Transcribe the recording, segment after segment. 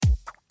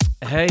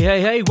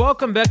Hey,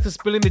 welcome back to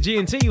Spilling the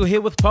G&T. You're here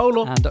with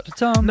Polo. And Dr.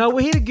 Tom. Now,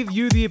 we're here to give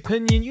you the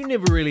opinion you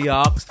never really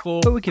asked for.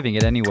 But we're giving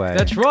it anyway.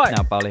 That's right.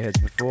 Now, Ballyhead's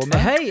performer.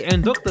 Hey,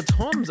 and Dr.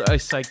 Tom's a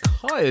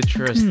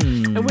psychiatrist.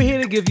 And we're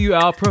here to give you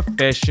our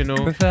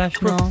professional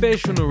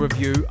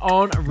review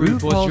on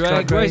RuPaul's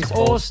Drag Race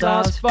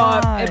All-Stars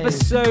 5,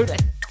 Episode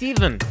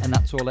 7. And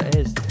that's all it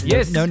is.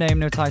 Yes. No name,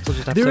 no title,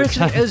 just episode There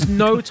actually 7. is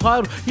no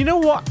title. You know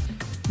what?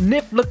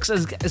 Netflix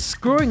is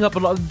screwing up a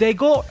lot. They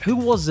got, who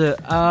was it?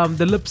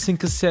 The lip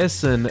sync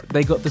assassin.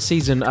 They got the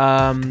season.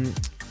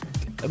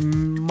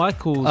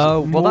 Michael's.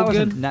 Oh, well, Morgan. that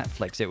wasn't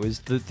Netflix. It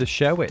was the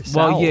show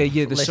itself. Well,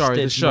 yeah, the show.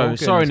 Morgan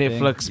Sorry, as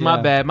Netflix.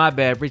 being- My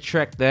bad.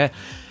 Retract there.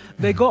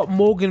 They got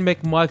Morgan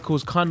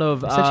McMichael's kind of.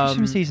 They said she was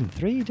from season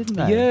 3, didn't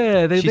they?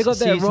 Yeah, they She's got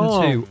that season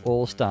wrong. Season 2,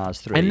 All Stars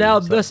 3. And now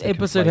so this they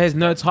episode conflated has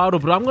no it. title,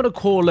 but I'm going to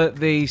call it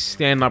the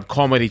stand-up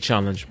comedy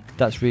challenge.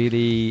 That's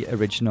really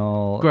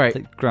original. Great.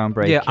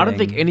 Groundbreaking. Yeah, I don't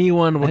think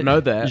anyone would know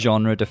that.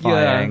 Genre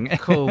defying. Yeah,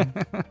 cool.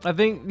 I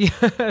think,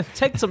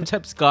 take some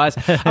tips, guys.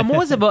 I'm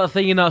always about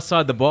thinking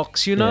outside the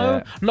box, you know?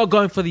 Yeah. Not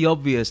going for the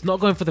obvious, not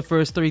going for the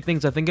first 3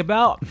 things I think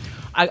about.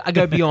 I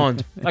go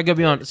beyond.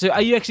 So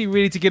are you actually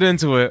ready to get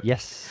into it?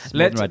 Yes.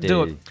 Let's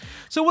do it.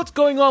 So what's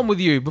going on with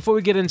you? Before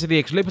we get into the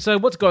actual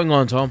episode, what's going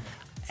on, Tom?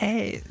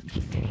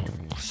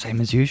 Same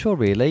as usual,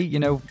 really. You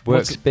know,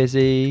 work's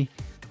busy.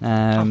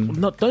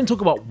 Don't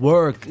talk about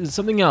work. It's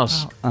something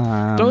else.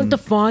 Don't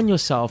define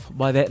yourself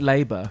by that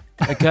labor,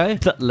 okay?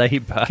 That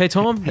labour. Okay,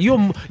 Tom?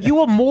 You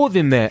are more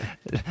than that.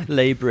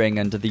 Labouring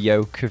under the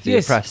yoke of the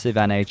Yes. oppressive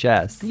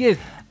NHS. Yes.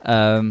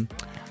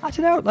 I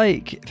don't know,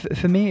 like,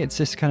 for me, it's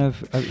just kind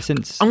of,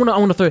 since... I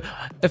want to throw...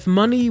 If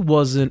money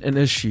wasn't an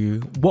issue,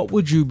 what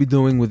would you be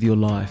doing with your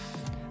life?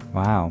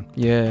 Wow.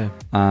 Yeah,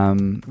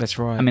 that's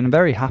right. I mean, I'm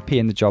very happy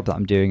in the job that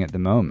I'm doing at the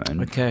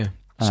moment. Okay.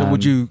 So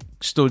would you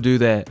still do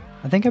that?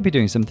 I think I'd be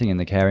doing something in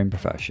the caring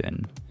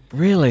profession.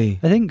 Really?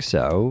 I think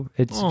so.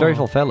 It's very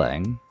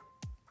fulfilling.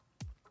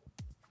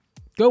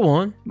 Go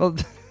on. Well,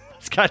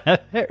 that's kind of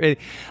it, really.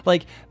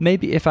 Like,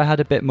 maybe if I had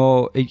a bit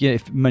more,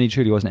 if money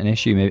truly wasn't an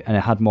issue, maybe, and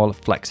it had more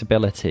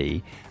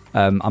flexibility,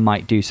 I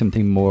might do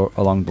something more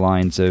along the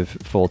lines of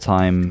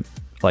full-time,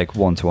 like,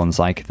 one-to-one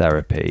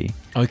psychotherapy.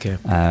 Okay.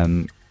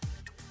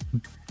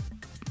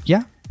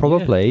 Yeah,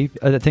 probably.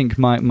 I think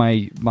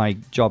my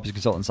job as a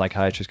consultant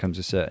psychiatrist comes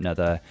with certain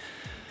other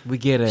We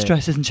get it.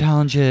 stresses and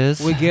challenges.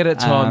 We get it,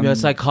 Tom. You're a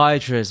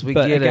psychiatrist. We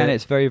but get again, it.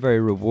 it's very, very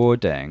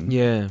rewarding.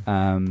 Yeah.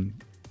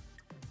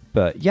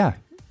 But yeah,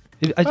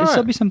 it'd still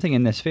Alright. be something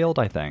in this field,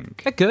 I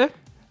think. Okay.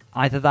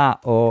 Either that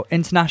or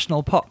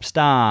international pop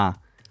star.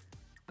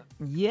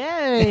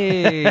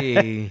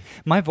 Yay.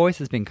 My voice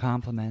has been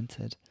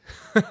complimented.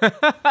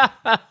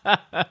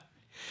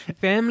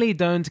 Family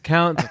don't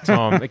count,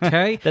 Tom,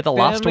 okay? They're the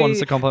last ones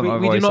to compliment my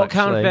we voice, do not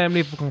count actually.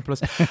 family for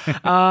compliments.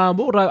 What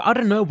would I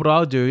don't know what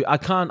I'll do. I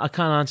can't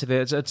answer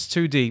that. It's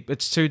too deep.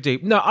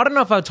 No, I don't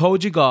know if I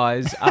told you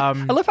guys. I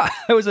love how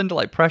I was under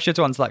like pressure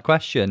to answer that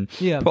question.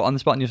 Yeah. Put on the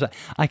spot and you're like,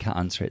 I can't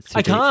answer it. It's too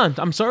I deep." can't.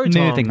 I'm sorry,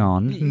 Tom. Moving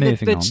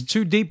That's on.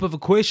 too deep of a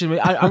question.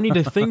 I need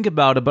to think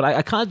about it, but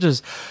I can't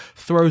just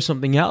throw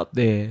something out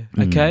there,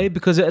 okay?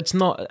 Because it's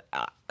not...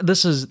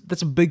 that's a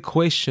big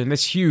question.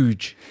 That's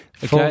huge,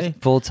 okay?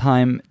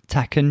 Full-time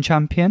Tekken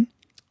champion.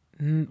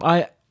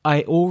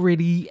 I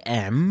already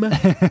am.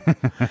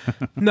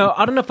 No,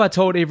 I don't know if I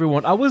told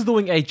everyone. I was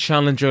doing a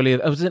challenge earlier.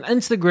 It was an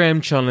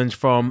Instagram challenge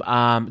from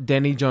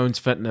Danny Jones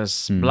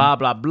Fitness. Blah,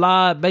 blah,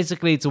 blah.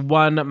 Basically, it's a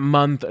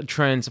 1-month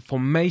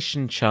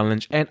transformation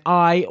challenge. And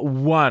I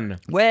won.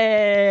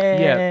 Way!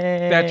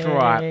 Yeah, that's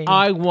right.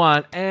 I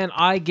won. And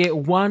I get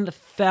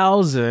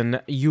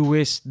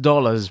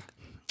 $1,000.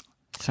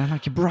 Sound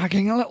like you're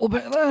bragging a little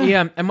bit there.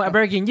 Yeah, am I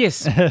bragging?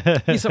 Yes.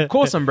 Yes, of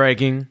course I'm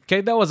bragging.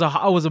 Okay, that was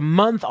a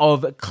month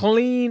of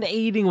clean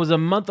eating. It was a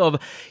month of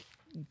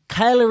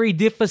calorie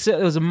deficit.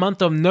 It was a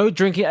month of no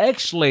drinking.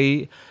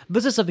 Actually,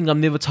 this is something I've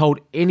never told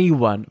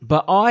anyone,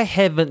 but I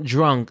haven't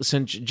drunk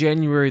since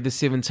January the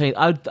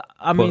 17th.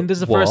 I mean, this is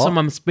the first What? time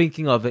I'm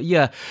speaking of it.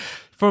 Yeah.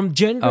 From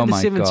January Oh the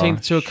my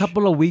 17th to a gosh.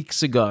 couple of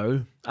weeks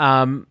ago,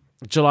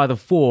 July the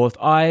 4th,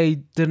 I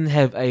didn't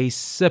have a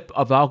sip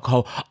of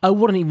alcohol. I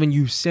wouldn't even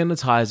use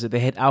sanitizer.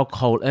 They had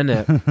alcohol in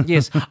it.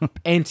 Yes,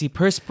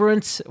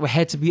 antiperspirants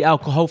had to be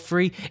alcohol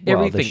free. Well, there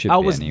Everything. should I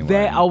be was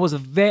anyway. I was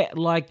that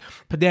like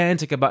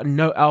pedantic about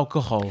no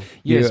alcohol.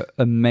 Yes. You're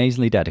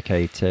amazingly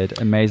dedicated,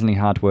 amazingly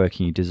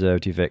hardworking. You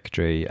deserved your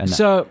victory. And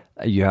So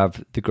you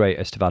have the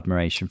greatest of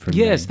admiration from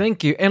yes, me.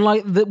 thank you. And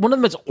like one of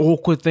the most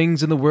awkward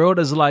things in the world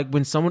is like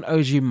when someone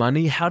owes you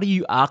money, how do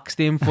you ask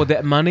them for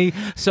that money?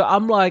 So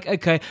I'm like,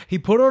 okay, he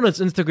put on his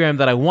Instagram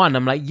that I won.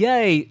 I'm like,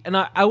 yay. And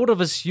I would have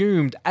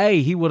assumed,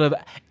 he would have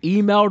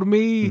emailed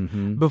me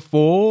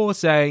before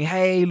saying,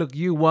 hey, look,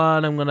 you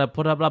won. I'm going to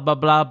put up blah, blah,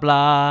 blah,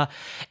 blah.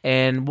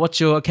 And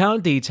what's your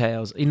account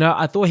details? You know,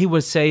 I thought he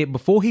would say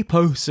before he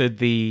posted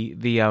the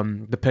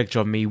picture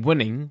of me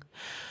winning,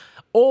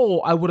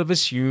 Or I would have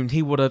assumed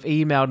he would have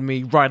emailed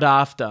me right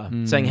after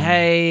saying,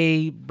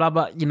 hey, blah,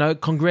 blah,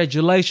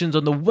 congratulations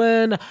on the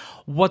win.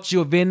 What's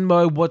your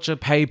Venmo? What's your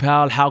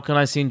PayPal? How can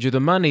I send you the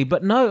money?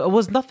 But no, it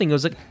was nothing. It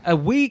was like a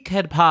week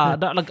had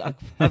passed,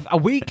 a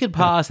week had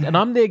passed, and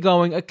I'm there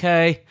going,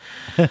 okay.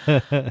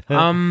 So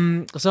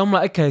I'm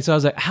like, okay. So I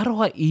was like, how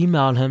do I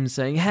email him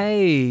saying,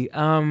 hey,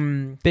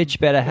 bitch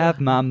better have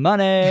my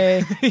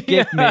money.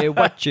 Give me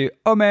what you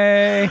owe me.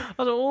 I was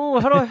like, oh,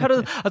 how do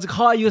I was like,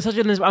 hi, you're such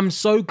an, I'm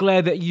so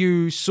glad that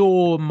you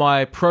saw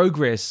my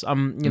progress.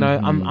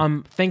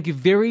 I'm thank you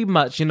very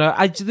much.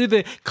 I just do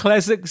the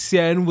classic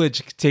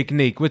sandwich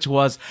technique, which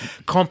was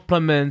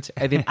compliment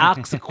and then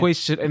ask a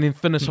question and then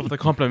finish off the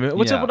compliment,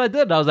 which is what I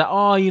did. I was like,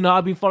 oh,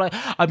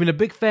 I've been a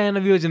big fan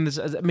of yours and this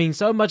means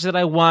so much that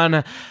I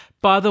won.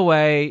 By the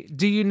way,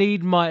 do you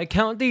need my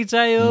account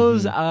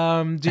details?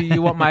 Do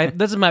you want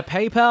this is my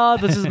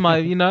PayPal, this is my,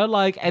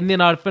 and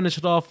then I'd finish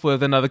it off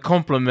with another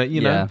compliment,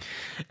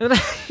 And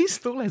he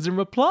still hasn't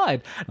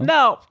replied.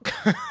 Now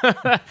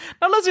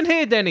listen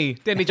here, Danny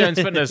Jones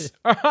Fitness.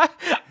 All right?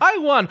 I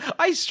won.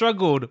 I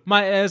struggled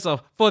my ass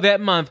off for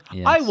that month.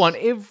 Yes. I won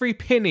every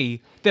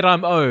penny that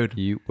I'm owed.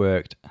 You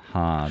worked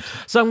hard.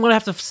 So I'm going to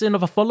have to send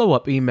off a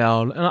follow-up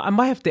email, and I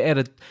might have to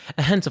add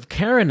a hint of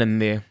Karen in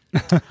there.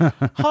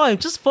 Hi, I'm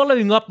just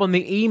following up on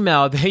the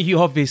email that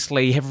you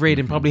obviously have read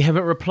and probably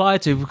haven't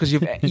replied to because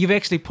you've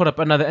actually put up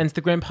another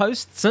Instagram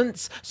post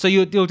since, so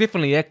you're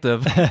definitely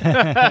active.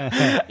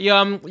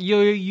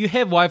 You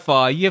have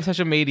Wi-Fi, you have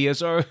social media,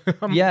 so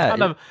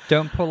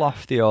don't pull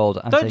off the old.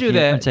 I'm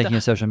taking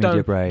a social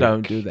media break.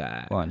 Don't do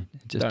that. Don't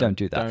do that. Don't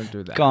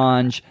do that.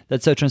 Ganj,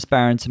 that's so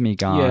transparent to me,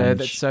 Ganj. Yeah,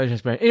 that's so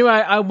transparent. Anyway,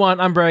 I won.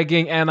 I'm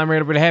bragging, and I'm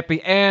really, really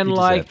happy. And you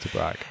deserve to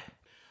brag.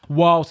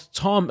 Whilst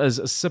Tom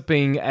is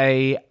sipping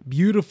a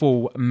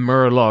beautiful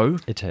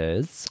Merlot. It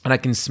is. And I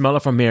can smell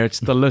it from here. It's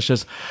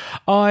delicious.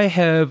 I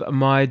have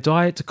my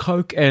Diet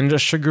Coke and a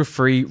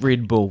sugar-free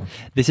Red Bull.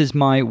 This is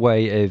my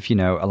way of,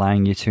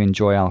 allowing you to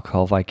enjoy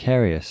alcohol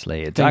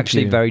vicariously. It's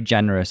actually very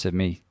generous of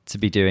me to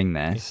be doing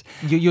this.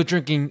 You're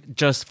drinking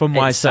just for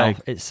my sake.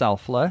 It's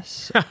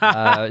selfless.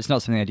 It's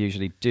not something I'd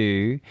usually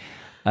do.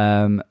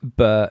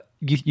 But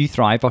you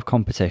thrive off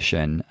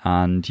competition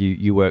and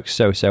you work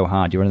so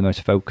hard. You're one of the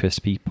most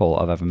focused people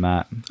I've ever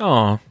met.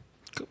 Oh,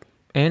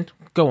 and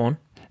go on.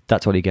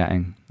 That's what you're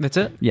getting. That's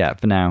it? Yeah,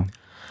 for now.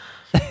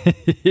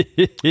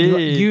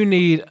 You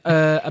need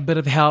a bit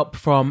of help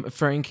from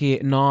Frankie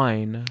at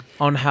 9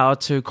 on how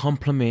to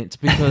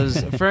compliment,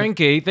 because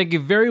Frankie, thank you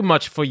very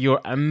much for your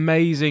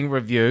amazing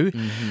review.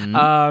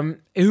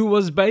 Who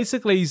was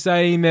basically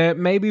saying that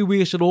maybe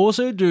we should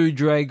also do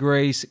Drag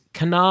Race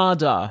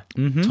Canada,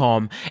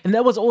 Tom. And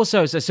that was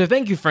also, so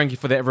thank you, Frankie,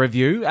 for that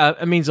review.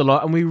 It means a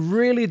lot, and we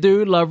really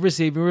do love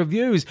receiving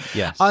reviews.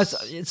 Yes.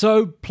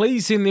 So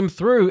please send them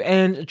through.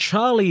 And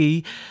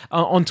Charlie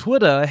on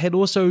Twitter had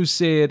also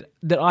said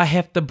that I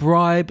have to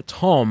bribe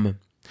Tom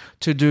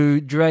to do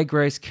Drag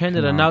Race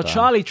Canada. Now,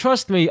 Charlie,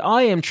 trust me,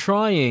 I am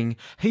trying.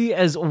 He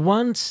is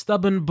one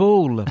stubborn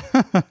bull.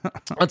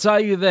 I'll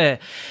tell you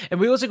that. And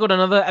we also got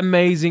another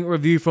amazing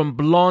review from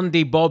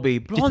Blondie Bobby.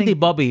 Blondie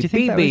Bobby, BB. Do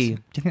you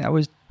think that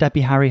was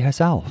Debbie Harry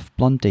herself?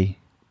 Blondie,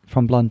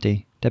 from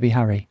Blondie, Debbie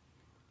Harry?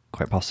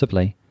 Quite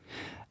possibly.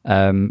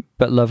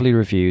 But lovely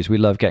reviews. We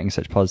love getting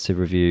such positive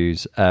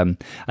reviews.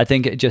 I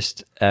think it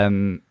just...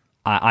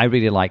 I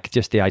really like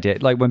just the idea,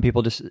 like when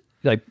people just,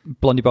 like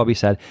Blondie Bobby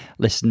said,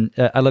 listen,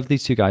 I love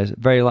these two guys,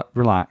 very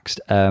relaxed,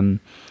 fun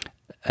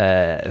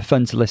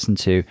to listen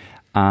to,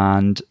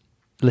 and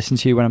listen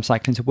to you when I'm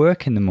cycling to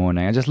work in the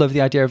morning. I just love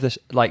the idea of this,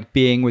 like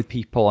being with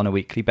people on a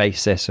weekly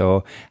basis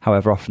or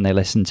however often they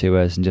listen to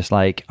us, and just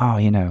like,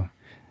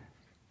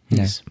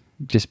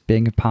 just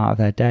being a part of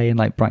their day and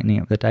like brightening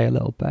up the day a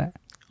little bit.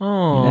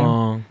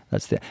 Oh,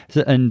 that's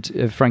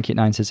and Frankie at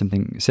 9 said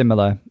something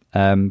similar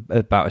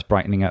about us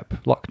brightening up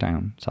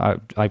lockdown.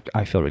 So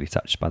I feel really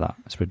touched by that.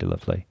 It's really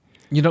lovely.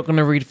 You're not going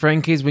to read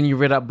Frankie's when you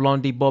read out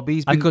Blondie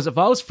Bobby's? Because if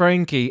I was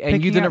Frankie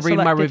and you didn't read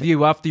my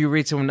review after you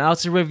read someone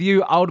else's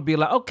review, I would be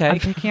like, okay. I'm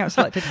picking out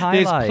selected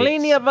highlights. There's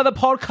plenty of other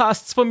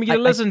podcasts for me to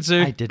listen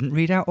to. I didn't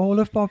read out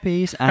all of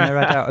Bobby's, and I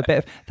read out a bit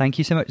of... Thank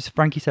you so much.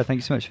 Frankie said, thank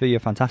you so much for your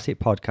fantastic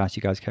podcast.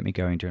 You guys kept me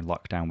going during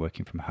lockdown,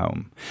 working from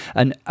home.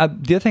 And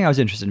the other thing I was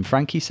interested in,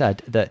 Frankie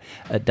said that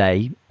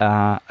they...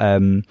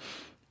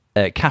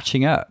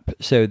 catching up,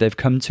 so they've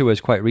come to us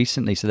quite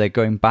recently, so they're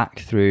going back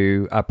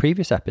through our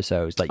previous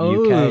episodes, like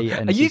UK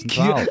and season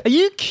 12. Are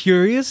you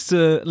curious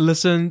to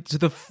listen to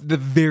the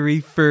very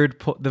first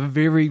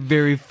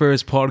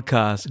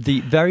podcast?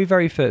 The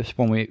very first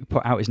one we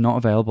put out is not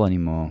available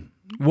anymore.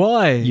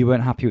 Why? You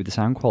weren't happy with the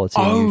sound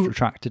quality and you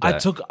retracted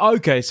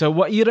it. So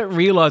what you didn't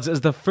realize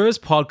is the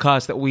first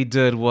podcast that we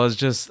did was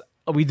just...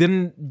 We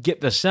didn't get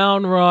the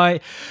sound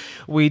right.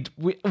 It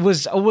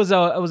was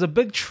a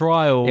big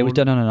trial. It was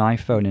done on an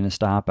iPhone in a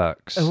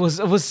Starbucks.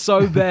 It was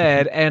so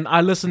bad, and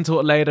I listened to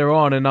it later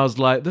on, and I was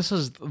like, "This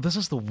is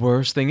the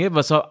worst thing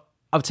ever." So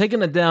I've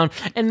taken it down,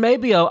 and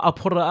maybe I'll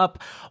put it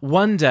up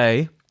one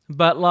day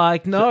But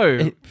like,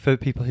 no. For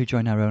people who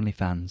join our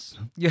OnlyFans.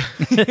 Yeah.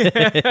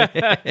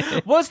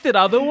 What's that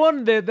other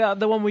one?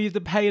 The one where you have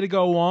to pay to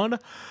go on?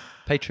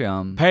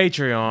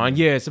 Patreon,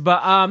 yes.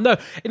 But no.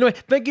 Anyway,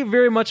 thank you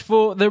very much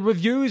for the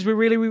reviews. We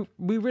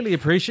really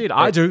appreciate it.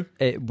 I do.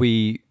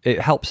 It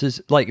helps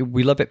us. Like,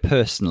 we love it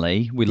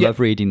personally. We love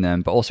reading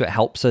them, but also it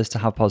helps us to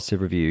have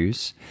positive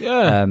reviews.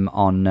 Yeah.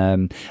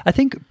 I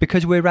think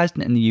because we're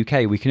resident in the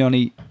UK, we can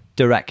only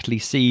directly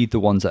see the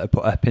ones that are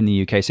put up in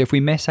the UK. So if we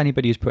miss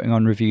anybody who's putting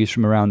on reviews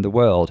from around the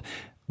world,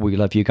 we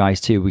love you guys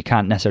too. We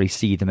can't necessarily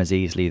see them as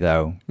easily,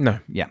 though. No.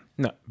 Yeah.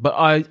 No. But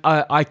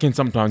I can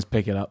sometimes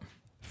pick it up.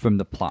 From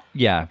the plot.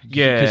 Yeah.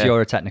 Because you're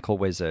a technical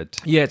wizard.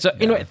 Yeah. So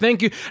anyway,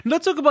 thank you.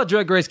 Let's talk about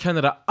Drag Race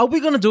Canada. Are we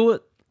going to do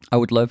it? I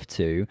would love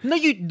to. No,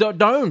 you don't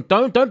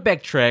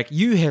backtrack.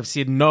 You have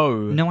said no.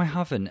 No, I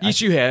haven't. Yes,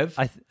 you have.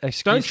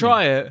 Don't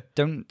try it.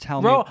 Don't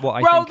tell me what I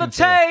think. Roll the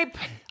tape.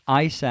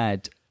 I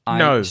said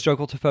no. I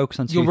struggle to focus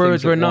on two Your things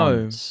words were at no.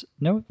 once.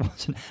 No, it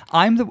wasn't.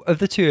 Of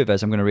the two of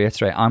us, I'm going to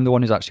reiterate, I'm the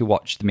one who's actually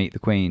watched the Meet the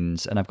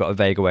Queens, and I've got a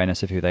vague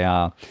awareness of who they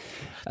are.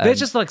 They're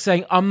just like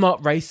saying, I'm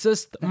not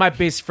racist. My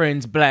best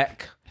friend's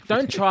black.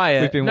 Don't try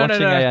it. We've been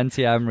watching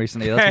ANTM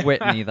recently. That's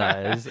Whitney,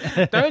 that is.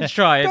 Don't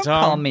try it, Don't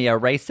Tom. call me a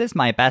racist.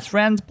 My best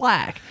friend's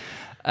black.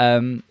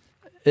 I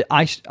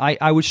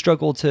would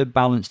struggle to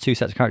balance two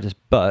sets of characters,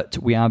 but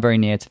we are very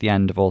near to the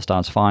end of All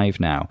Stars 5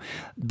 now.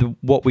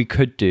 What we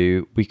could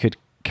do, we could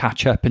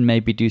catch up and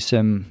maybe do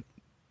some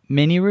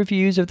mini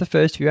reviews of the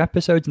first few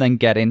episodes and then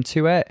get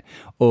into it,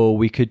 or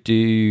we could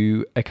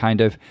do a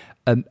kind of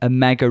a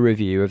mega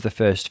review of the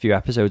first few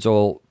episodes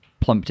all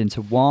plumped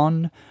into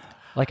one,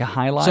 like a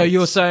highlight. So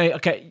you're saying,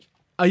 okay,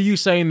 are you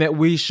saying that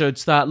we should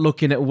start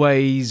looking at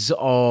ways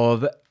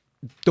of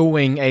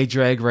doing a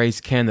Drag Race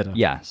Canada?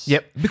 Yes.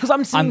 Yep. Because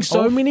I'm seeing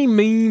so many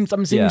memes,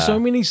 I'm seeing so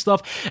many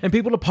stuff, and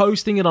people are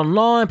posting it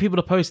online, people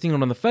are posting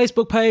it on the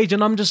Facebook page,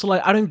 and I'm just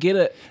like, I don't get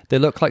it. They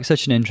look like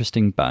such an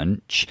interesting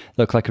bunch,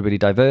 look like a really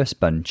diverse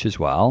bunch as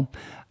well.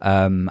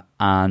 And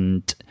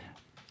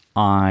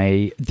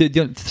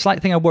the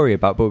slight thing I worry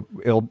about, but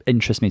it'll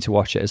interest me to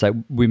watch it, is like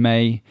we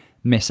may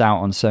miss out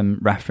on some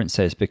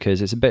references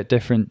because it's a bit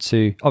different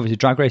to, obviously,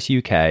 Drag Race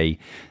UK,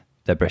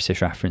 they're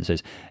British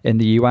references. In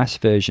the US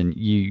version,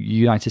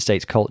 United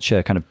States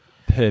culture kind of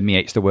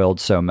permeates the world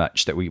so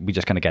much that we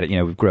just kind of get it. You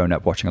know, we've grown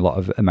up watching a lot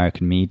of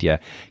American media.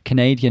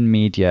 Canadian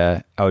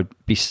media, I would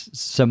be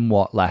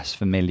somewhat less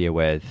familiar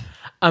with.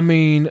 I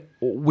mean,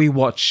 we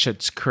watch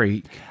Schitt's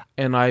Creek,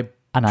 and I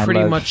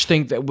pretty much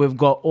think that we've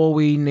got all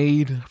we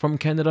need from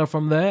Canada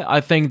from there.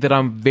 I think that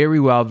I'm very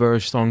well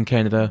versed on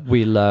Canada.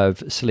 We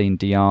love Celine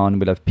Dion,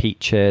 we love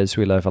Peaches,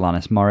 we love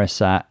Alanis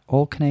Morissette,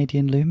 all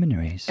Canadian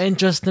luminaries. And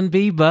Justin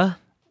Bieber.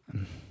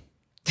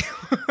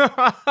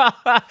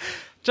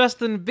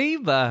 Justin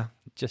Bieber.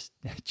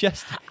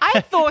 Just. I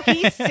thought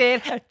he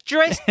said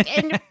dressed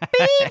in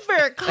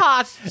beaver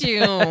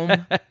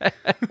costume.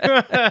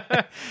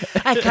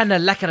 I kind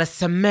of like the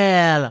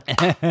smell.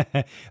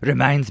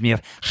 Reminds me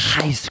of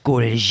high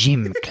school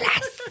gym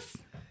class.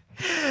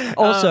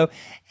 Also,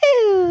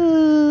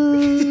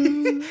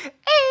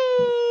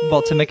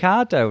 Walter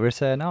Mercado,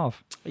 return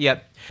of.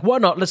 Yep. Why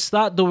not? Let's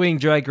start doing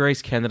Drag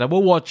Race Canada.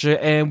 We'll watch it,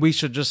 and we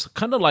should just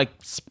kind of like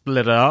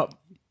split it up.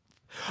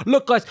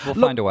 Look, guys. We'll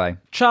find a way.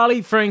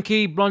 Charlie,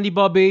 Frankie, Blondie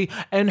Bobby,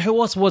 and who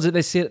else was it?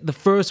 They said the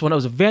first one, it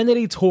was a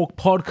Vanity Talk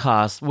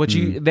podcast, which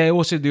they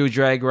also do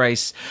Drag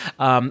Race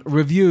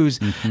reviews.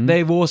 Mm-hmm.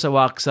 They've also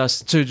asked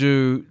us to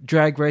do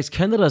Drag Race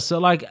Canada. So,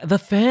 like, the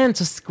fans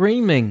are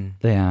screaming.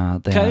 They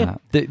are.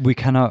 We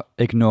cannot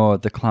ignore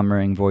the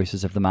clamoring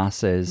voices of the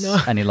masses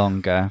any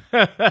longer.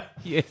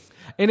 Yes.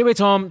 Anyway,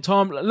 Tom,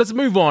 let's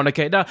move on.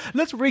 Okay, now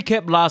let's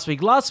recap last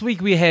week. Last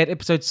week we had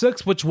episode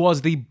 6, which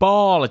was the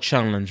ball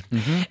challenge,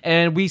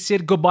 and we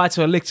said goodbye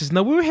to Alexis.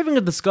 Now we were having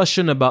a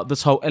discussion about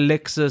this whole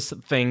Alexis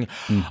thing.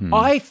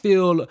 I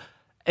feel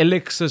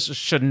Alexis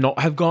should not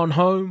have gone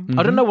home.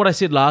 I don't know what I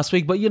said last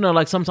week, but you know,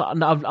 like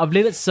sometimes I've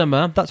let it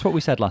simmer. That's what we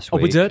said last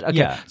week. Oh, we did? Okay.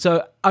 Yeah.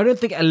 So I don't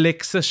think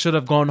Alexis should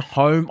have gone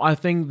home. I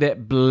think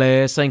that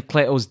Blair St.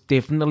 Clair was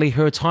definitely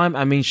her time.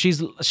 I mean, she's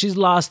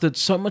lasted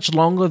so much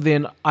longer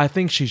than I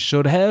think she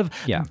should have.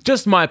 Yeah.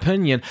 Just my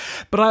opinion.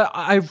 But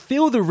I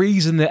feel the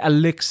reason that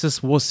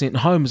Alexis was sent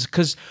home is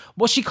because,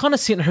 well, she kind of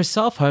sent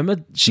herself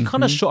home. She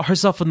kind of shot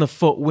herself in the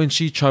foot when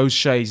she chose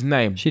Shay's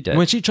name. She did.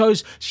 When she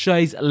chose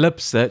Shay's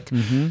lipstick,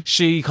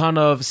 she kind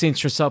of sent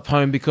herself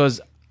home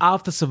because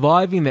after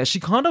surviving that, she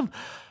kind of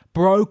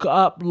broke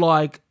up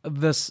like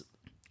this.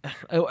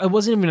 It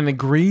wasn't even an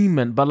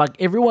agreement, but like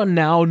everyone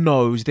now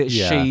knows that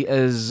she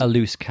is a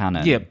loose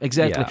cannon. Yeah,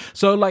 exactly. Yeah.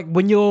 So like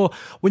when you're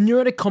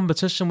in a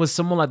competition with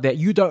someone like that,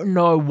 you don't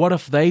know what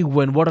if they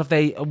win, what if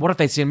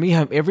they send me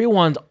home.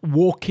 Everyone's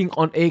walking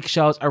on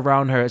eggshells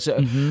around her, so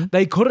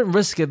they couldn't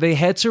risk it. They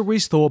had to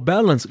restore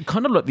balance,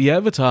 kind of like the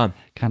Avatar.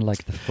 Kind of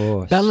like the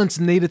Force. Balance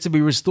needed to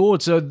be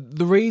restored. So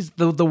the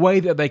way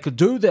that they could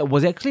do that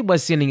was actually by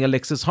sending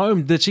Alexis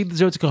home. Did she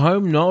deserve to go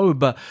home? No,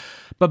 but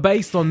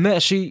based on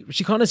that, she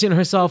kind of sent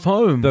herself herself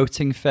home.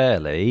 Voting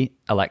fairly,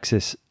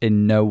 Alexis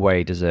in no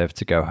way deserved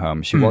to go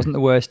home. She wasn't the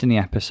worst in the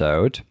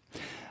episode.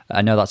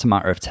 I know that's a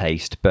matter of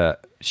taste,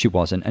 but she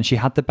wasn't. And she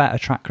had the better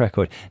track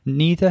record.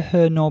 Neither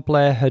her nor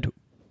Blair had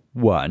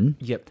won.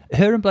 Yep.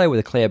 Her and Blair were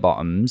the clear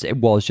bottoms. It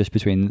was just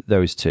between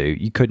those two.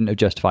 You couldn't have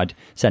justified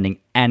sending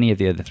any of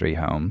the other three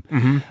home.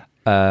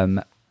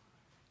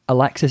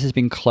 Alexis has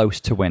been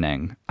close to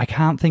winning. I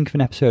can't think of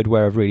an episode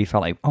where I've really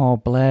felt like, oh,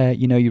 Blair,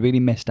 you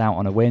really missed out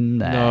on a win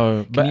there.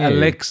 No, but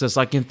Alexis,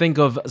 I can think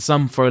of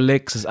some for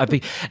Alexis. I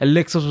think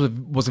Alexis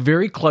was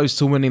very close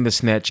to winning the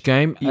Snatch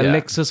game. Yeah.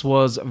 Alexis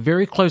was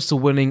very close to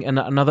winning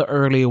another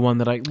earlier one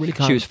that I really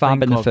can't She was fab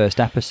think in the of. first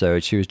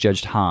episode. She was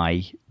judged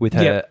high with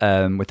her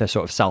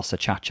sort of salsa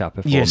cha-cha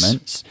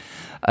performance.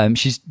 Yes.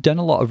 She's done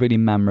a lot of really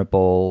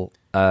memorable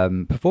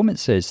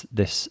performances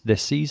this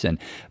season.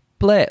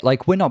 Blair,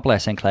 we're not Blair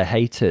St. Clair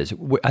haters.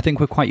 I think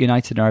we're quite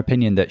united in our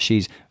opinion that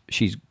she's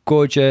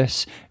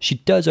gorgeous. She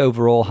does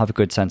overall have a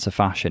good sense of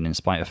fashion in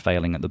spite of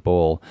failing at the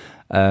ball.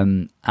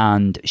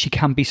 And she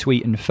can be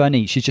sweet and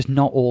funny. She's just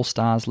not all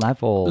stars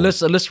level.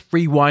 Let's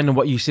rewind on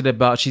what you said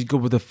about she's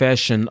good with the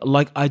fashion.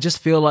 I just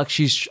feel like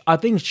I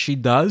think she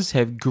does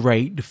have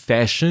great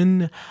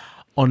fashion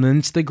on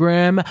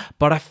Instagram,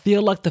 but I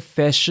feel like the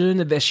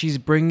fashion that she's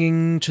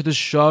bringing to the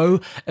show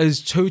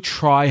is too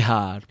try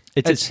hard.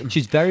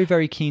 She's very,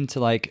 very keen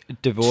to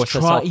divorce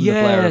herself from the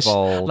Blair of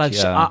old.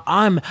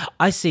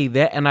 I see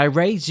that, and I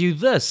raise you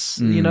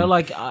this.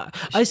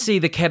 I see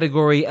the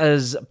category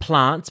as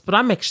plants, but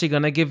I'm actually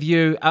going to give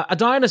you a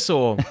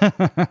dinosaur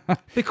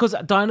because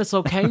a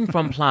dinosaur came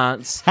from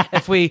plants.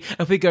 If we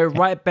go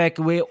right back,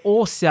 we're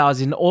all cells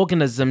in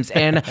organisms,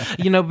 and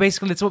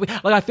basically that's what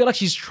I feel like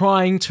she's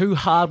trying too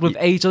hard with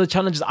each of the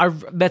challenges.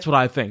 That's what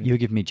I think. You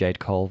give me Jade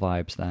Cole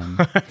vibes then,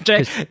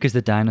 because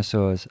the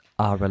dinosaurs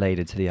are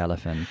related to the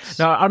elephants.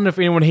 Now, I don't know if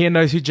anyone here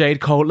knows who Jade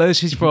Cole is.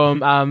 She's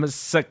from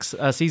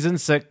season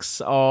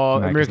 6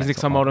 of American Next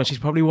Top Model. She's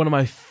probably one of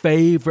my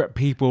favorite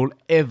people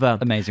ever.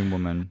 Amazing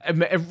woman.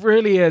 It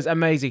really is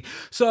amazing.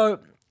 So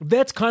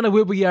that's kind of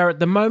where we are at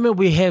the moment.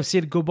 We have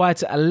said goodbye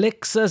to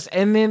Alexis,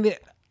 and then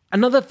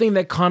another thing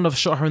that kind of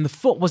shot her in the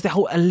foot was that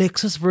whole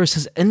Alexis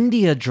versus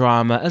India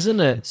drama, isn't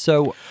it?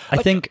 So I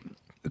think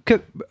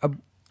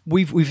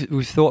we've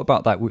thought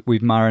about that.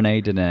 We've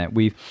marinated in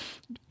it.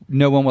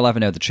 No one will ever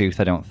know the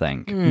truth, I don't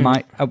think.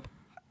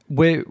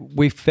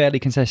 We've fairly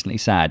consistently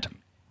said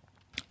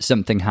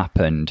something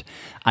happened,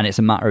 and it's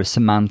a matter of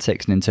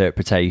semantics and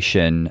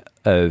interpretation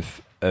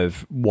of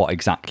what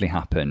exactly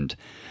happened.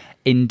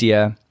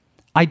 India,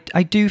 I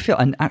do feel,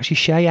 and actually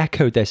Shay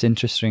echoed this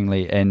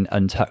interestingly in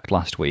Untucked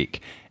last week.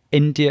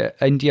 India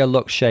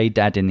looked Shay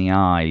dead in the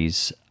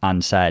eyes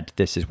and said,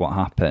 "This is what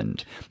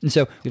happened." And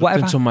so, she looked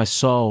into my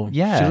soul.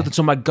 Yeah, she looked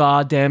into my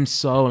goddamn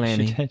soul,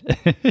 Annie.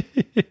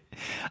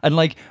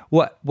 And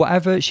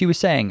whatever she was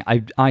saying,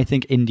 I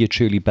think India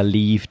truly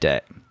believed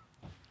it.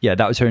 Yeah,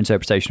 that was her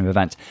interpretation of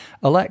events.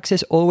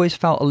 Alexis always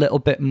felt a little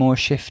bit more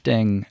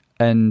shifting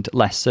and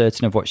less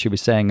certain of what she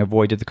was saying,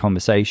 avoided the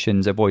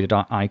conversations, avoided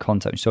eye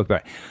contact when she talked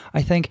about it.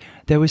 I think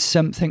there was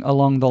something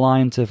along the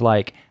lines of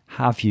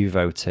have you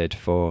voted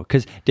for?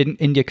 Because didn't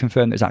India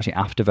confirm that it was actually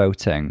after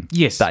voting?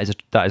 Yes.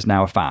 That is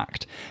now a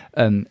fact.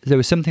 There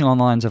was something along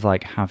the lines of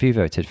have you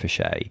voted for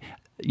Shay?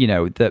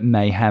 That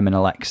Mayhem and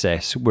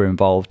Alexis were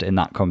involved in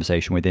that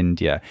conversation with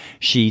India.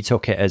 She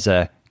took it as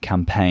a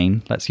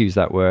campaign. Let's use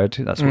that word.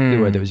 That's the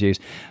word that was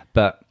used.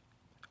 But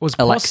was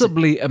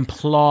possibly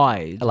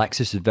implied.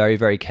 Alexis was very,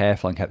 very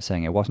careful and kept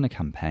saying it wasn't a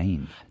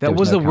campaign. That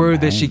was the word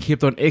that she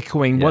kept on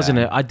echoing, wasn't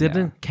it? I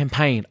didn't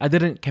campaign.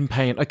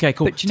 Okay,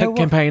 cool. Take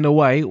campaign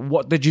away.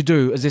 What did you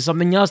do? Is there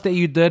something else that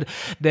you did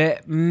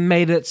that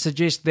made it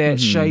suggest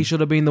that Shay should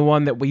have been the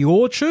one that we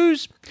all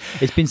choose?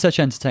 It's been such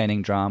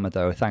entertaining drama,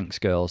 though. Thanks,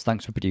 girls.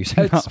 Thanks for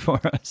producing that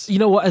for us. You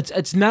know what?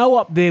 It's now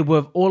up there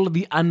with all of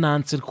the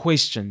unanswered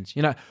questions.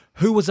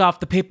 Who was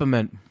after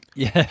Peppermint?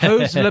 Yeah.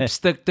 Whose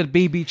lipstick did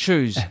BB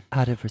choose?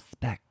 Out of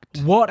respect.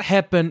 What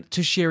happened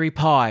to Sherry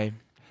Pie?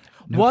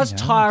 Was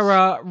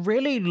Tyra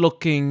really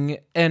looking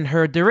in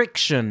her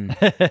direction?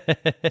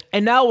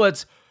 And now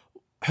it's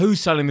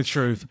who's telling the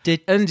truth? Did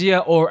India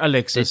or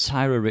Alexis? Did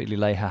Tyra really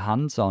lay her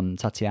hands on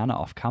Tatiana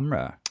off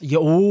camera? Yeah,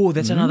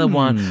 that's another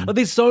one.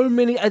 There's so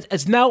many.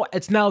 It's now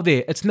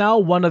there. It's now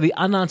one of the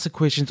unanswered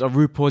questions of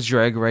RuPaul's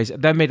Drag Race.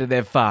 They made it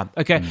that far.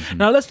 Okay,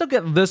 now let's look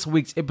at this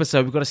week's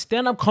episode. We've got a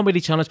stand-up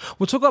comedy challenge.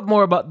 We'll talk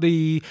more about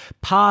the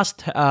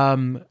past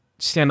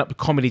stand-up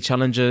comedy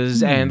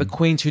challenges and the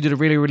queens who did it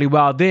really, really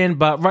well then.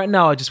 But right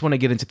now, I just want to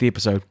get into the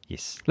episode.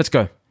 Yes. Let's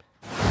go.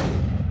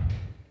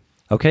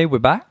 Okay, we're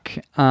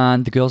back,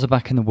 and the girls are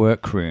back in the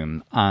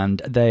workroom, and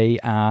they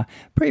are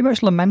pretty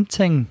much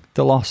lamenting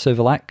the loss of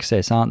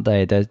Alexis, aren't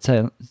they? They're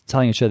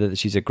telling each other that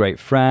she's a great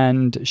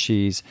friend,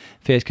 she's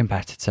a fierce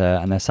competitor,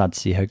 and they're sad to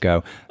see her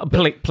go.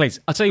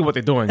 Please, I'll tell you what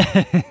they're doing.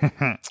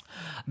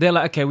 they're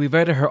like, okay, we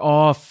voted her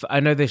off. I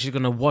know that she's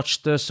going to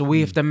watch this, so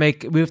we have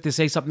to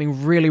say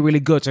something really,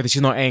 really good so that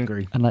she's not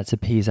angry. And let's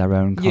appease our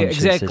own Yeah,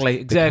 consciences.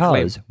 exactly.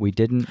 Because we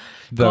didn't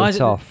vote Guys,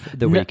 off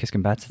the weakest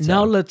competitor.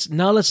 Now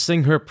let's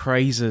sing her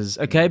praises,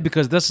 okay?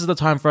 Because this is the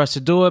time for us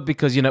to do it.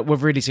 Because we've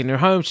already seen her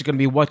home. She's going to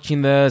be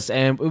watching this,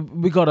 and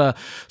we gotta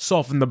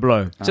soften the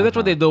blow. So that's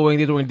what they're doing.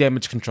 They're doing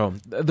damage control.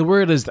 The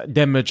word is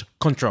damage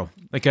control,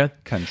 okay?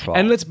 Control.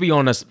 And let's be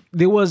honest,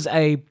 there was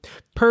a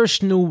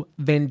personal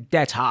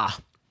vendetta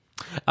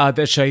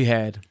that she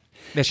had.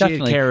 That she had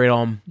Definitely. carried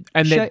on,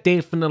 and that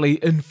definitely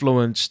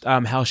influenced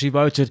how she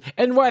voted,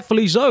 and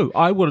rightfully so.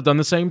 I would have done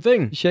the same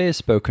thing. Shay has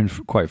spoken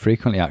quite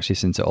frequently, actually,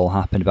 since it all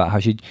happened, about how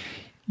she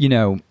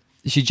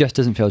just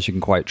doesn't feel she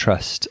can quite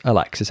trust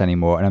Alexis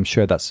anymore, and I'm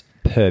sure that's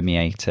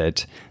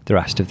permeated the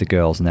rest of the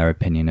girls and their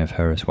opinion of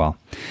her as well.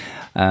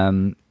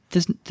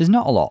 There's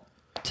not a lot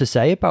to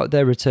say about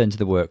their return to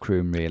the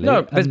workroom, really.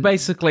 No, that's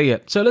basically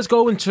it. So let's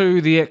go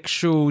into the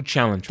actual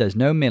challenge. There's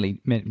no mini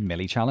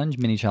challenge.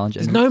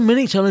 There's no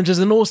mini challenges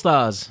in All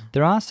Stars.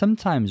 There are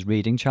sometimes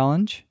reading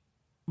challenge.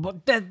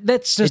 But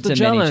that's just It's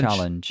a a mini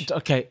challenge. challenge.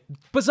 Okay.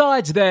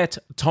 Besides that,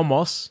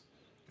 Thomas.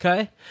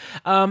 Okay,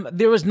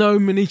 there is no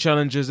mini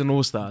challenges in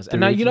All Stars,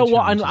 and now you know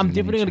what? I'm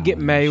definitely going to get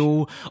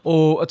mail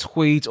or a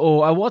tweet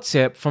or a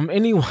WhatsApp from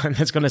anyone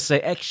that's going to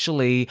say,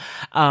 actually,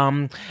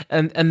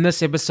 in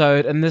this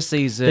episode, in this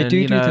season, They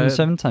do them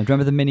sometimes.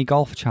 Remember the mini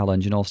golf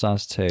challenge in All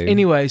Stars 2?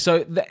 Anyway,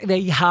 so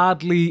they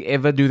hardly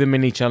ever do the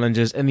mini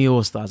challenges in the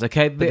All Stars.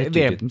 Okay, they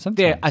do them sometimes.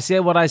 There, I said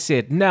what I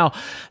said. Now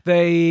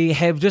they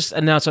have just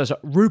announced. So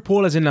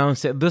RuPaul has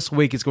announced that this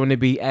week is going to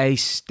be a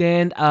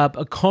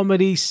stand-up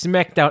comedy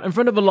SmackDown in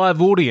front of a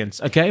live audience.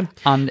 Okay,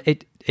 and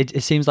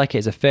it seems like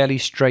it's a fairly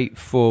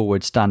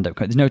straightforward stand-up.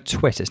 There's no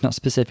twist. It's not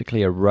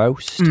specifically a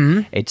roast.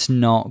 Mm-hmm. It's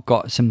not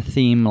got some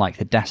theme like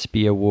the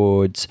Despy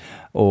Awards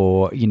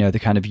or the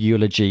kind of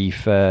eulogy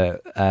for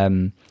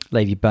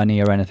Lady Bunny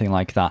or anything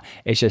like that.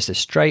 It's just a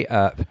straight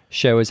up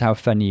show us how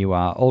funny you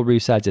are. All Ru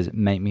says is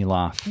make me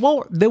laugh.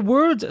 Well, the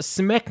word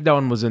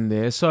SmackDown was in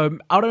there, so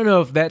I don't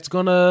know if that's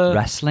gonna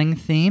wrestling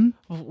theme.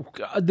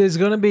 There's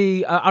gonna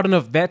be I don't know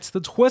if that's the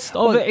twist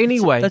of it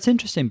anyway. That's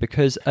interesting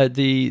because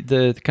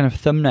the kind of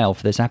thumbnail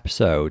for this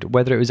episode,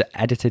 whether it was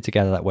edited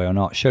together that way or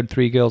not, showed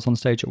 3 girls on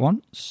stage at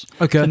once.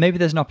 Okay, so maybe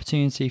there's an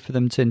opportunity for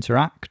them to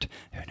interact.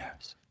 Who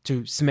knows?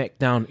 To smack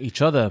down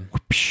each other.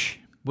 Whoopsh.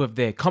 With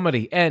their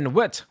comedy and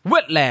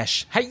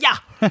whiplash. Hey-ya!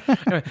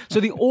 Anyway, so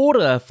the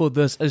order for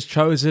this is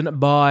chosen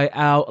by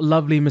our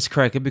lovely Miss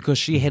Cracker because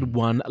she had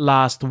won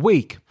last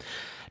week.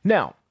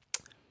 Now,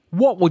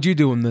 what would you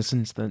do in this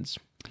instance?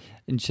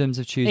 In terms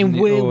of choosing and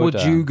the where order?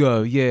 would you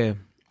go? Yeah.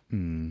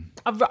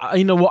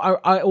 You know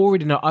what? I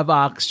already know. I've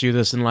asked you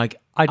this in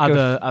like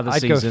other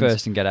seasons. I'd go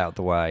first and get out of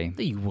the way.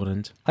 You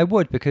wouldn't. I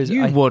would because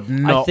you would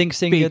not be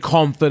the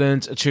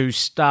confident to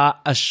start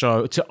a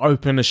show, to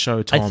open a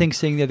show, Tom. I think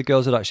seeing the other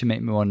girls would actually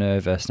make me more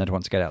nervous and I'd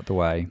want to get out of the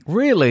way.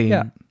 Really?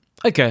 Yeah.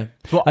 Okay.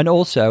 Well, and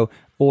also,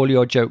 all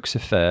your jokes are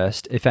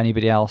first. If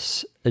anybody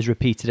else has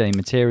repeated any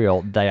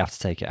material, they have to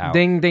take it out.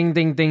 Ding, ding,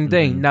 ding, ding,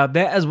 ding. Now,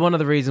 that is one of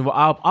the reasons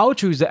why I'll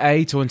choose the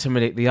A, to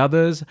intimidate the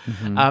others.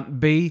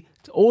 B,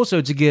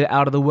 also to get it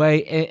out of the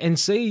way. And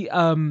C,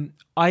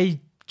 I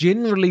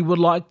generally would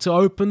like to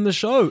open the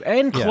show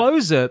and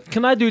close it.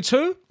 Can I do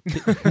 2?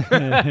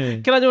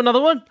 Can I do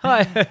another one?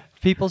 Hi.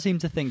 People seem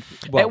to think...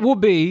 it will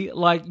be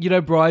like,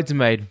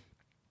 Bridesmaid.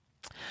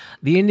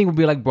 The ending will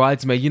be like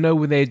Bridesmaid.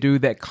 When they do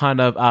that kind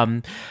of...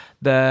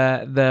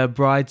 the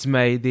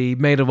bridesmaid, the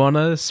maid of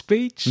honor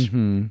speech.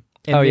 Mm-hmm.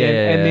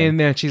 And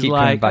then she's Keep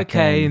like,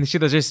 okay, and she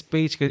does her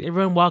speech, goes,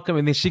 everyone welcome,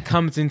 and then she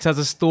comes and tells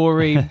a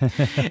story,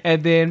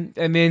 and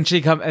then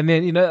she comes, and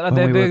then they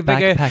go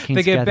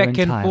back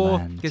and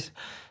forth.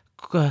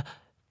 Goes,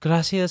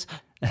 gracias.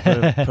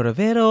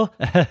 Provero.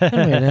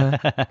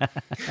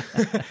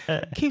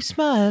 Keep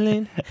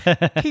smiling,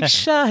 keep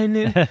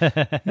shining.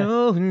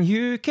 No,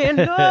 you can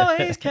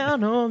always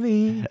count on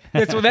me.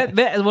 That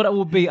is what it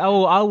will be. I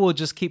will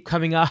just keep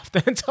coming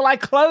after until I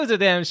close the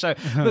damn show.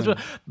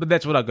 But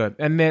that's what I go,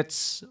 and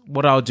that's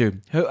what I'll do.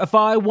 If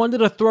I wanted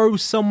to throw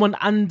someone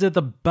under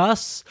the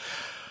bus,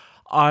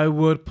 I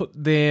would put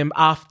them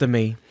after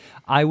me.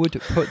 I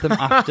would put them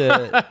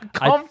after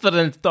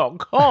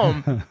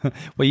confidence.com.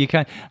 Well, you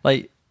can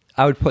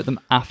I would put them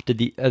after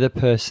the other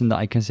person that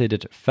I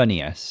considered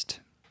funniest.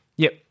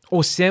 Yep.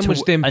 Or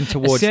sandwich them in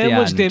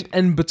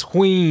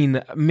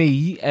between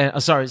me.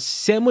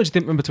 Sandwich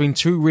them in between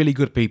 2 really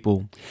good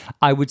people.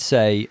 I would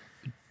say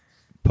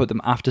put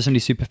them after somebody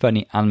super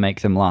funny and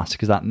make them last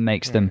because that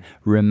makes them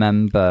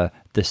remember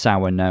the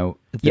sour note.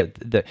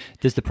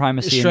 There's the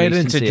primacy straight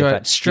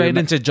and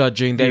into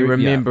judging. They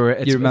remember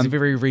it. It's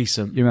very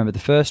recent. You remember the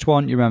first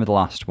one. You remember the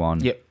last one.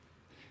 Yep.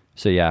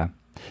 So yeah.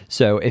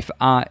 So if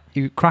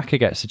Cracker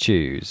gets to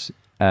choose,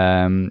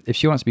 if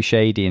she wants to be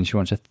shady and she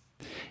wants to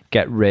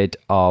get rid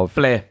of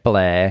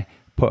Blair,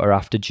 put her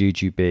after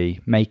Jujubee,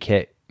 make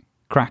it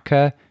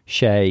Cracker,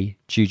 Shay,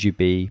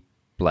 Jujubee,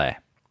 Blair.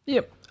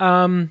 Yep.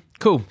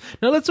 Cool.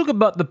 Now let's talk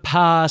about the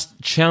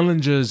past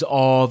challenges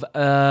of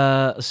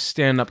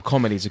stand-up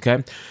comedies,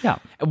 okay? Yeah.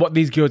 And what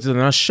these girls did.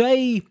 Now,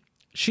 she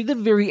did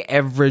very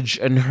average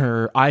in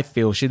her, I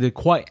feel. She did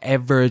quite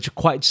average,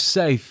 quite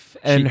safe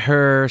in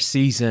her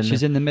season.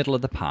 She's in the middle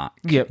of the pack.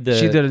 Yep,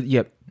 she did it,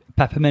 yep.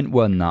 Peppermint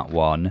won that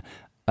one.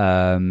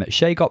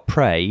 Shay got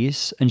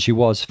praise, and she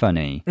was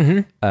funny.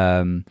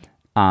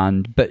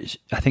 But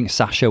I think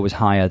Sasha was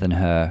higher than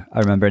her. I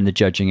remember in the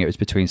judging, it was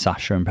between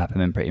Sasha and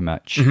Peppermint pretty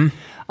much.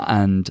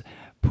 And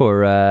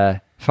poor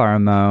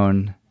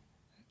Pheromone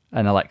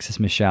and Alexis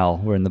Michelle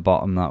were in the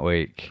bottom that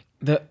week.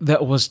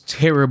 That was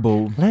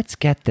terrible. Let's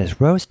get this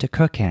roast to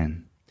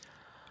cooking.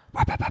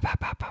 I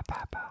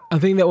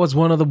think that was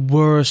one of the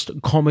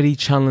worst comedy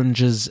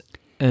challenges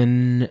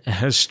in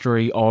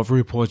history of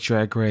RuPaul's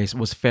Drag Race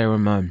was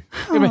Pheromone.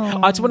 Anyway,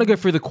 I just want to go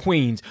through the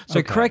queens.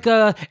 So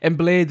Cracker and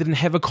Blair didn't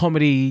have a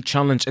comedy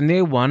challenge in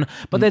their one,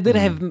 but they did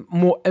have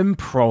more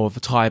improv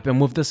type, and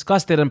we've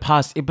discussed that in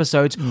past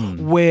episodes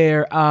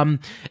where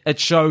it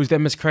shows that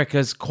Miss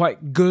Cracker's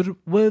quite good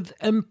with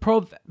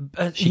improv.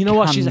 You know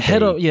what?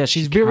 She's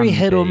she's very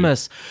hit or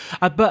miss.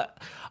 But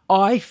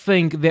I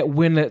think that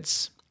when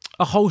it's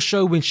a whole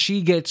show, when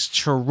she gets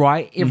to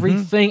write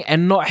everything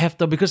and not have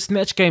to, because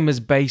Snatch Game is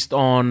based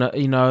on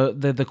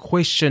the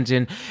questions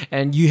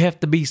and you have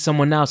to be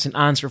someone else and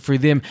answer for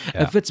them.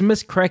 If it's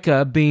Miss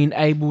Cracker being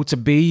able to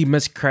be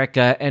Miss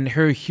Cracker and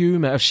her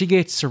humor, if she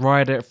gets to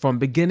write it from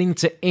beginning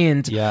to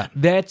end,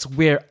 that's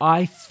where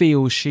I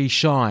feel she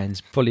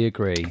shines. Fully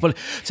agree.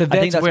 So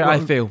that's where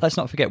I feel. Let's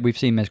not forget we've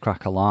seen Miss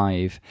Cracker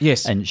live.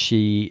 Yes, and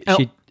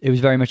it was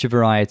very much a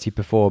variety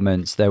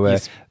performance. There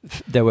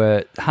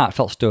were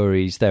heartfelt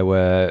stories, there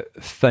were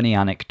funny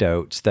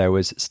anecdotes, there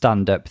was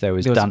stand-up, there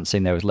was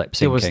dancing, there was lip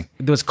syncing.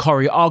 There was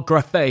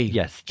choreography.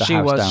 Yes,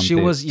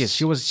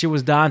 she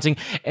was dancing,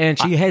 and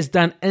she has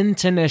done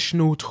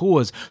international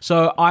tours.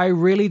 So I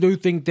really do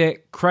think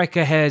that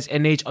Cracker has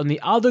an edge on the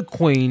other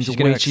queens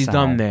where she's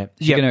done that.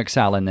 She's going to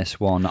excel in this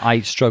one.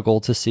 I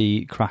struggle to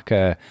see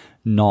Cracker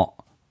not.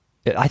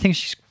 I think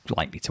she's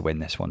likely to win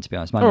this one, to be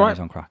honest. My money's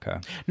on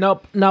Cracker.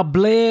 Now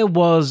Blair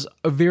was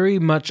very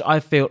much, I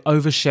felt,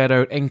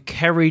 overshadowed and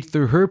carried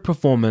through her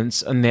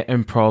performance in that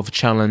improv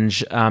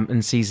challenge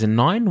in season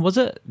 9, was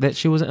it? That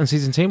she was in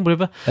season 10,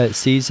 whatever?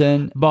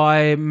 Season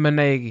by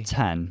Monet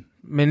 10.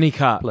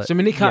 Minicut. So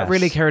Minicut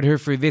really carried her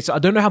through this. So I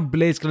don't know how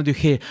Blair's going to do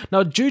here.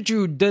 Now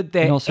Juju did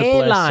that. And also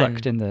airline.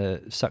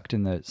 Blair sucked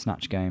in the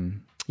Snatch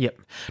Game. Yep.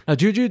 Now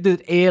Juju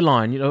did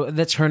airline.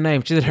 That's her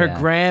name. She did her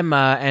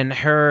grandma and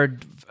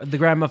the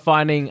grandma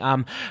finding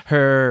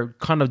her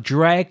kind of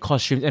drag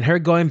costumes and her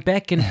going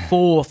back and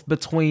forth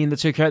between the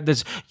two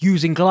characters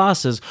using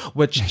glasses,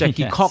 which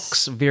Jackie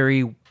Cox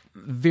very,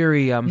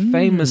 very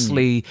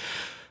famously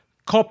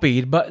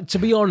copied. But to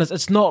be honest,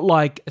 it's not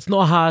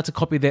hard to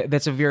copy that.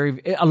 That's a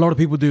lot of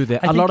people do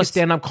that. A lot of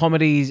stand-up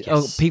comedies,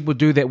 people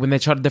do that when they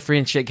try to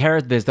differentiate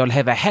characters. They'll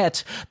have a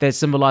hat that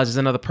symbolizes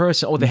another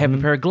person, or they have a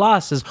pair of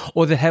glasses,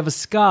 or they have a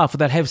scarf, or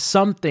they have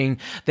something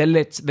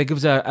that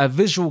gives a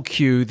visual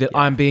cue that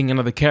I'm being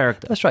another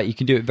character. That's right. You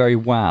can do it very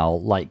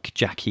well, like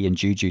Jackie and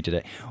Juju did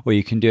it, or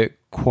you can do it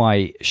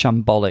quite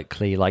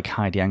shambolically, like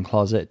Heidi Ann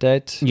Closet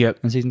did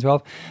in season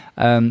 12.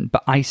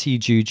 But I see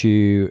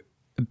Juju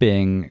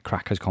being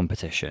Cracker's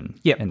competition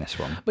in this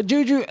one. But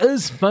Juju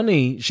is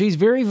funny. She's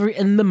very, very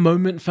in the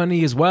moment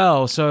funny as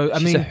well. So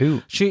she's a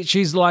hoot.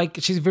 She's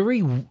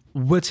very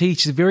witty.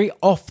 She's very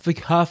off the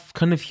cuff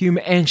kind of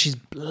humor, and she's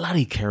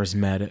bloody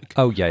charismatic.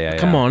 Oh yeah.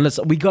 Come on,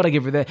 we got to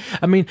give her that.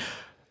 I mean,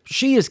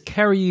 she is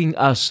carrying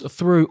us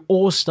through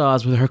All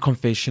Stars with her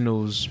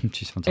confessionals.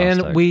 She's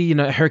fantastic. And we,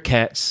 her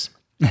cats.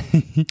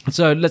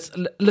 So let's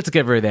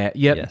give her that.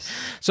 Yep. Yes.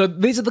 So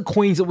these are the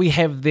queens that we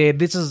have there.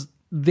 This is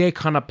their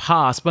kind of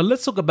past, but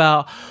let's talk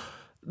about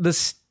the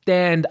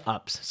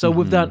stand-ups. So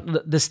we've done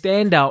the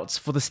standouts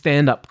for the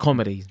stand-up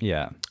comedy.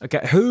 Yeah.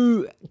 Okay,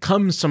 who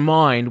comes to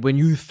mind when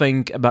you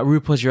think about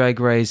RuPaul's Drag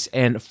Race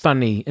and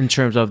funny in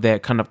terms of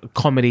that kind of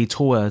comedy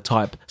tour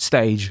type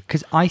stage?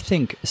 Because I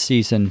think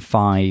season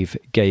 5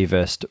 gave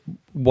us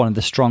one of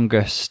the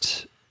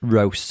strongest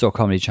roasts or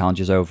comedy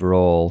challenges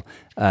overall.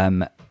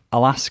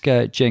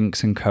 Alaska,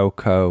 Jinx, and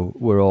Coco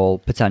were all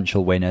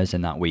potential winners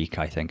in that week,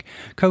 I think.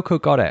 Coco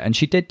got it, and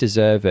she did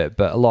deserve it,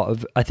 but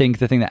I think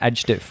the thing that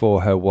edged it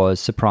for her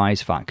was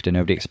surprise factor.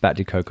 Nobody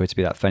expected Coco to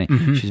be that funny.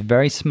 She's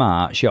very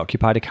smart. She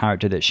occupied a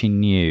character that she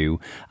knew,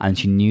 and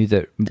she knew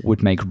that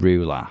would make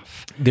Ru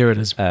laugh. There it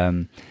is.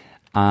 But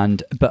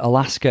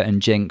Alaska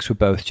and Jinx were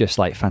both just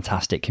like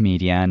fantastic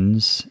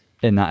comedians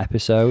in that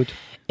episode.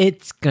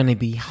 It's gonna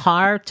be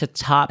hard to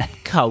top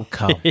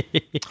Coco.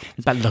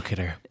 But look at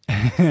her.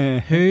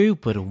 Who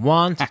would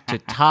want to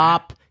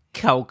top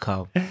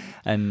Coco?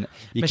 And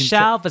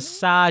Michelle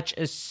Visage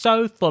is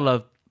so full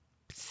of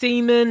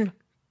semen,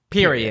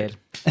 period.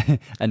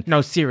 And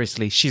no,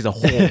 seriously, she's a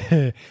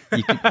whore.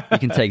 you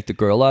can take the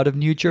girl out of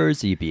New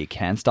Jersey, but you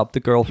can't stop the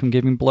girl from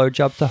giving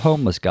blowjobs to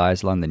homeless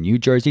guys along the New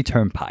Jersey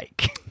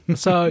Turnpike.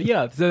 So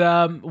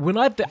when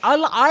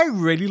I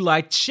really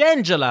liked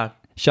Shangela.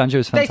 Shangela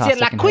was fantastic.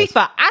 They said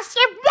Laquifa. I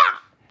said what?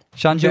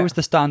 Shangela Yeah. was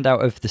the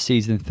standout of the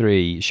season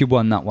 3. She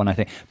won that one, I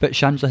think. But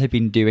Shangela had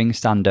been doing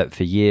stand-up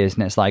for years,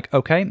 and it's like,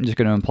 okay, I'm just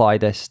going to apply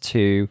this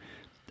to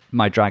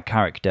my drag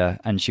character,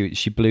 and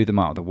she blew them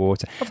out of the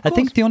water. I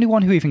think the only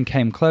one who even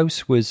came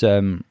close was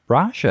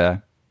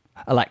Raja.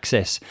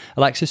 Alexis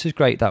was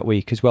great that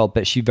week as well,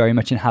 but she very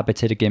much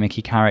inhabited a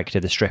gimmicky character,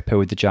 the stripper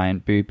with the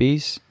giant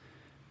boobies.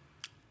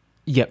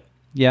 Yep.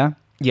 Yeah?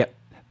 Yep.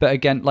 But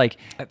again, like...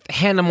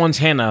 Hannah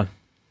Montana.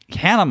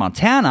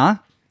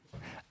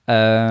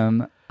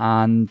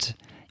 And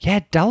yeah,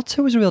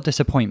 Delta was a real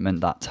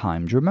disappointment that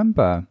time. Do you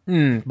remember?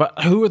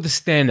 But who are the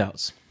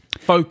standouts?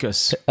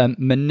 Focus.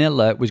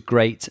 Manila was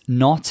great,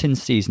 not in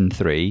season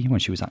 3 when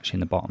she was actually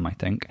in the bottom, I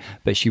think,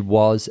 but she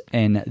was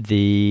in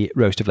the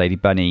Roast of Lady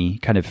Bunny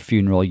kind of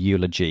funeral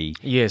eulogy.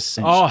 Yes.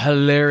 And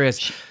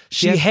Hilarious.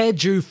 She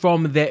had you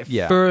from that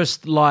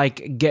first,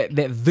 get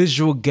that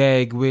visual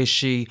gag where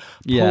she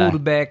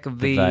pulled back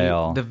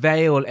the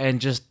veil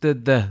and just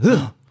did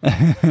the...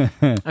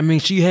 I mean,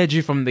 she had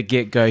you from the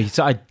get-go,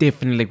 so I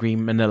definitely agree,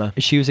 Manila.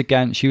 She was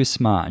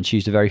smart, and she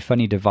used a very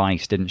funny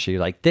device, didn't she?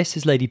 Like, this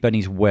is Lady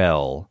Bunny's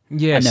will.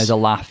 Yes. And there's a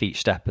laugh each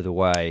step of the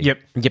way.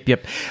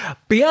 Yep.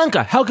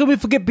 Bianca, how can we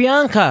forget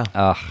Bianca?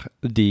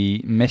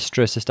 The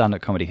mistress of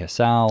stand-up comedy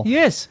herself.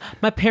 Yes.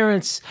 My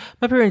parents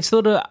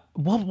thought,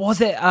 what was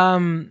it?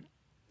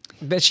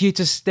 That she had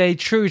to stay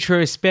true to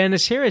her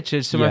Spanish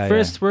heritage. So my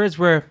first words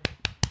were...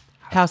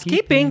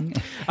 housekeeping.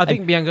 I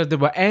think Bianca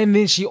did well. And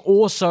then she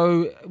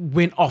also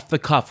went off the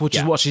cuff, which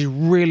is what she's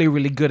really,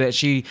 really good at.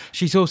 She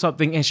saw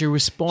something and she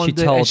responded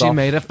and she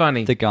made it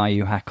funny. The guy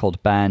who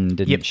heckled Ben,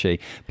 didn't she?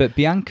 But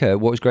Bianca,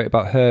 what was great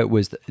about her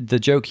was the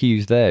joke he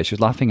used there. She was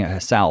laughing at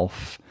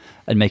herself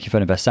and making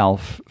fun of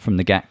herself from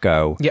the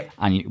get-go. Yep.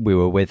 And we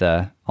were with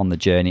her on the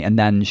journey. And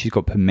then she's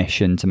got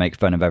permission to make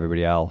fun of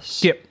everybody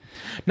else. Yep.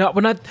 Now,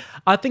 when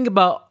I think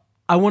about...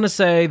 I want to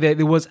say that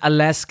there was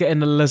Alaska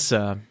and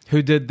Alyssa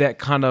who did that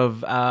kind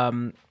of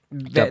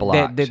double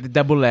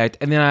act,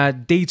 and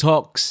then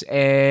Detox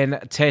and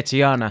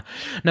Tatiana.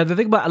 Now the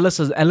thing about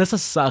Alyssa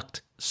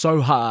sucked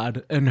so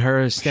hard in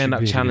her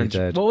stand-up challenge.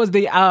 Did. What was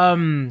the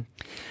I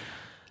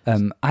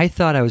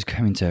thought I was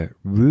coming to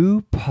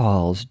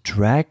RuPaul's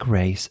Drag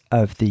Race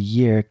of the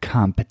Year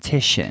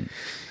competition,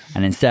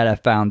 and instead I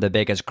found the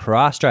biggest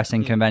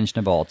cross-dressing convention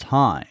of all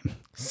time.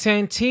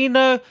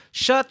 Santino,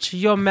 shut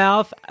your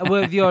mouth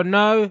with your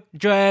no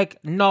drag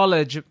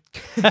knowledge.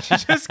 She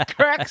just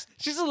cracks.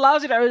 She just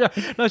loves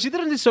it. No, she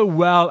didn't do so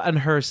well in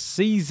her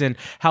season.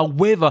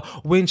 However,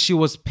 when she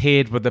was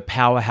paired with the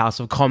powerhouse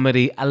of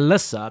comedy,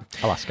 Alaska,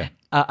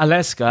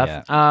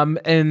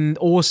 in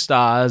All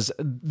Stars,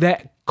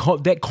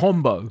 that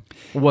combo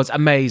was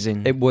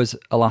amazing. It was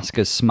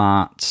Alaska's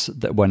smarts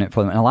that won it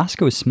for them. And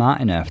Alaska was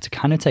smart enough to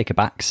kind of take a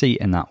back seat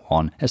in that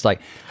one. It's like,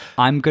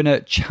 I'm going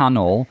to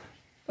channel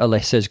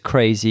Alyssa's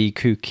crazy,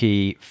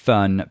 kooky,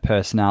 fun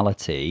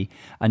personality,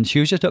 and she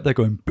was just up there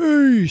going,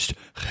 "Beast,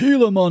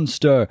 Gila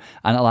monster,"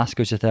 and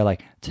Alaska was just there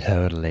like,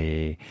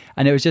 "Totally,"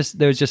 and there was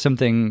just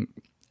something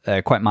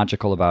quite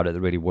magical about it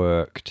that really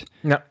worked.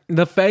 Now,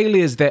 the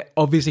failures that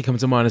obviously come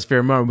to mind is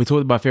Pheromone. We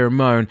talked about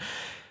Pheromone.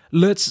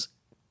 Let's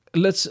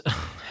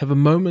have a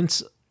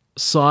moment's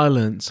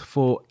silence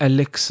for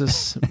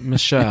Alexis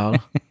Michelle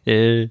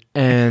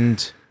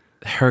and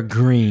her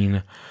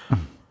green.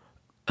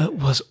 It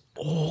was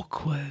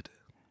awkward.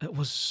 It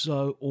was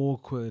so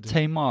awkward.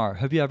 Tamar,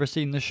 have you ever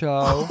seen the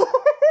show?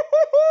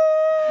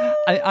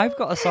 I've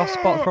got a soft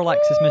spot for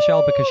Alexis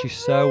Michelle because she's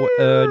so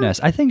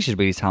earnest. I think she's a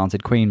really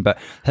talented queen, but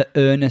her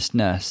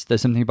earnestness,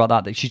 there's something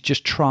about that she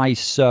just tries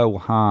so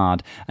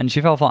hard. And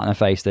she fell flat on her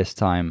face this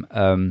time.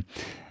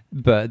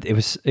 But there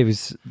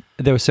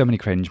were so many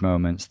cringe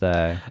moments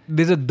there.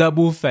 There's a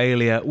double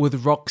failure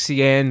with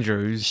Roxy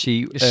Andrews.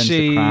 She earns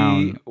the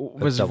crown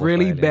was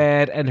really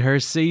bad in her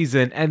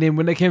season, and then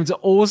when it came to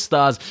All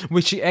Stars,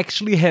 where she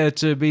actually had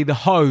to be the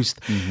host,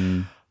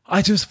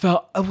 I just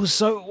felt it was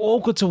so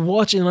awkward to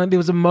watch, and there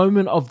was a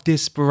moment of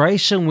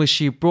desperation where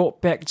she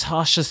brought back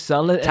Tasha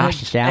Salad, and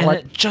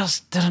it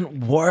just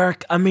didn't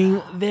work. I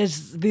mean,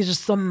 there's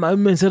just some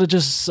moments that are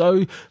just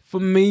so, for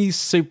me,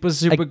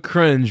 super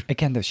cringe.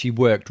 Again, though, she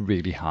worked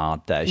really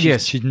hard there.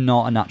 She's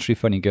not a naturally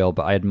funny girl,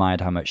 but I admired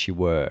how much she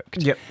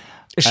worked. Yep.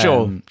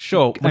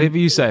 Sure. Whatever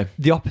you say.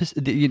 The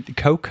opposite.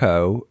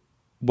 Coco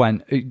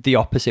went the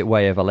opposite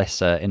way of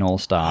Alyssa in All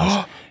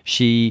Stars.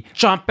 She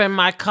jump in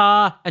my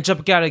car and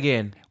jump out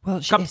again. Well,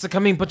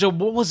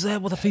 what was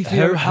that with the Fifi?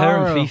 Her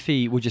and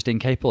Fifi were just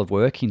incapable of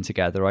working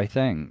together, I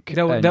think.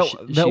 That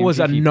was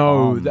a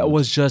no. That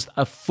was just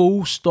a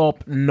full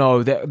stop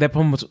no. That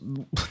problem was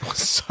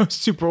so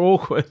super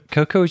awkward.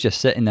 Coco was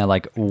just sitting there,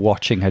 like,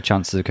 watching her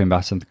chances of coming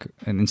back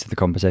into the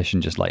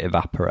competition just, like,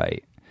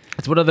 evaporate.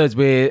 It's one of those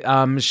where,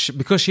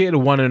 because she had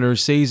won in her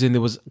season,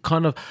 there was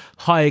kind of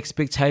high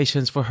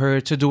expectations for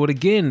her to do it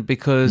again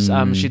because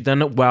she'd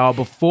done it well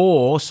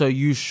before, so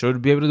you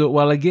should be able to do it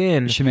well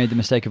again. She made the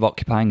mistake of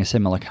occupying a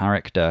similar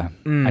character,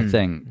 I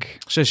think.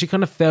 So she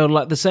kind of felt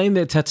like the same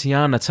that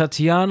Tatiana.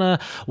 Tatiana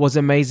was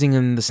amazing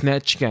in the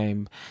Snatch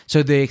game,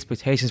 so the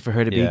expectations for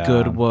her to be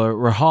good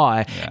were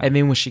high. Yeah. And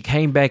then when she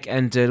came back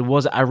and did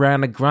was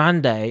Ariana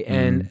Grande,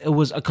 and it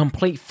was a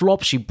complete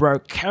flop. She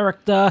broke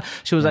character.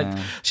 She was like,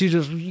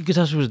 you could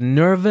tell she was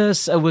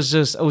nervous. It was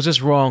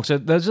just wrong. So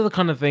those are the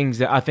kind of things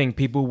that I think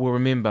people will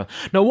remember.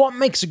 Now, what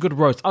makes a good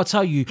roast? I'll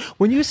tell you,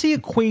 when you see a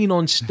queen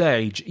on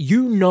stage,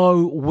 you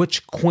know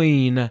which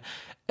queen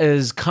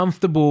is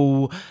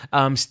comfortable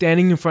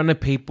standing in front of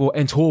people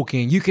and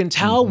talking. You can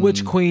tell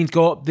which queens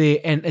go up there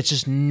and it's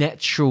just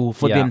natural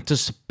for them to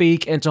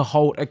speak and to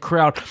hold a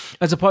crowd,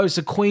 as opposed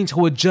to queens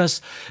who are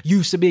just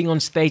used to being on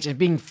stage and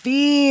being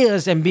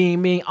fierce and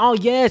being being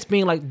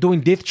like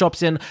doing death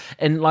chops and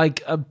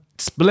like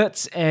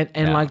splits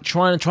and like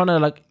trying to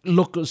like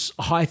look as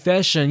high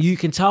fashion. You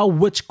can tell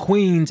which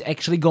queens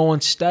actually go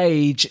on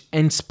stage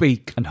and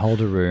speak And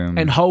hold a room.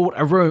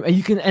 and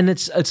you can, and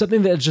it's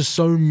something that's just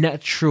so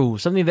natural,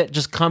 something that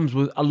just comes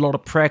with a lot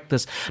of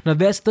practice. Now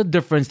that's the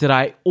difference that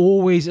I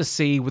always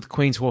see with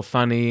queens who are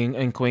funny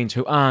and queens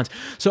who aren't.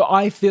 So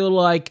I feel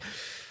like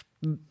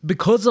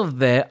because of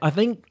that, I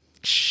think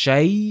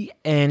Shay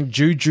and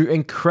Juju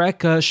and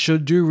Cracker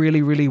should do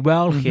really, really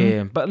well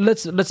here. But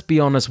let's be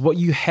honest, what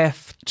you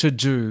have to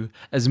do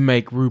is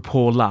make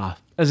RuPaul laugh,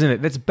 isn't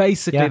it? That's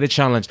basically the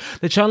challenge.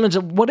 The challenge,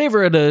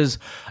 whatever it is,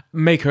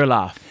 make her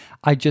laugh.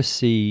 I just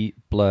see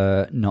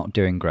Blur not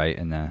doing great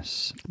in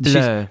this.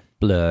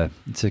 Blur.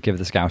 To give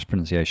the Scouse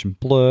pronunciation.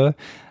 Blur.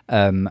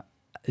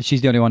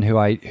 She's the only one who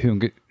I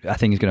think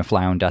is going to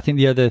flounder. I think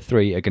the other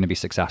three are going to be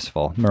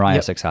successful.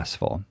 Mariah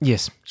successful.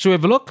 Yes. Shall we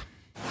have a look?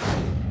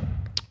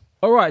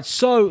 All right,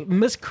 so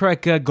Miss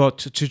Cracker got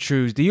to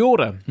choose the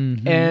order.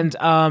 And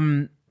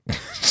I'll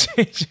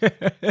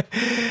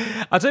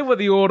tell you what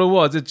the order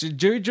was. It's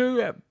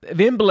Juju,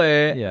 then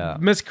Blair,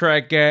 Miss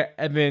Cracker,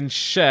 and then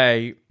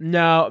Shay.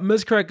 Now,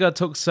 Miss Cracker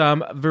took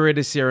some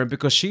Veritaserum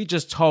because she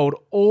just told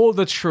all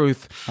the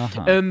truth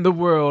in the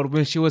world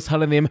when she was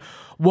telling them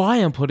why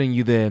I'm putting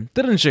you there,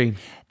 didn't she?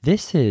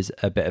 This is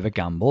a bit of a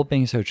gamble,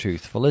 being so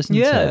truthful, isn't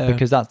it?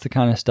 Because that's the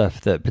kind of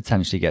stuff that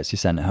potentially gets you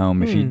sent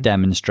home if you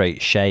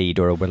demonstrate shade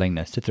or a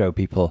willingness to throw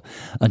people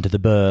under the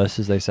bus,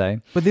 as they say.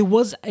 But there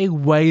was a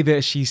way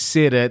that she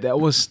said it that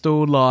was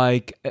still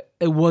like,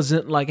 it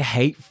wasn't like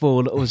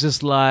hateful. It was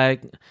just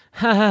like,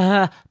 ha ha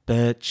ha,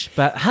 bitch.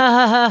 But ha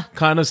ha ha,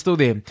 kind of still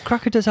there.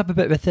 Cracker does have a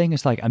bit of a thing.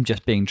 It's like, I'm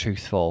just being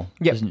truthful,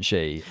 doesn't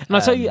she? And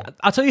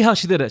I'll tell you how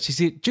she did it. She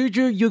said,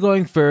 Juju, you're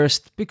going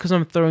first because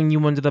I'm throwing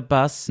you under the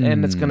bus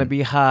and it's going to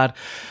be hard.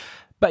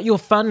 But you're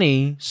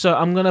funny, so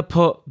I'm going to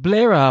put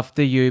Blair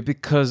after you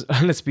because,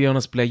 let's be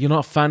honest, Blair, you're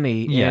not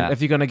funny. Yeah. And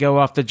if you're going to go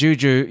after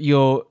Juju,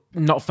 you're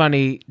not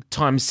funny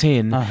times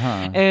 10.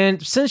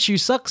 And since you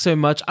suck so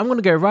much, I'm going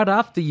to go right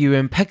after you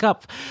and pick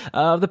up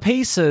the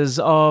pieces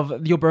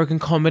of your broken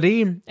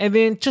comedy and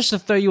then just to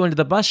throw you under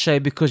the bus, Shay,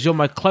 because you're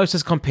my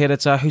closest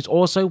competitor who's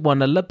also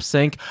won a lip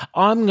sync,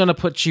 I'm going to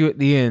put you at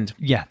the end.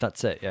 Yeah,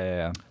 that's it.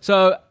 Yeah.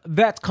 So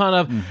that's kind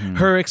of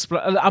her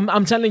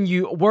I'm telling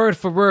you word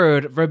for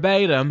word,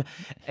 verbatim,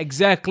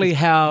 exactly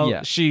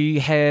how she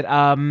had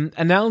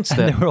announced it.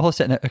 And they were all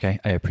sitting there, okay,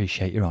 I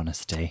appreciate your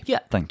honesty. Yeah.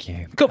 Thank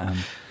you. Cool.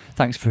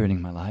 Thanks for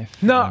ruining my life.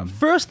 Now,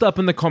 first up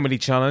in the comedy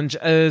challenge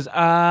is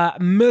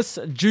Miss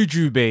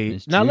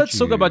Jujubee. Now, let's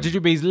talk about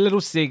Jujubee's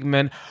little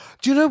segment.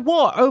 Do you know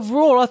what?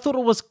 Overall, I thought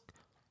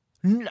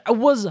it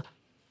was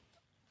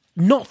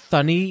not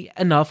funny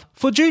enough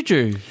for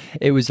Juju.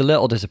 It was a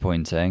little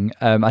disappointing.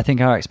 I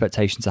think our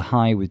expectations are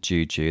high with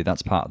Juju.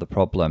 That's part of the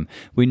problem.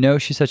 We know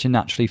she's such a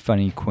naturally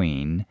funny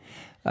queen.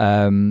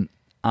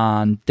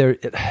 And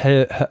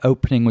her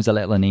opening was a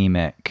little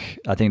anemic.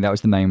 I think that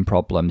was the main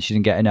problem. She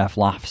didn't get enough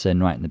laughs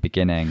in right in the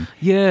beginning.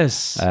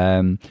 Yes.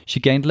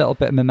 She gained a little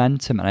bit of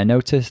momentum, and I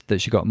noticed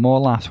that she got more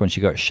laughs when she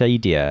got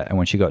shadier and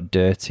when she got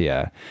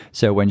dirtier.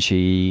 So when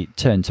she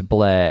turned to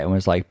Blair and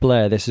was like,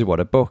 Blair, this is what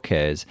a book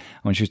is.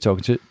 And when she was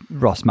talking to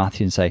Ross Matthews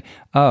and say,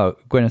 oh,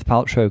 Gwyneth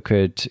Paltrow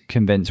could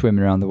convince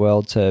women around the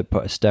world to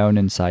put a stone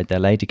inside their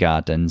lady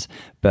gardens,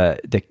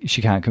 but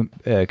she can't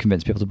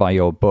convince people to buy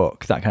your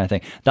book, that kind of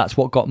thing. That's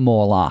what got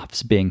more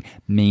laughs, being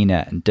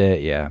meaner and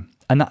dirtier.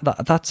 And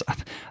that's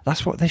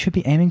what they should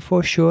be aiming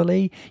for,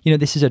 surely. You know,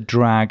 this is a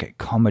drag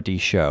comedy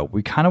show.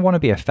 We kind of want to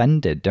be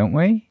offended, don't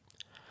we?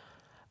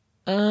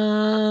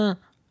 I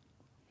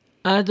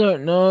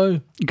don't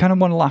know. You kind of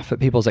want to laugh at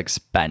people's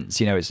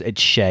expense. You know,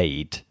 it's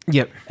shade.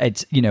 Yep.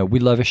 It's, you know, we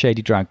love a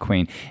shady drag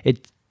queen.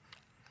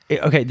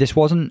 Okay, this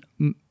wasn't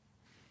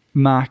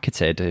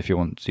marketed, if you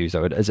want to use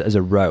that word, as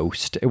a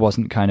roast. It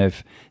wasn't kind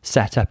of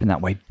set up in that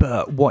way.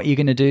 But what are you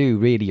going to do,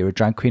 really? You're a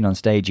drag queen on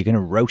stage. You're going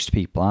to roast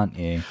people, aren't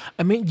you?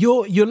 I mean,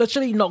 you're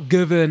literally not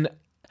given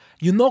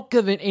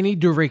any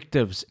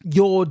directives.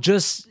 You're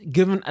just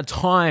given a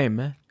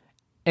time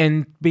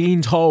and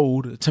being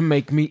told to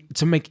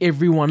make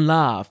everyone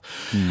laugh.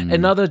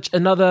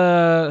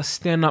 Another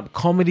stand-up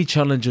comedy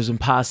challenges in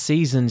past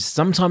seasons,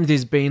 sometimes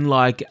there's been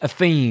like a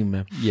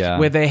theme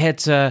where they had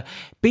to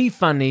be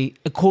funny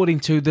according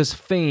to this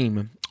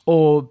theme,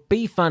 or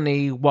be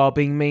funny while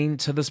being mean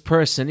to this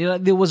person. You know,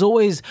 there was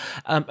always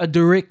a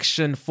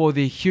direction for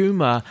the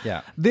humor.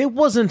 Yeah. There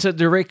wasn't a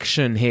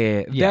direction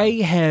here. Yeah.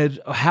 They had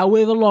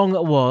however long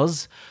it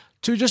was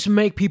to just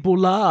make people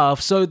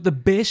laugh. So the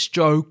best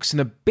jokes and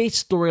the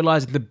best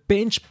storylines and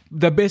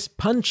the best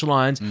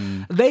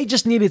punchlines, they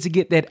just needed to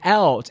get that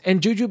out. And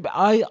Jujubee,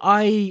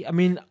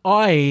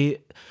 I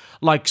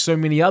like so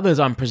many others,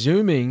 I'm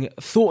presuming,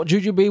 thought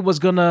Jujubee was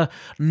gonna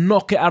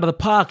knock it out of the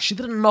park. She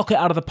didn't knock it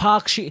out of the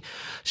park. She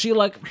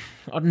like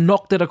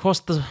knocked it across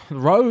the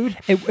road.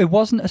 It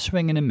wasn't a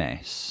swing and a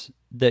miss.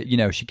 That, you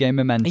know, she gained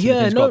momentum.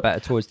 Things got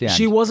better towards the end.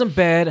 She wasn't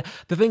bad.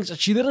 The things,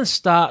 she didn't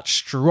start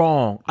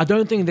strong. I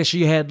don't think that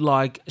she had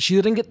she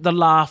didn't get the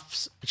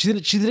laughs. She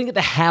didn't get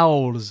the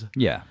howls.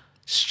 Yeah.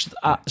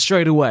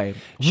 Straight away,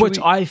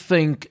 I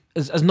think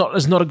is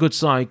not a good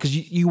sign, because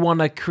you want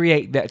to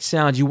create that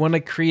sound. You want to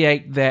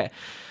create that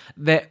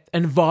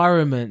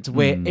environment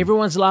where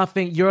everyone's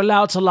laughing. You're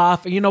allowed to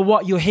laugh, and you know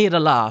what? You're here to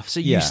laugh. So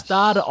you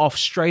start it off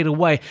straight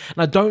away.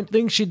 And I don't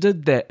think she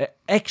did that.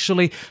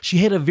 Actually, she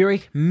had a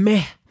very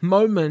meh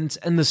moment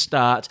in the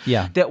start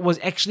that was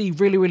actually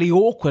really, really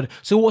awkward.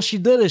 So what she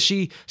did is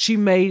she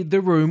made the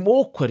room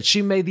awkward.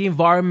 She made the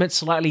environment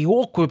slightly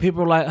awkward.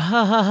 People were like,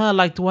 ha ha ha,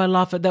 like, do I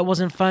laugh at that?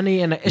 Wasn't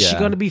funny? And is she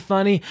going to be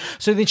funny?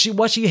 So then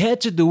what she had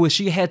to do was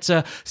she had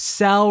to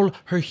sell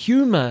her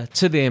humor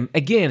to them.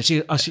 Again,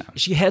 she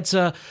had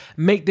to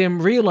make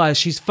them realize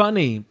she's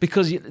funny,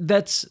 because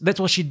that's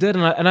what she did.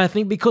 And I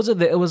think because of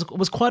that, it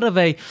was quite of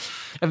a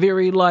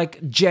very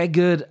like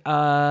jagged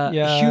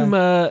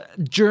humor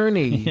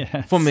journey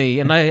for me.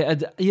 And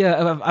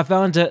I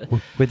found it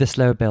with a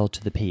slow build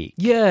to the peak.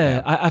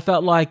 I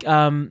felt like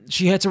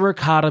she had to work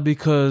harder,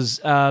 because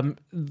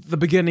the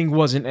beginning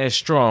wasn't as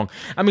strong.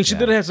 I mean, she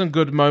did have some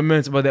good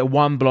moments, but that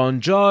one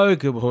blonde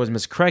joke, who was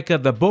Miss Cracker,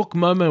 the book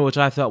moment, which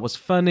I thought was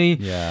funny.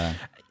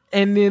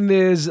 And then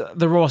there's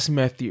the Ross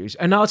Matthews.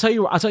 And I'll tell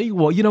you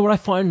what, you know what I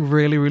find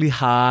really, really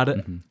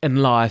hard in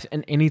life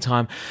and any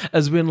time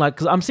is when, like,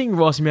 because I'm seeing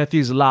Ross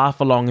Matthews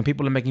laugh along and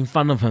people are making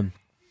fun of him.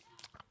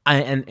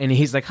 And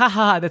he's like, ha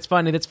ha, that's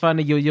funny,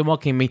 you're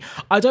mocking me.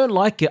 I don't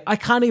like it. I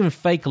can't even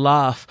fake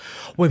laugh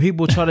when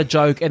people try to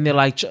joke and they're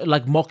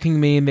like mocking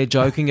me and they're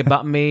joking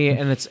about me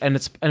and it's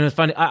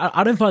funny.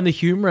 I don't find the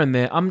humor in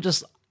there.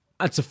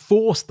 It's a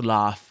forced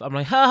laugh. I'm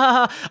like, ha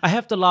ha ha. I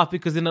have to laugh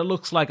because then it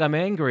looks like I'm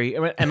angry.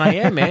 And I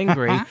am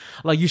angry.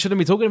 Like, you shouldn't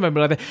be talking about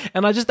me like that.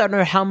 And I just don't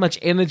know how much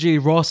energy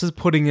Ross is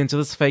putting into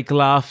this fake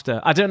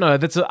laughter. I don't know.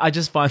 I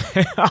just find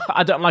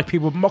I don't like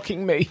people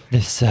mocking me.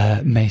 This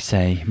may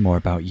say more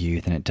about you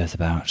than it does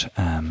about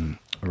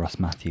Ross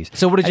Matthews.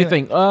 So what did you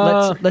think?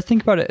 Let's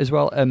think about it as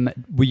well.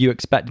 Were you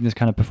expecting this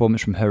kind of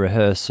performance from her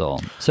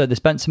rehearsal? So they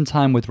spent some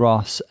time with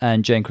Ross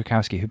and Jane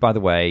Krakowski, who, by the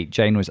way,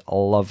 Jane was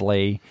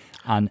lovely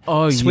and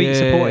sweet,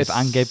 supportive,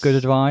 and gave good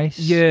advice.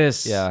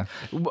 Yes. Yeah.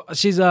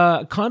 She's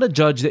a kind of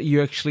judge that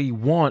you actually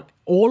want.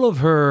 All of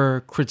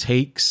her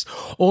critiques,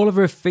 all of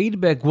her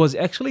feedback was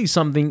actually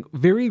something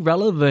very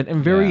relevant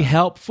and very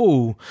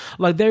helpful.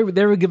 Like they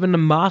were given a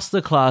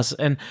masterclass,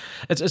 and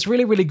it's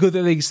really, really good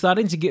that they're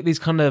starting to get these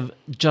kind of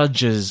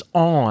judges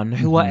on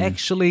who are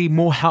actually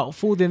more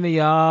helpful than they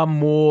are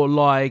more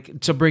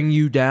like to bring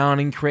you down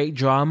and create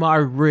drama. I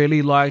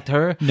really liked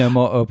her. No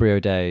more Aubrey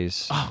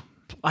O'Days. Oh,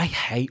 I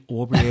hate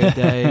Aubrey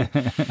O'Day.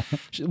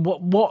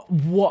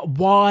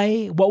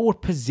 Why? What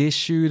would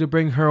possess you to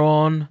bring her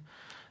on?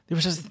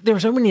 There were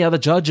so many other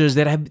judges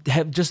that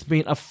have just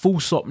been a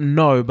full stop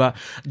no, but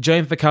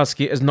Jane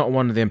Krakowski is not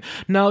one of them.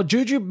 Now,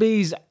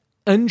 Jujubee's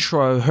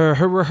intro,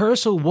 her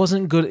rehearsal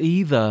wasn't good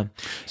either.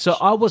 So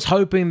I was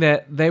hoping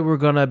that they were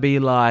gonna be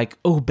like,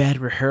 oh, bad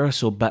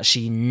rehearsal, but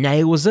she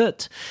nails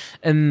it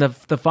in the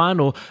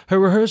final. Her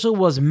rehearsal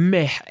was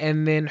meh,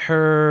 and then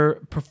her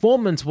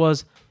performance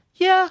was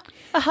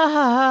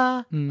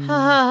not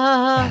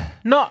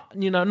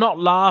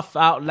laugh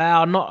out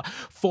loud, not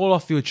fall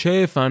off your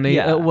chair funny.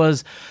 It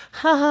was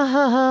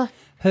Her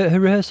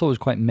rehearsal was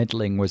quite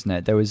middling, wasn't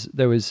it? There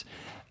was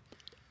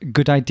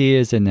good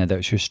ideas in there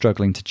that she was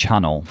struggling to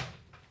channel,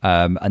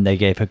 and they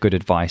gave her good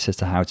advice as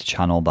to how to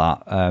channel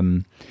that.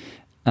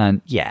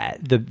 And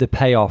the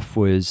payoff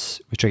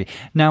was tricky.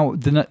 Now,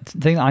 the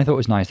thing that I thought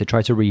was nice, they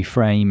tried to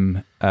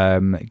reframe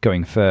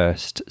going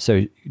first.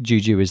 So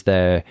Juju was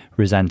there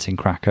resenting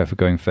Cracker for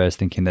going first,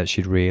 thinking that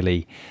she'd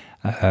really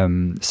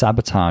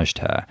sabotaged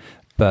her.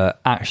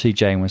 But actually,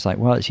 Jane was like,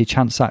 well, it's your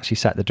chance to actually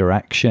set the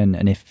direction.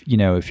 And if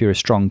you're a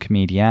strong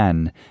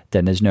comedian,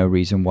 then there's no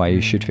reason why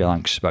you should feel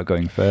anxious about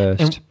going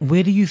first. And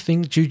where do you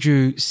think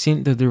Juju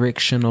sent the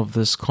direction of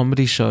this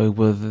comedy show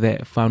with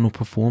that final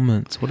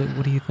performance? What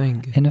do you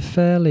think? In a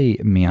fairly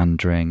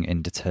meandering,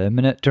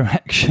 indeterminate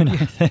direction, I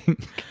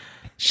think.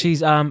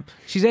 She's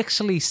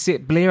actually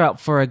set Blair up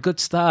for a good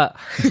start.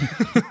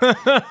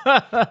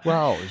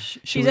 Well,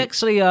 She's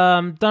actually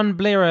done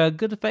Blair a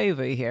good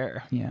favor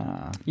here.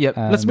 yeah. Yep.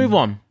 Let's move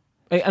on.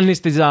 Unless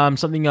there's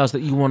something else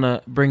that you want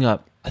to bring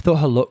up. I thought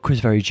her look was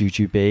very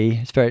Jujubee.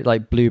 It's very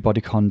like blue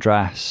bodycon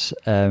dress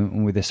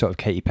with this sort of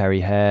Katy Perry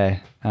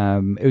hair.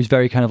 It was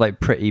very kind of like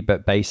pretty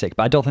but basic.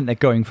 But I don't think they're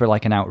going for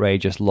like an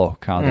outrageous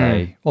look, are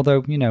they?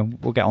 Although,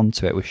 we'll get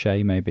onto it with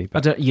Shay maybe.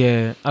 But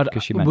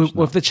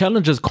With the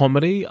challenges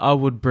comedy, I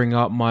would bring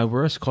up my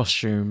worst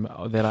costume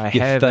that I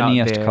your have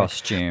funniest out there.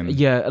 costume.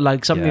 Yeah,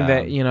 like something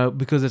that,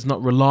 because it's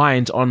not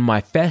reliant on my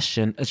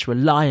fashion, it's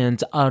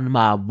reliant on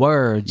my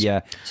words.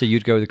 Yeah, so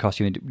you'd go with the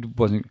costume that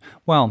wasn't,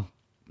 well...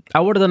 I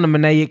would have done a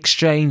Monet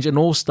exchange in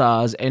All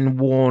Stars and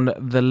worn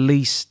the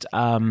least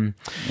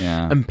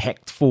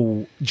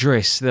impactful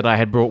dress that I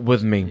had brought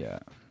with me. Yeah.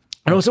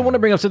 I also want to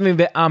bring up something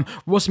that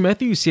Ross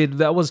Matthews said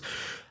that was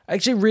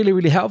actually really,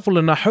 really helpful,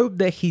 and I hope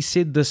that he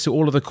said this to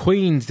all of the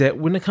queens, that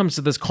when it comes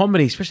to this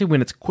comedy, especially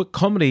when it's quick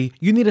comedy,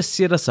 you need to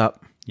set us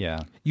up.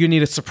 Yeah. You need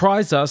to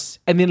surprise us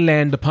and then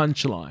land the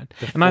punchline.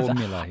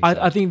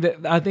 I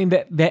think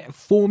that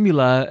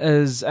formula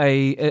is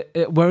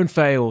it won't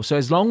fail. So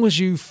as long as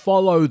you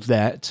follow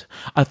that,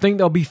 I think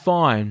they'll be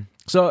fine.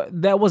 So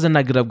that was a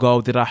negative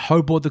goal that I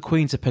hope all the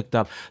queens have picked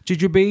up.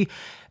 Jujubee,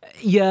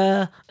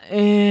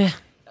 it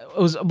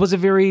was a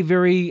very,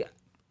 very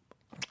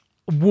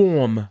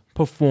warm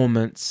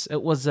performance.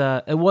 It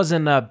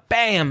wasn't a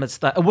bam.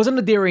 It wasn't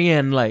a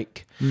Darien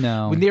Lake.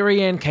 No. When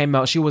Darien came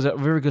out, she was a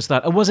very good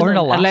start. It wasn't or in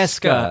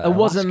Alaska. It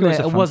wasn't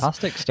that. It was a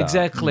fantastic start.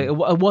 Exactly. It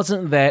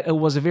wasn't that. It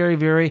was a very,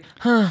 very.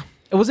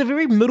 It was a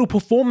very middle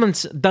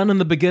performance done in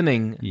the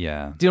beginning.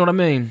 Yeah. Do you know what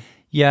I mean?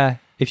 Yeah.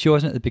 If she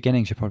wasn't at the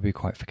beginning, she'd probably be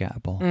quite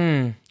forgettable.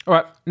 All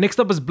right.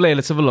 Next up is Blair.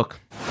 Let's have a look.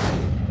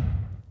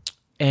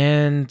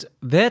 And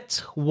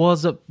that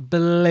was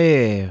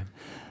Blair.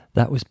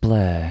 That was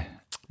Blair.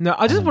 Now,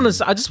 I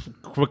just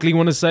quickly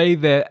want to say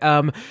that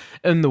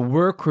in the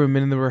workroom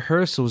and in the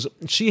rehearsals,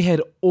 she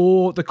had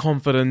all the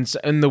confidence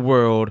in the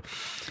world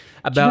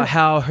about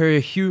how her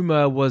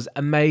humor was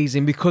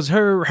amazing, because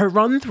her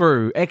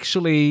run-through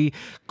actually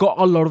got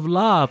a lot of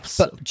laughs.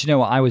 But do you know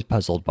what? I was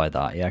puzzled by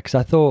that, because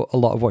I thought a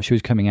lot of what she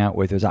was coming out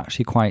with was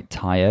actually quite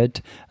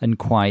tired and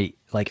quite...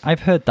 Like,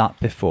 I've heard that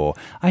before.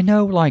 I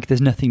know, like, there's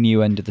nothing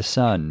new under the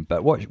sun,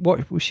 but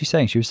what was she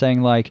saying? She was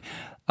saying, like...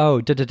 Oh,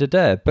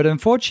 da-da-da-da. But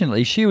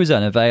unfortunately, she was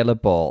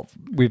unavailable.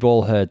 We've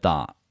all heard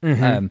that.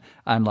 Mm-hmm.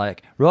 And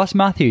like, Ross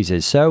Matthews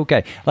is so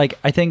gay. Like,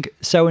 I think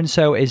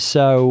so-and-so is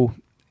so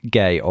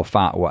gay or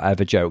fat or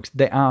whatever jokes.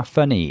 They are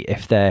funny.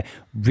 If they're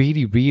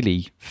really,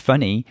 really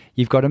funny,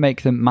 you've got to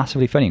make them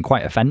massively funny and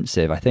quite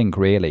offensive, I think,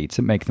 really,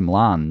 to make them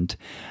land.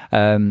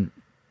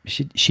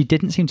 She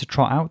didn't seem to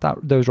trot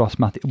out those Ross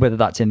Matthews, whether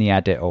that's in the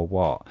edit or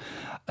what.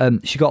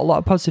 She got a lot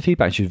of positive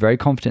feedback. She was very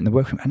confident in the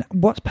workroom. And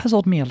what's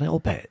puzzled me a little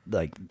bit,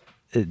 like...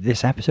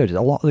 this episode is a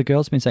lot of the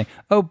girls have been saying,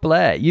 oh,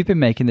 Blair, you've been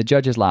making the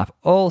judges laugh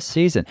all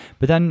season.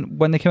 But then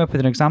when they came up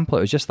with an example,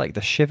 it was just like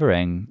the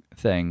shivering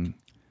thing.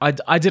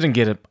 I didn't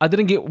get it. I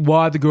didn't get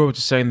why the girl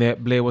was saying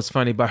that Blair was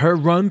funny, but her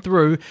run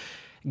through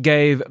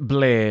gave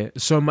Blair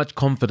so much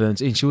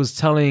confidence, and she was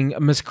telling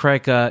Miss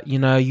Cracker,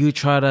 you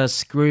try to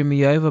screw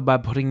me over by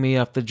putting me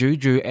after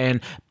Juju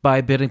and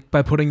by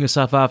putting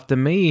yourself after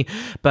me,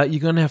 but you're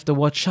gonna have to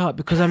watch out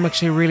because I'm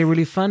actually really,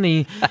 really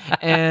funny.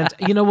 And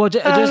you know what?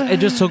 It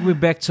just took me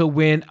back to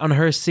when on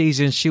her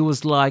season she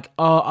was like,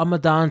 "Oh, I'm a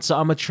dancer.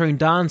 I'm a trained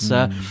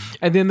dancer,"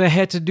 and then they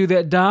had to do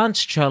that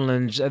dance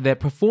challenge, that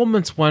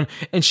performance one,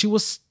 and she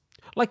was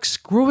like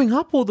screwing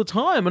up all the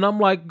time, and I'm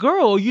like,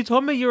 girl, you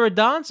told me you're a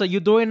dancer.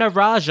 You're doing a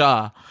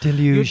Raja.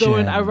 Delusion. You're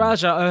doing a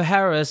Raja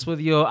O'Harris with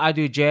your, I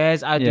do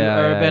jazz, I do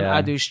urban,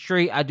 I do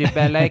street, I do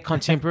ballet,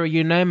 contemporary,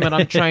 you name it,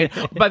 I'm trained.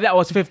 But that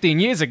was 15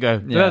 years ago.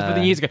 That was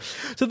 15 years ago.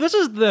 So this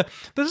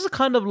is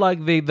kind of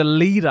like the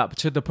lead up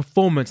to the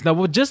performance. Now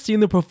we're just seeing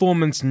the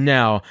performance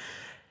now.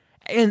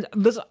 And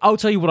I'll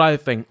tell you what I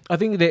think. I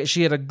think that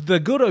she had the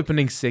good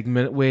opening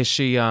segment where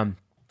she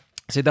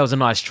said that was a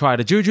nice try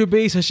to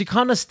Jujubee, so she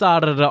kind of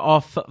started it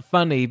off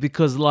funny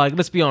because, like,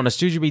 let's be honest,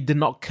 Jujubee did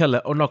not kill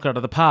it or knock it out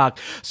of the park.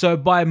 So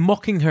by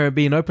mocking her and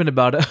being open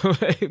about it,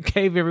 it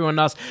gave everyone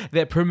else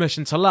that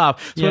permission to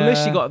laugh. So at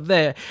least she got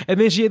that. And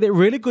then she had that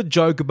really good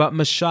joke about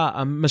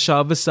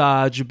Michelle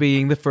Visage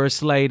being the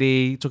first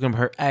lady, talking about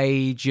her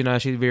age,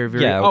 she's very,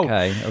 very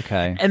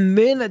okay. And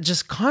then it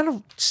just kind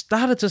of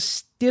started to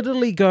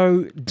steadily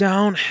go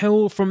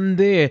downhill from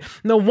there.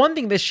 Now, one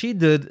thing that she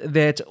did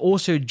that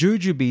also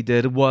Jujubee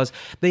did was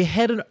they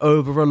had an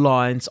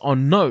over-reliance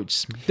on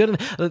notes.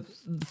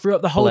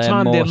 Throughout the whole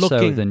time, they're looking...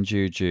 more so than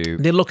Juju.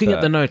 They're looking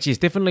at the notes, yes,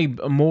 definitely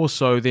more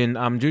so than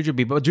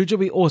Jujubee, but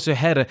Jujubee also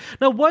had it.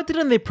 Now, why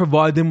didn't they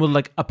provide them with,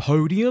 like, a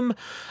podium,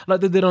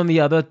 like they did on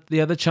the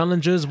other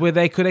challenges, where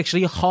they could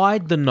actually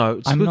hide the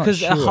notes?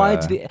 Because not sure. It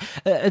hides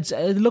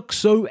it looks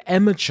so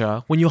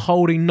amateur when you're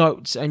holding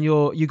notes and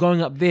you're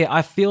going up there.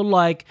 I feel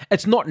like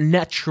it's not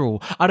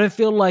natural. I don't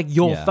feel like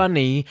you're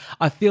funny.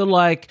 I feel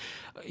like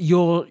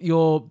you're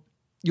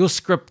you're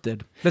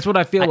scripted. That's what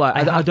I feel like.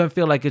 I don't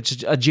feel like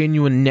it's a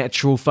genuine,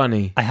 natural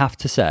funny. I have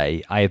to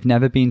say, I have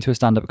never been to a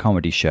stand-up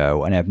comedy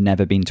show, and I've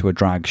never been to a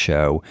drag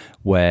show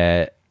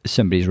where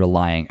somebody's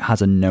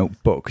has a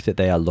notebook that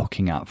they are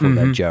looking at for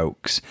their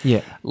jokes.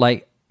 Yeah.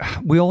 Like,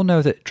 we all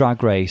know that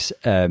Drag Race,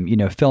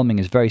 filming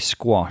is very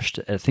squashed.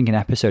 I think an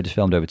episode is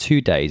filmed over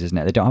 2 days, isn't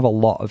it? They don't have a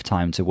lot of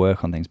time to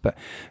work on things. But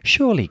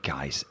surely,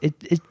 guys,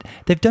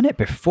 they've done it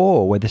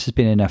before where this has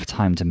been enough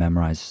time to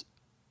memorize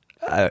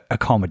a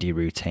comedy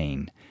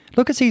routine.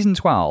 Look at season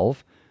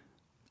 12.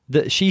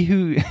 She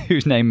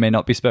whose name may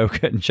not be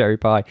spoken, Cherry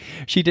Pie,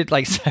 she did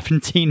like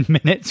 17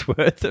 minutes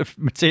worth of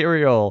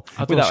material.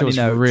 I thought she was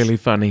really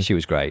funny. She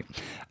was great.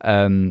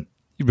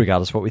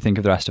 Regardless of what we think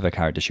of the rest of her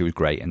character, she was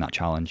great in that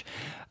challenge.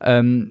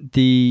 And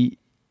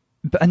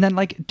then,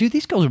 like, do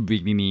these girls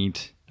really need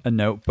a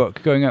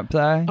notebook going up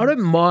there? I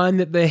don't mind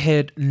that they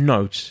had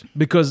notes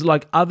because,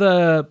 like,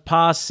 other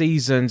past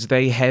seasons,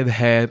 they have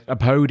had a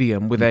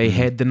podium where they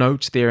had the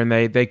notes there and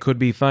they could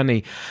be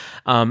funny.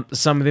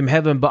 Some of them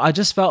haven't, but I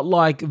just felt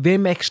like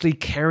them actually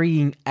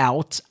carrying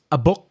out a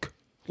book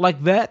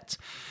like that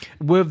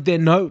with their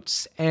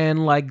notes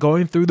and like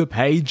going through the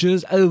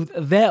pages. Oh,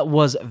 that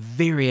was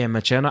very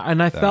amateur,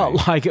 and I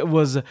felt like it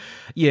was,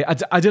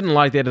 I didn't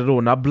like that at all.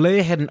 Now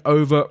Blair had an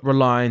over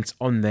reliance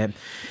on that,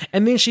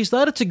 and then she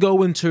started to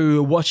go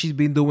into what she's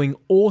been doing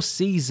all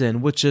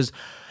season, which is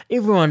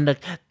everyone like,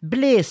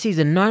 Blair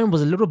season 9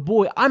 was a little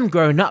boy. I'm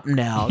grown up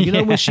now. You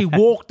know, when she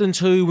walked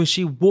into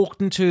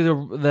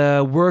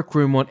the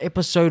workroom on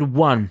episode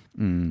 1,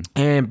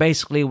 and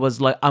basically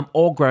was like, I'm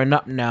all grown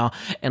up now,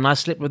 and I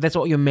slept with. That's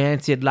what your man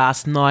said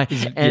last night.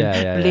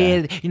 And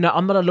Blair, you know,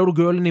 I'm not a little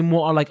girl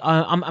anymore. Like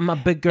I'm a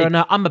big girl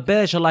now. I'm a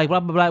bitch. Like blah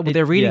blah blah. With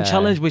their reading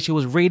challenge, where she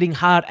was reading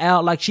hard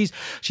out. Like she's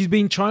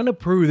been trying to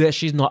prove that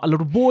she's not a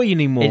little boy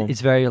anymore.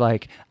 It's very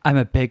like, I'm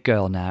a big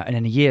girl now, and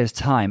in a year's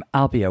time,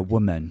 I'll be a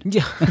woman.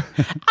 Yeah,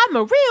 I'm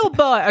a real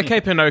boy. Okay,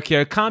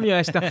 Pinocchio, calm your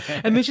ass down.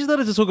 And then she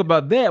started to talk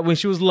about that when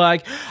she was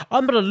like,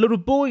 I'm not a little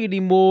boy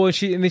anymore.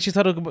 And then she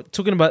started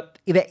talking about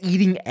that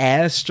eating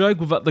ass joke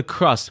without the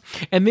crust.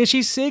 And then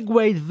she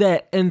segued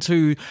that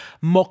into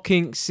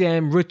mocking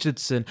Sam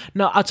Richardson.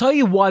 Now, I'll tell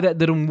you why that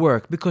didn't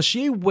work. Because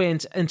she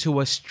went into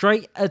a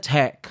straight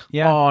attack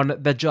on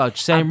the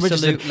judge, Sam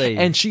Richardson.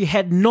 And she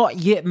had not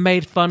yet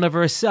made fun of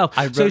herself.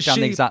 I wrote down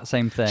the exact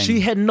same thing.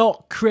 She had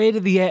not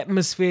created the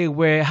atmosphere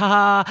where,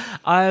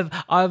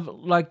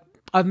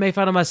 I've made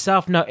fun of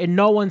myself now, and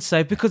no one's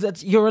safe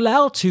because you're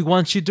allowed to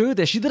once you do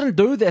this. She didn't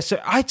do that, so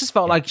I just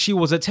felt like she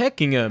was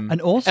attacking him,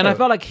 and I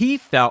felt like he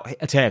felt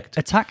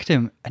attacked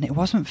him, and it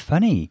wasn't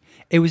funny.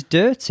 It was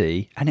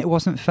dirty, and it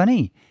wasn't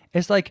funny.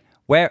 It's like,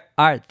 where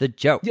are the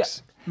jokes? Yeah.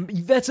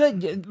 That's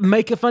it.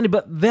 Make it funny,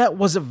 but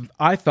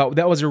I felt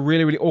that was a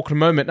really, really awkward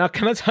moment. Now,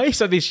 can I tell you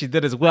something she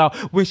did as well?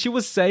 When she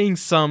was saying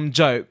some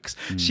jokes,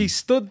 she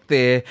stood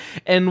there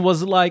and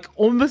was like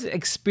almost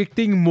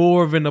expecting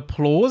more of an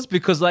applause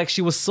because like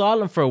she was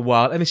silent for a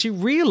while, and then she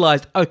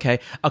realized,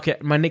 okay,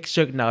 my next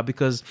joke now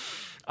because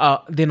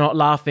they're not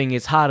laughing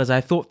as hard as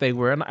I thought they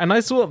were, and I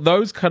saw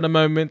those kind of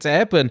moments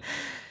happen.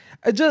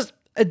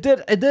 It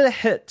did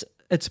hit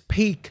its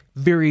peak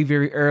very,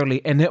 very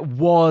early, and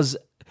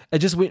it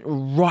just went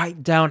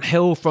right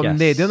downhill from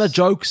there. Then the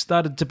jokes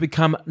started to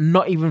become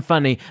not even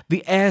funny.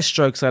 The ass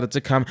joke started to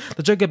come.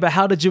 The joke about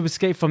how did you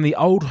escape from the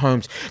old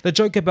homes. The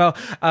joke about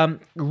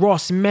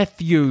Ross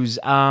Matthews,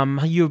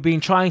 you've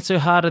been trying so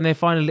hard and they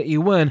finally let you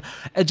win.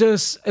 It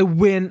just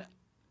went,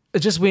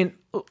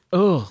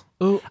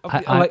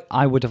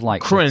 I would have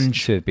liked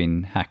cringe to have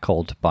been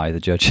heckled by the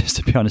judges,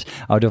 to be honest.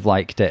 I would have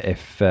liked it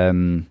if...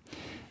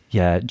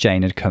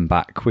 Jane had come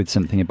back with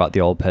something about the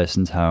old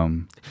person's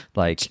home.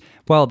 Like,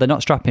 well, they're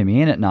not strapping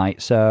me in at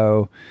night,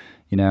 so,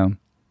 you know,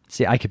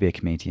 see, I could be a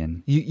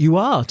comedian. You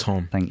are,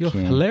 Tom. Thank you.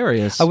 You're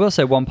hilarious. I will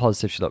say one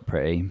positive, she looked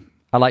pretty.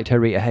 I liked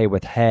her Rita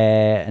Hayworth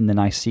hair and the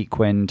nice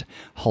sequined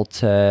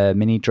halter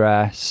mini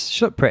dress.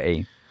 She looked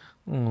pretty.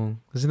 Oh,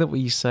 isn't that what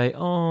you say?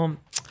 Oh,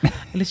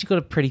 at least you got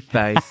a pretty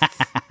face.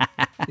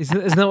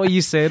 Isn't that what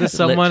you say to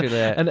someone?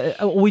 And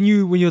when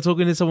you're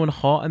talking to someone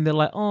hot and they're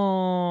like,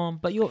 oh,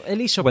 but at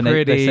least you're pretty.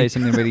 When they say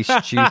something really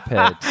stupid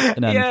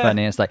and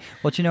unfunny, it's like,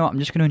 well, do you know what? I'm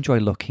just going to enjoy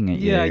looking at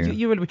you. Yeah,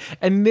 you really.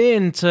 And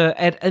then to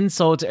add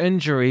insult to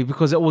injury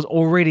because it was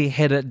already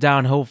headed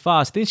downhill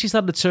fast. Then she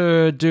started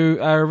to do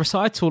a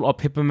recital of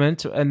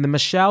Peppermint and the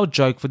Michelle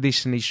joke for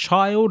Destiny's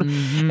Child,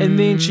 and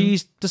then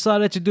she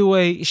decided to do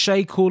a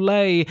Shea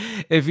Coulee.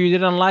 If you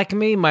didn't like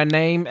me, my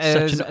name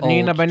is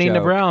Nina by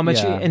Nina Brown.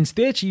 And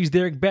instead she used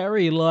Derek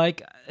Barry.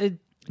 Like,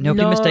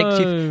 nobody mistakes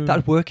you.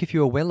 That'd work if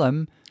you were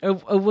Willem.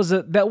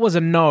 That was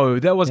a no.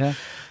 That was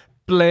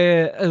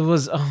Blair. It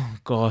was, oh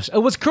gosh, it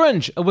was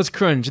cringe.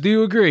 Do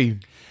you agree?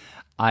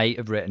 I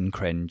have written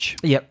cringe.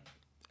 Yep.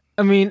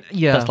 I mean,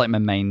 yeah. That's like my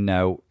main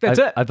note. That's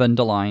it. I've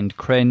underlined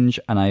cringe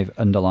and I've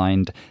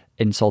underlined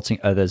insulting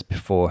others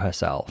before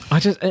herself.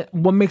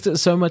 What makes it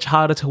so much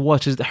harder to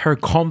watch is her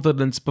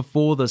confidence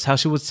before this, how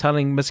she was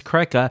telling Miss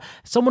Cracker,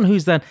 someone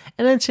who's done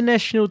an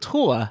international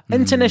tour,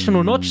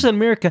 not just in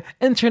America,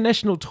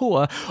 international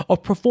tour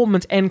of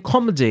performance and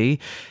comedy,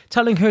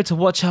 telling her to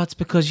watch out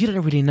because you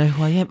don't really know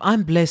who I am.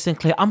 I'm Blair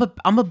Sinclair. I'm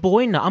a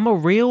boy now. I'm a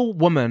real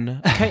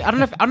woman. Okay, I don't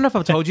know if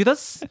I've told you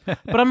this,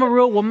 but I'm a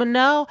real woman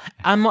now.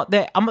 I'm not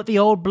the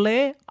old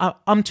Blair.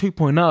 I'm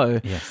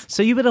 2.0. Yes.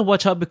 So you better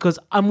watch out because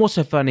I'm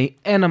also funny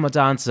and I'm a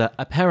dancer,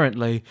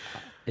 apparently.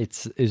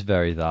 It's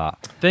very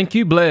that. Thank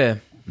you,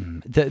 Blair.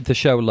 The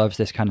show loves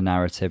this kind of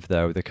narrative,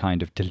 though, the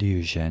kind of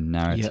delusion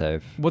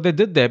narrative. Yeah. Well, they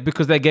did that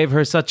because they gave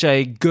her such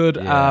a good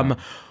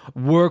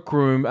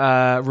workroom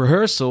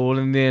rehearsal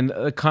and then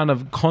kind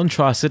of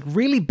contrasted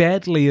really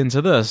badly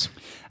into this.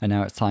 And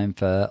now it's time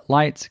for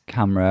lights,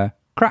 camera,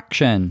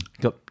 craction.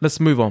 Go, let's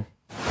move on.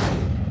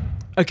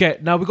 Okay,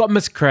 now we got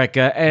Miss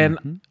Cracker,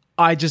 and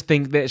I just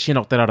think that she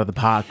knocked it out of the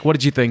park. What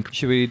did you think?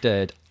 She really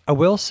did. I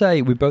will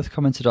say we both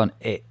commented on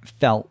it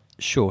felt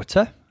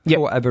shorter. Yep.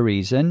 For whatever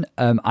reason.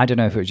 I don't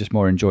know if it was just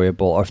more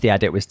enjoyable or if the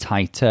edit was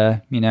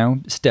tighter,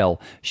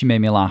 Still, she made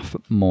me laugh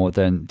more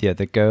than the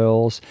other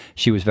girls.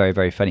 She was very,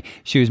 very funny.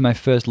 She was my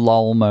first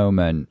lol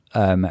moment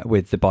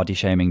with the body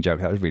shaming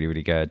joke. That was really,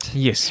 really good.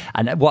 Yes.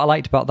 And what I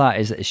liked about that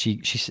is that she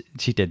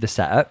did the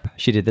setup,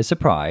 she did the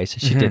surprise,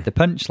 she did the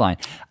punchline,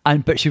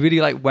 but she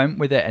really went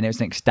with it, and it was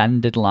an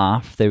extended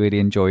laugh. They really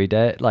enjoyed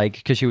it,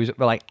 because she was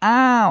like,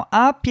 "Ow,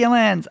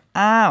 opulence,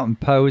 ow," and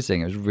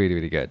posing. It was really,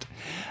 really good.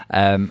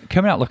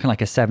 Coming out looking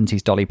like a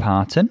 70s Dolly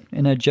Parton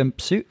in her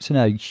jumpsuits and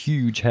her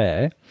huge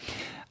hair.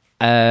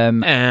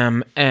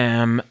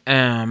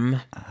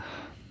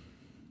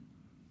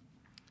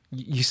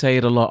 You say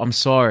it a lot. I'm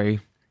sorry.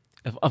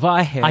 If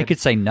I could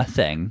say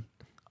nothing.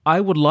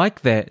 I would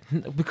like that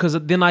because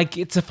then I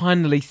get to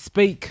finally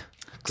speak.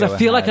 Because I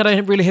feel like I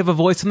don't really have a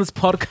voice in this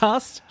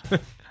podcast.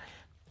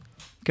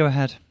 Go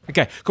ahead.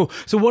 Okay, cool.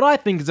 So what I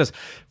think is this.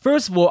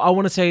 First of all, I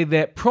want to say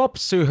that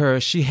props to her.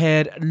 She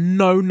had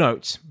no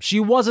notes. She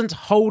wasn't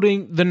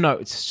holding the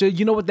notes. So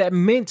you know what that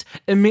meant?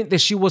 It meant that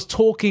she was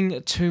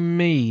talking to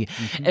me.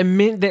 It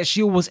meant that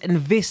she was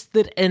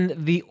invested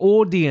in the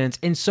audience.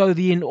 And so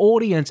the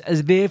audience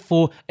is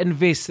therefore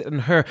invested in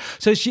her.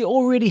 So she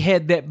already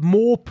had that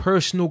more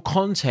personal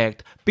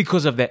contact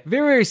because of that.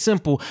 Very, very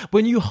simple.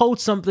 When you hold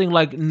something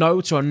like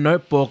notes or a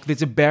notebook,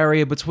 there's a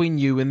barrier between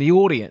you and the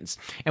audience.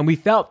 And we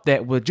felt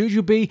that with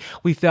Jujubee.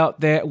 We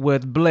felt that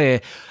with Blair.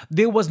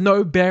 There was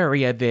no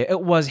barrier there.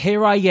 It was,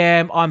 here I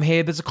am, I'm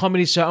here, there's a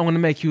comedy show, I'm going to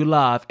make you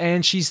laugh.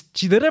 And she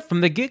did it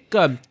from the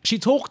get-go. She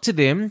talked to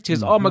them. She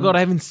goes, oh my God, I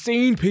haven't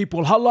seen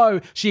people.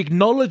 Hello. She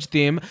acknowledged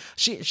them.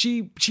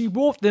 She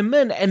brought them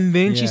in, and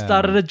then she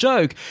started a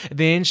joke.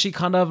 Then she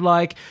kind of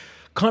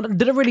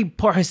didn't really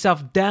put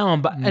herself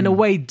down, but in a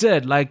way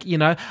did.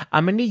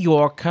 I'm a New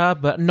Yorker,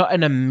 but not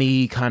in a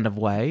me kind of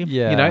way.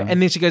 Yeah.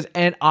 And then she goes,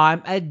 and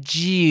I'm a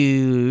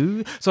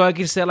Jew. So I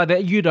can say it like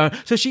that, you don't.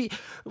 So she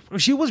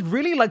was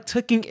really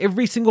ticking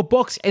every single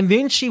box. And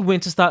then she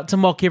went to start to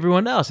mock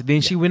everyone else. Then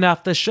she went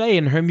after Shay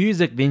and her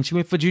music. Then she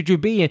went for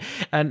Jujubee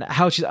and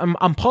how she's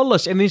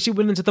unpolished. And then she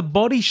went into the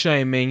body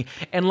shaming.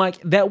 And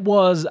that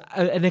was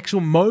an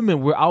actual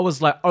moment where I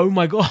was like, oh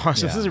my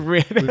gosh, this is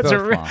really,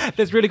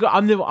 that's really good.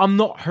 I'm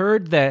not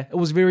heard that. It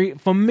was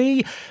for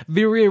me,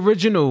 very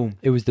original.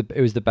 It was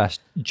the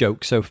best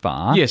joke so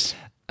far. Yes.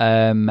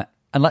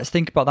 And let's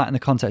think about that in the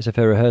context of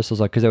her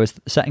rehearsals, because they was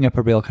setting up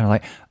a real kind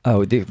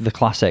of the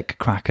classic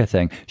Cracker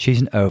thing.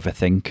 She's an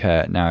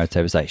overthinker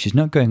narrative. It's she's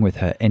not going with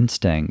her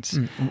instincts.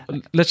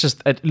 Let's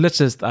just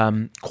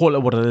call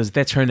it what it is.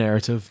 That's her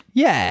narrative.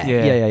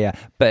 Yeah.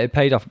 But it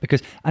paid off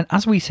because, and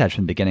as we said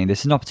from the beginning, this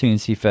is an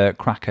opportunity for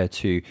Cracker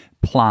to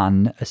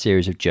plan a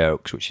series of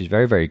jokes, which she's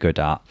very, very good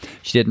at.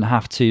 She didn't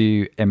have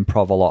to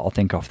improv a lot or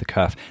think off the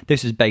cuff.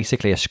 This is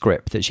basically a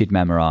script that she'd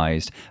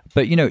memorized.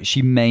 But,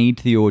 she made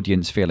the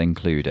audience feel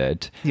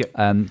included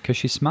because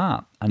she's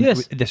smart. And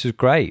this was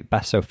great.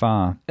 Best so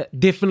far.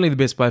 Definitely the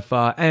best by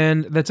far.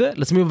 And that's it.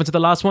 Let's move on to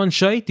the last one.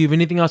 Shay, do you have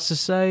anything else to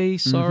say?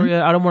 Sorry,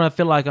 I don't want to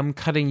feel like I'm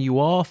cutting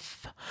you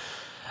off.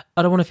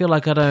 I don't want to feel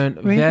like I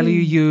don't value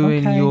you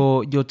and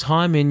your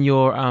time and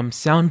your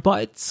sound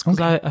bites,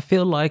 because I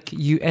feel like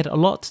you add a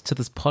lot to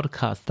this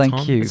podcast.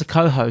 Thank you. As a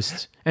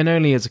co-host, and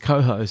only as a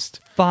co-host.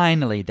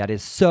 Finally, that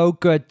is so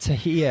good to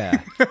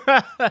hear.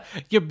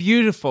 You're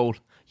beautiful.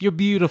 You're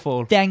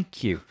beautiful.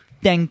 Thank you.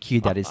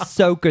 That is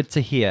so good to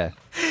hear.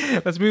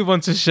 Let's move on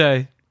to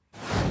Shay.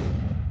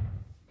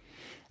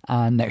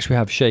 And next we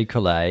have Shay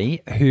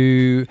Coulee,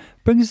 who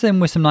brings in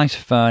with some nice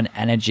fun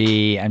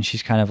energy, and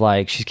she's kind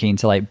of she's keen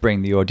to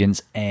bring the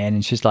audience in,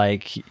 and she's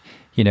make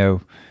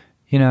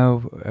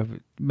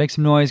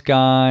some noise,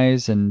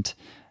 guys, and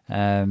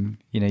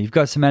you've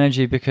got some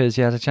energy because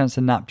you had a chance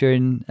to nap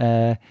during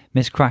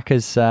Miss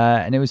Cracker's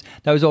set, and it was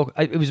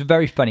a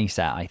very funny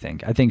set. I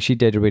think she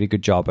did a really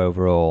good job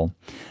overall.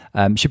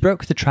 She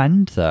broke the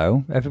trend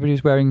though. Everybody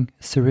was wearing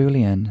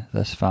cerulean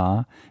thus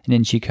far, and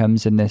in she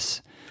comes in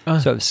this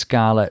sort of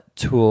scarlet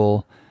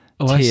tulle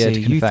Oh, I tiered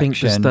see. You think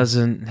this confection.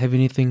 doesn't have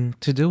anything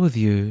to do with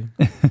you.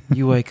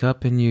 You wake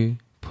up and you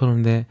put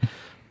on that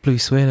blue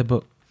sweater,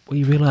 but what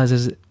you realise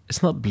is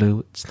it's not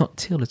blue, it's not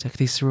teal, it's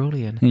actually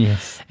cerulean.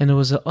 Yes. And it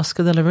was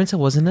Oscar de la Renta,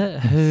 wasn't it,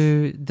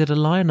 who did a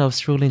line of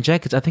cerulean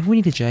jackets. I think we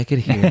need a jacket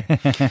here.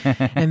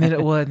 And then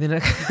it was...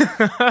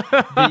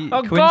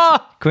 The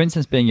God!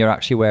 coincidence being you're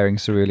actually wearing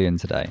cerulean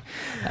today.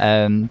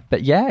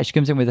 But yeah, she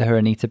comes in with her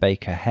Anita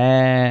Baker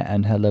hair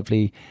and her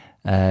lovely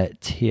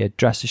tiered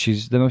dress.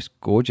 She's the most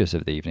gorgeous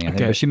of the evening, I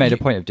think. Okay. But she made a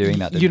point of doing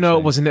that. You didn't know,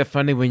 she? wasn't it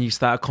funny when you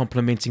start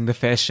complimenting the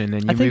fashion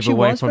and I you think move she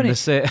away was from funny. the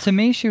set? To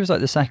me, she was like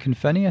the second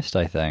funniest,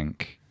 I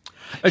think.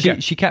 Okay.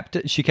 She kept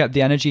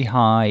the energy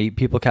high.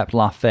 People kept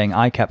laughing.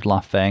 I kept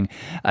laughing.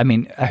 I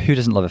mean, who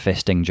doesn't love a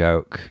fisting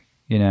joke?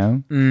 You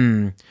know.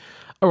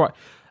 All right.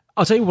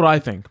 I'll tell you what I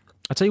think.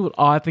 I'll tell you what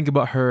I think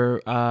about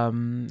her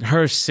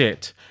her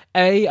set.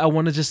 I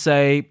want to just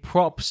say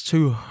props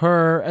to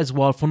her as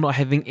well for not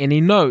having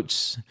any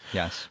notes.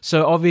 Yes.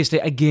 So obviously,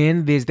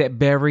 again, there's that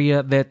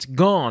barrier that's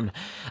gone.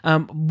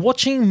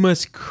 Watching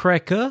Miss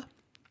Cracker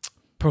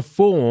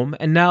perform,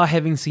 and now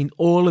having seen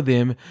all of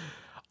them,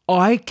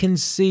 I can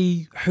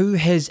see who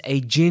has a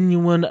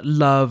genuine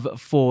love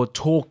for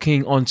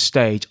talking on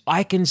stage.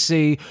 I can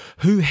see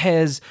who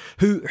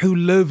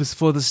lives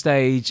for the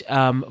stage,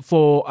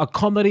 for a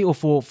comedy or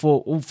for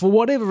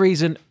whatever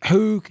reason,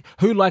 who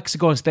likes to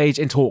go on stage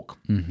and talk.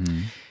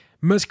 Mm-hmm.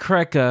 Miss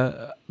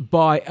Cracker,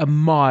 by a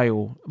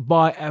mile,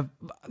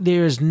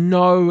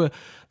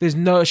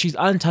 she's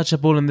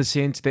untouchable in the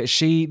sense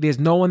that there's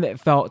no one that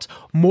felt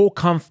more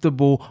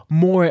comfortable,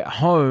 more at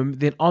home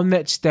than on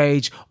that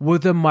stage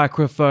with a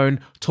microphone,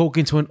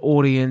 talking to an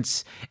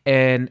audience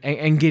and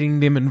getting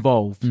them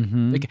involved.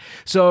 Mm-hmm.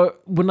 So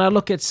when I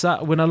look at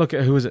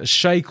who is it,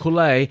 Shea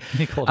Coulee,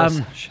 He called her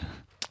Sasha.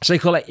 Shea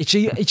Coulee,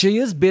 she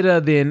is better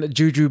than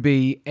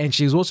Jujubee, and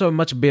she's also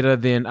much better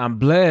than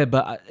Blair,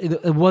 but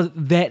it was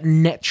that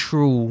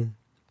natural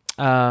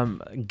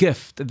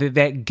gift,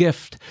 that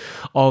gift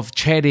of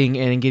chatting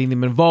and getting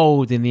them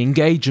involved in the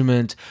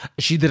engagement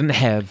she didn't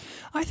have.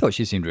 I thought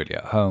she seemed really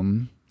at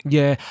home.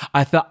 Yeah,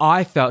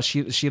 I felt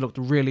she looked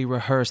really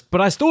rehearsed,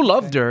 but I still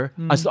loved her.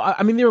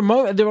 I mean, there were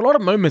a lot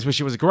of moments where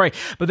she was great,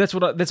 but that's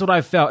what I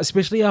felt,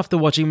 especially after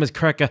watching Miss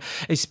Cracker,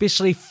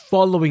 especially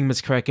following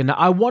Miss Cracker. Now,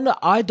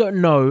 I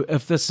don't know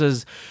if this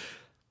is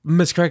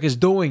Miss Cracker's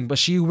doing, but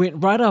she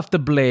went right after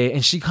Blair,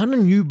 and she kind of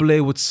knew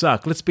Blair would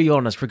suck. Let's be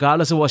honest,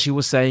 regardless of what she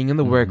was saying in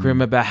the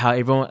workroom about how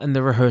everyone in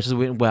the rehearsals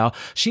went well,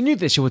 she knew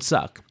that she would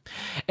suck.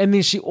 And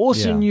then she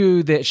also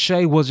knew that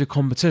Shea was her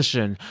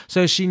competition.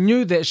 So she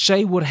knew that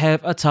Shea would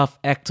have a tough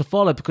act to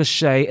follow because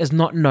Shea is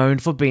not known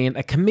for being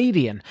a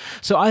comedian.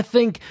 So I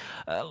think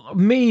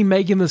me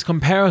making this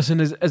comparison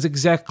is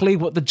exactly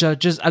what the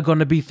judges are going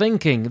to be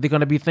thinking. They're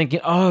going to be thinking,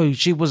 oh,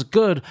 she was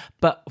good,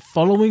 but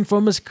following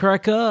from Miss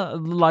Cracker,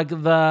 like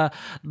the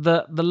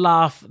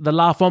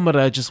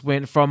laughometer just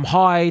went from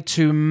high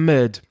to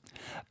mid.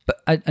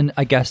 But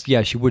I guess,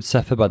 yeah, she would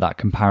suffer by that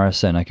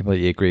comparison. I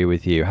completely agree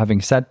with you.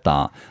 Having said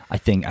that, I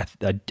think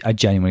I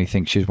genuinely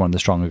think she was one of the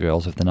stronger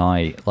girls of the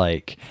night.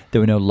 Like,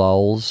 there were no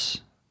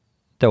lulls.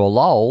 There were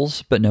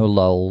lulls, but no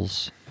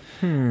lulls.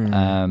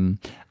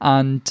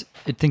 And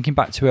thinking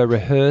back to her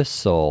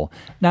rehearsal,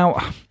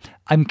 now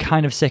I'm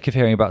kind of sick of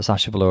hearing about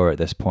Sasha Velour at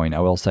this point.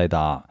 I will say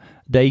that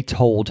they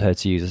told her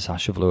to use a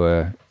Sasha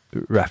Velour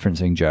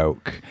referencing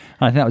joke,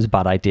 and I think that was a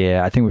bad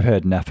idea. I think we've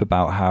heard enough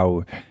about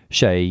how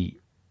Shea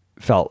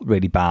felt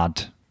really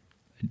bad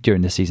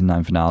during the season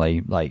 9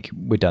 finale. Like,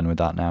 we're done with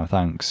that now,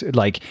 thanks.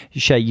 Like,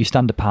 Shea, you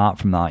stand apart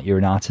from that. You're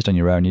an artist on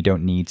your own. You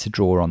don't need to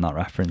draw on that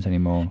reference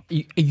anymore.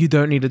 You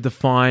don't need to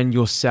define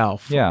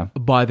yourself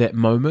by that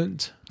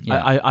moment.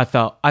 Yeah. I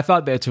felt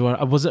that too.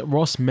 Was it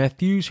Ross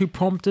Matthews who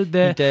prompted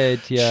that? He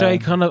did, yeah. Shea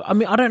kind of, I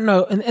mean, I don't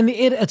know. And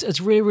the edit,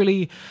 it's really,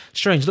 really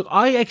strange. Look,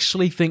 I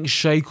actually think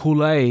Shea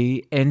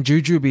Coulee and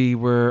Jujubee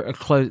were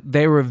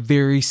they were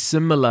very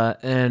similar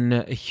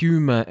in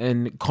humor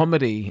and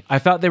comedy. I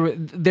felt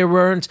there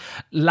weren't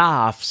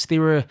laughs.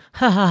 There were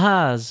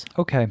ha-ha-has.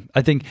 Okay.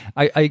 I think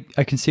I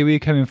can see where you're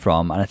coming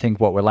from, and I think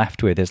what we're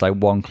left with is like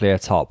one clear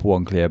top,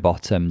 one clear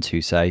bottom,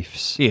 two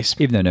safes. Yes.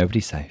 Even though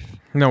nobody's safe.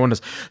 No one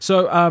does.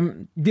 So,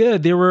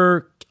 there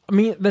were. I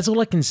mean, that's all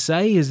I can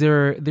say is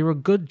there were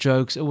good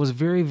jokes. It was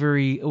very,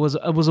 very. It was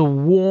a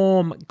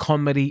warm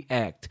comedy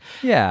act.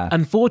 Yeah.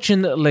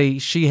 Unfortunately,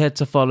 she had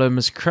to follow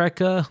Miss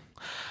Cracker.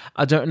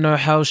 I don't know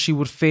how she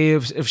would fare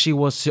if she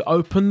was to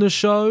open the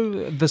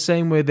show the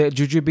same way that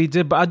Jujubee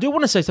did. But I do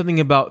want to say something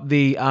about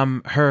the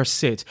her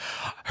set.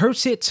 Her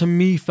set to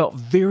me felt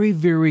very,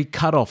 very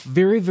cut off,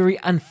 very, very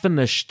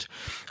unfinished.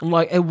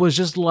 Like, it was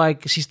just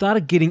like she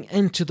started getting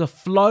into the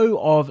flow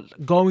of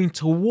going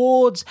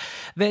towards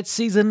that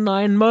season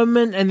 9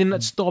 moment, and then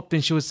it stopped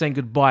and she was saying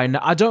goodbye.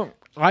 Now,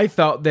 I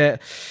felt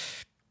that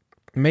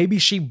maybe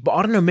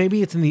I don't know,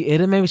 maybe it's in the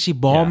edit, maybe she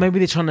bombed, maybe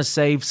they're trying to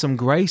save some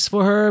grace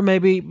for her,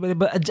 maybe,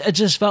 but it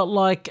just felt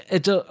like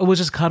it was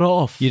just cut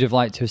off. You'd have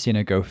liked to have seen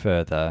her go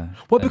further.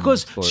 Well,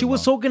 because she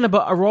was talking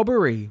about a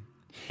robbery.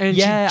 And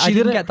Yeah, I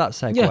didn't get that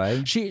segue.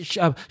 Yeah, she's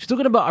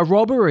talking about a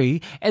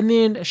robbery, and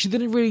then she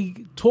didn't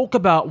really talk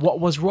about what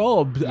was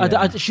robbed.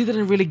 Yeah. She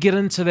didn't really get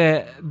into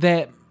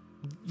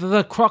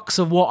the crux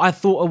of what I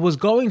thought it was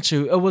going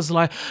to. It was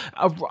like,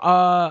 I'm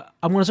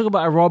going to talk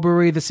about a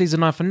robbery, the season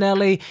 9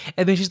 finale,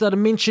 and then she started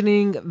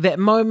mentioning that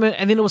moment,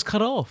 and then it was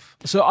cut off.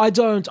 So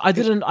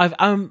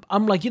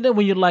I'm like, you know,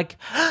 when you're like,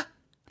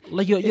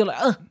 you're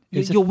like,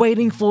 you're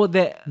waiting for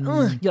that,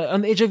 you're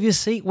on the edge of your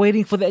seat,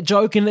 waiting for that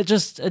joke, and it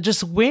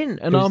just went,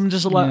 and I'm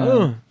just like,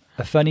 Yeah.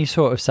 A funny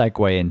sort of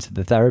segue into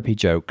the therapy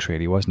jokes,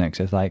 really, wasn't it?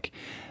 Because it's like,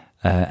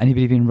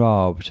 anybody been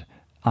robbed?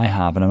 I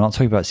have, and I'm not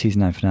talking about season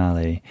 9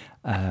 finale,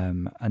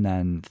 and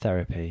then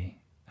therapy.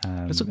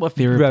 Let's talk about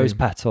therapy. Rose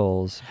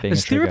petals being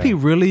Is a trigger. therapy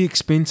really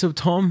expensive,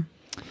 Tom?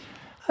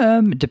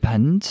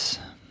 Depends.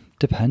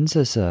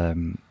 There's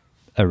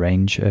a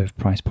range of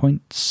price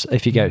points.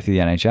 If you go through the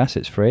NHS,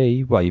 it's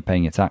free while you're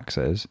paying your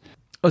taxes.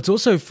 It's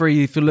also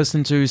free if you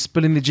listen to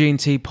Spilling the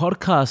G&T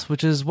podcast,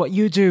 which is what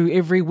you do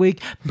every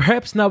week.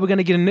 Perhaps now we're going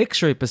to get an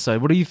extra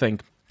episode. What do you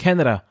think?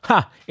 Canada.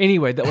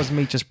 Anyway, that was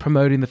me just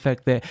promoting the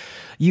fact that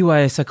you are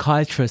a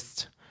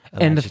psychiatrist.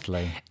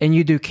 Allegedly. And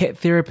you do cat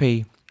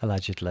therapy.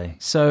 Allegedly.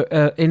 So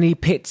any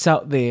pets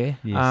out there,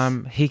 Yes.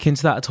 he can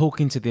start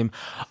talking to them.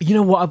 You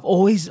know what? I've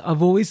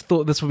always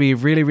thought this would be a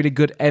really, really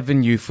good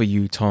avenue for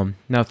you, Tom.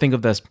 Now think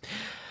of this.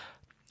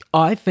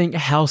 I think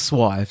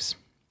housewives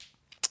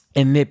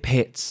and their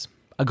pets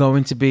are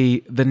going to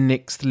be the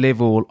next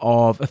level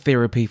of a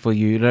therapy for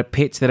you. You know,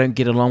 pets that don't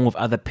get along with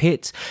other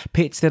pets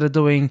that are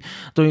doing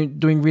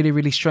really,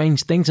 really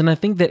strange things. And I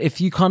think that if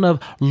you kind of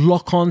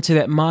lock onto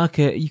that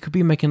market, you could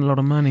be making a lot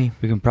of money.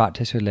 We can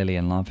practice with Lily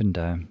and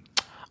Lavender.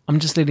 I'm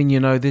just letting you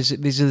know, these are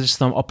just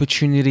some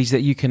opportunities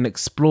that you can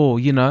explore,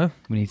 you know?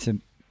 We need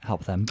to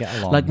help them get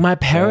along. Like my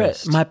parrot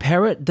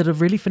first. did a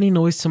really funny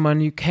noise to my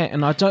new cat,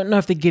 and I don't know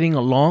if they're getting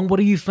along. What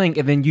do you think?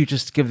 And then you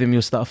just give them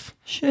your stuff.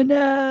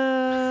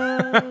 Chanel.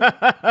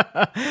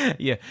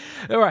 Yeah.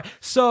 All right.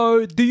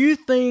 So do you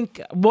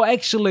think, well,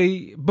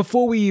 actually,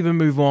 before we even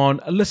move on,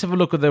 let's have a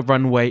look at the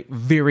runway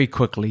very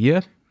quickly,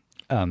 yeah?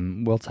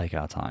 We'll take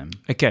our time.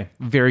 Okay,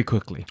 very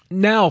quickly.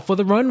 Now, for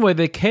the runway,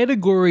 the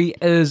category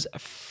is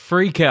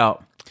freak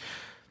out.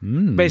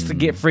 Basically,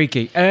 get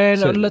freaky. And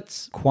So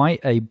let's...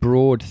 quite a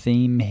broad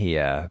theme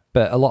here,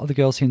 but a lot of the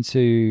girls seem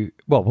to...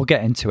 Well, we'll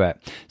get into it.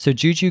 So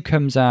Juju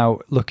comes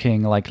out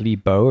looking like Lee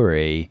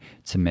Bowery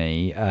to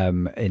me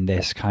in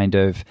this kind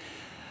of...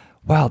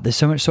 Wow, there's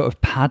so much sort of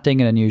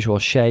padding and unusual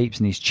shapes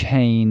and these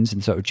chains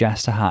and sort of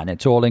jester hat, and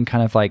it's all in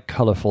kind of like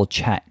colourful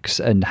checks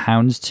and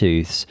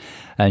houndstooths.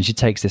 And she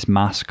takes this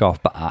mask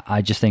off, but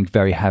I just think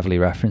very heavily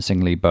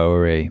referencing Lee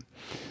Bowery.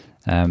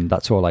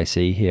 That's all I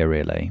see here,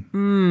 really.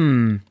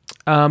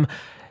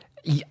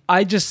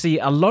 I just see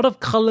a lot of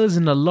colors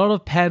and a lot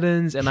of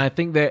patterns, and I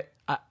think that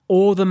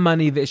all the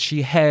money that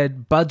she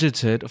had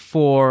budgeted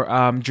for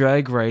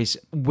Drag Race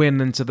went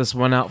into this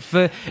one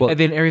outfit, and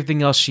then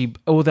everything else,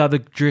 all the other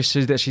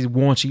dresses that she's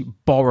worn, she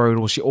borrowed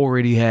or she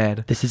already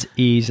had. This is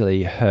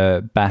easily her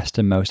best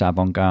and most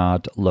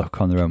avant-garde look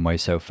on the runway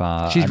so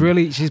far.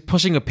 She's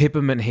pushing a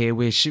peppermint here,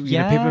 where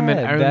peppermint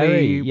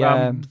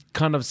only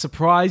kind of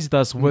surprised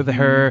us with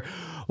her.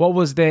 What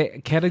was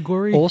that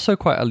category? Also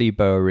quite a Lee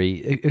Bowery.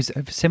 It was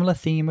a similar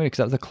theme because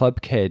that was the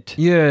Club Kid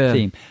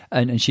theme.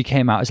 And she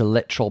came out as a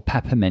literal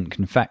peppermint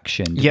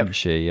confection, didn't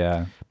she?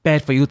 Yeah.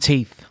 Bad for your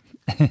teeth.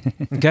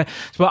 Okay.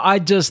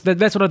 But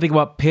that's what I think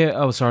about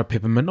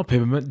peppermint, not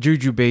peppermint,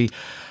 Jujubee.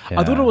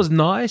 Yeah. I thought it was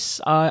nice.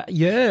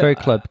 Very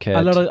Club Kid.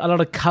 A lot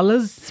of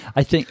colours.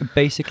 I think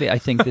this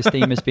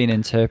theme has been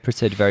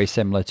interpreted very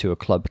similar to a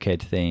Club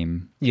Kid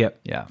theme. Yep.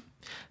 Yeah.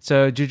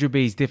 So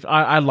Jujubee is different.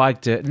 I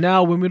liked it.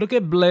 Now, when we look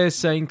at Blair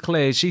St.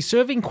 Clair, she's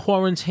serving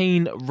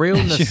quarantine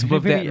realness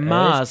with really that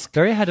mask.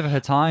 Very ahead of her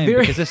time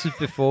because this was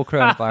before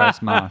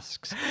coronavirus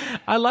masks.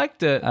 I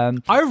liked it.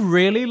 I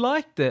really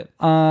liked it.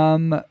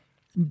 Not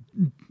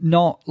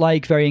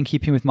like very in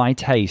keeping with my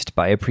taste,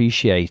 but I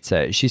appreciate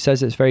it. She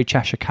says it's very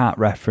Cheshire Cat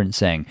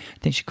referencing. I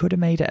think she could have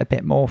made it a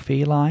bit more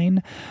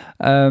feline.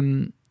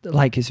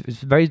 Like it's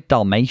very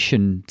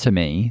Dalmatian to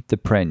me, the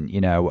print,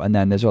 you know, and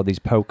then there's all these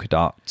polka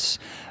dots.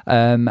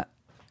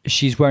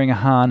 She's wearing a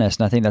harness,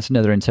 and I think that's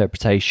another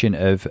interpretation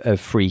of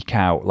freak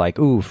out, like,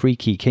 ooh,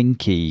 freaky,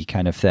 kinky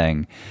kind of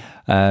thing.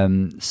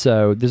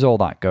 So there's all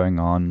that going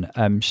on.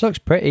 She looks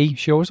pretty.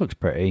 She always looks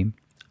pretty.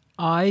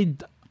 I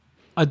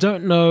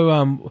don't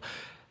know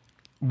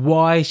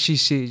why she.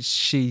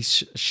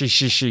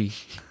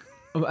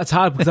 It's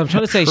hard because I'm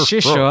trying to say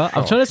shisha.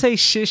 I'm trying to say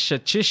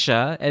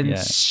chisha, and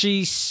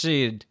she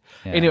said.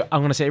 Yeah. Anyway,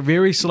 I'm going to say it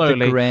very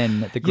slowly. The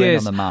grin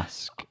on the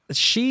mask.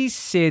 She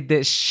said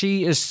that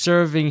she is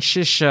serving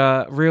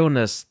shisha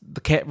realness. The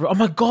cat. Oh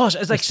my gosh!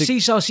 It's like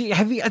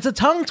shisha. It's a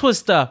tongue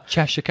twister.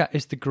 Cheshire Cat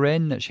is the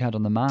grin that she had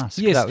on the mask.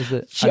 Yes, that was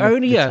the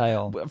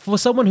tail. For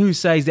someone who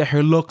says that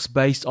her looks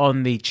based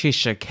on the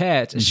Cheshire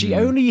Cat, she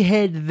only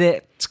had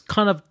that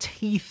kind of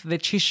teeth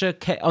that Cheshire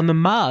Cat on the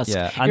mask.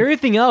 Yeah, and-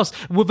 Everything else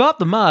without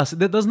the mask,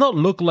 that does not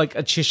look like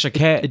a Cheshire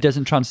Cat. It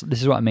doesn't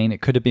this is what I mean.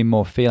 It could have been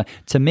more feeling.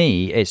 To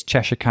me, it's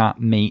Cheshire Cat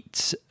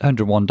meets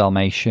 101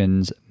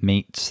 Dalmatians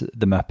meets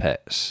the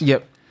Muppets.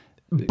 Yep,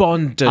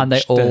 bondage, And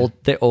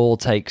they all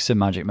take some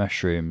magic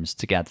mushrooms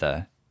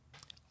together.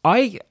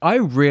 I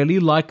really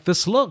like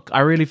this look.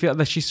 I really feel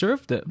that she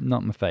served it.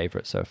 Not my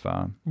favourite so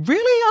far. Really,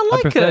 I like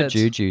I prefer it.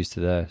 Juju's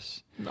to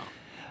this. No.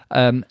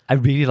 I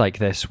really like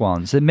this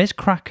one. So Miss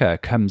Cracker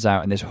comes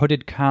out in this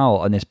hooded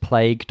cowl and this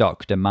plague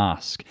doctor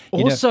mask.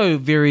 You know- Also,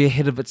 very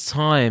ahead of its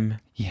time.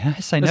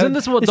 yes, I know. Isn't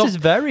this what is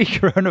very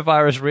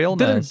coronavirus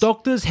realness. Didn't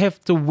doctors have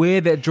to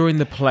wear that during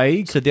the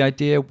plague? So the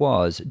idea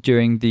was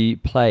during the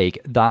plague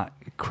that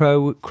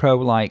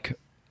crow-like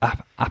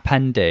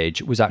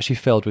appendage was actually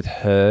filled with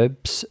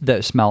herbs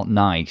that smelt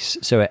nice.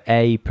 So it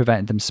A,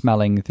 prevented them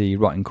smelling the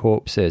rotting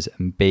corpses,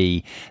 and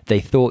B, they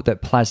thought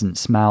that pleasant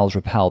smells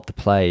repelled the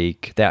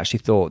plague. They actually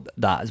thought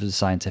that was a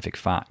scientific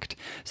fact.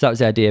 So that was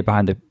the idea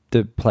behind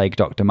the plague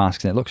doctor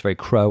mask, and it looks very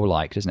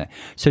crow-like, doesn't it?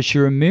 So she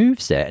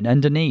removes it, and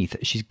underneath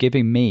she's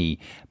giving me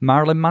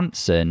Marilyn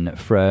Manson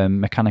from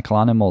Mechanical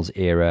Animals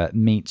era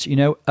meets,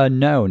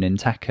 Unknown in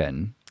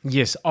Tekken.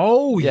 Yes.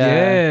 Oh,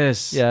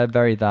 yes. Yeah,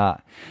 very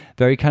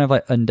kind of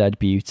like Undead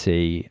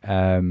Beauty.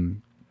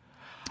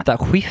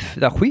 That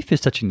whiff is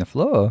touching the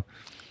floor.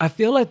 I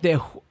feel like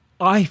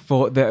I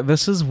thought that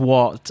this is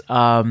what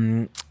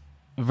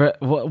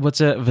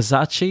what's it,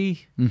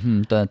 Versace?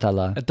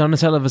 Donatella.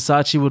 Donatella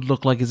Versace would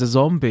look like as a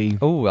zombie.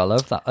 Oh, I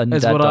love that. Undead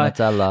That's what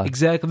Donatella.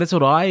 Exactly.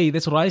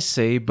 That's what I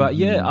see. But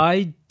yeah,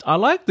 I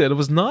liked it. It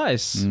was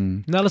nice.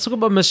 Now let's talk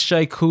about Miss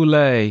Shea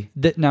Coulee.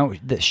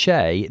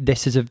 Shay,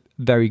 this is a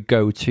very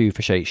go-to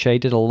for Shay. Shay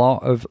did a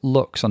lot of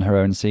looks on her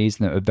own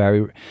season that were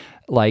very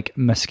like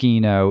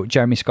Moschino,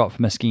 Jeremy Scott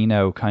for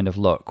Moschino kind of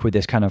look, with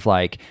this kind of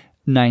like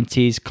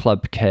 90s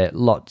club kit,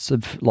 lots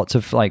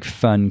of like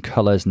fun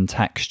colours and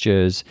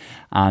textures.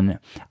 And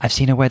I've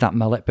seen her wear that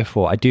mullet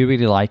before. I do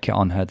really like it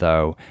on her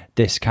though,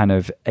 this kind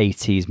of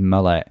 80s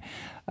mullet.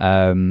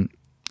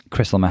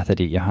 Crystal Method,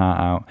 eat your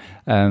heart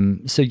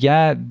out. So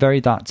yeah, very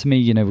that to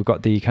me. We've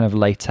got the kind of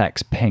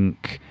latex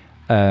pink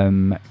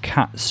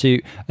cat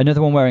suit.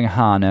 Another one wearing a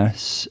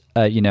harness.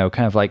 Kind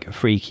of like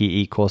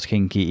freaky equals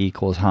kinky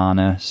equals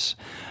harness.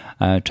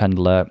 Trend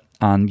alert.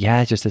 And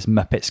yeah, just this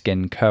Muppet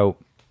skin coat.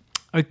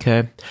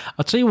 Okay,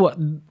 I'll tell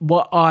you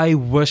what I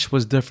wish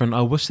was different.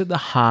 I wish that the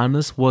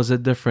harness was a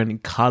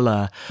different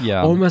color.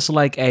 Yeah. Almost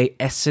like a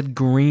acid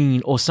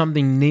green or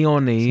something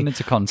neon-y. Something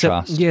to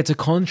contrast. To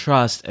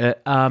contrast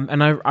it.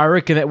 And I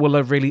reckon that will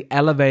have really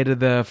elevated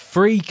the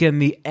freak and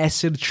the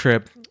acid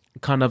trip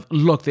kind of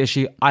look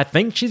that I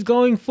think she's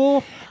going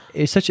for.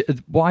 It's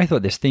what I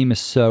thought, this theme is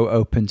so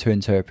open to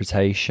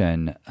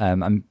interpretation.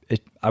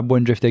 I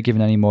wonder if they're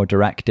given any more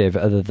directive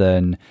other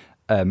than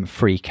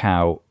freak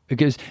out.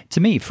 Because to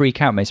me,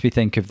 freak out makes me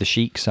think of the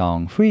Chic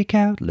song. Freak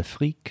out, le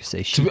freak,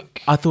 c'est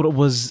chic. I thought it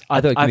was.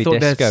 I thought disco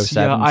that's.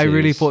 Yeah, I 70s.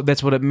 really thought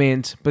that's what it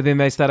meant. But then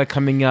they started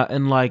coming out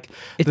in like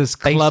this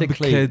club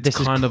kid this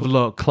kind of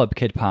look. Club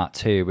Kid Part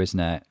 2, isn't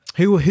it?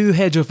 Who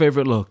had your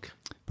favorite look?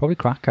 Probably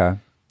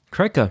Cracker.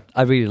 Cracker.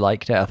 I really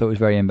liked it. I thought it was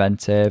very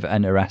inventive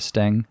and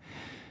arresting.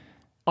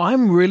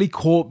 I'm really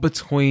caught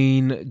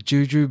between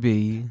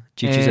Juju's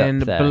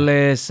and up there.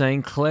 Blair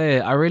St.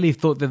 Clair. I really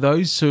thought that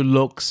those two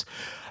looks.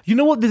 You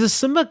know what? There's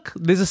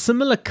a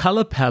similar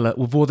color palette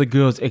with all the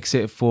girls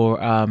except for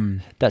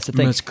That's the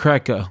thing. Miss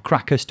Cracker.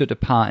 Cracker stood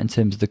apart in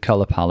terms of the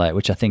color palette,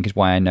 which I think is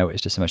why I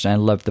noticed it so much. And I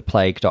love the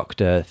Plague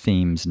Doctor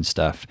themes and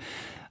stuff.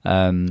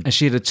 And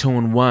she had a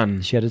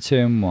 2-in-1. She had a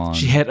 2-in-1.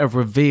 She had a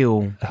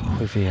reveal.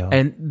 Reveal.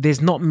 And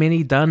there's not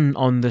many done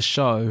on the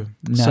show.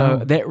 No. So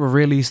that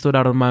really stood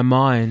out in my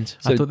mind.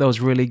 So I thought that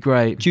was really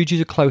great. Juju's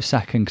a close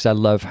second because I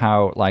love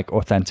how like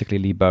authentically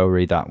Lee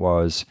Bowery that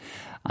was.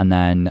 And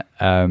then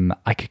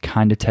I could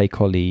kind of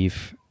take or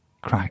leave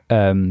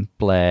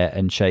Blair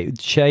and Shay.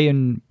 Shay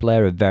and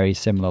Blair are very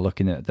similar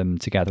looking at them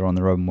together on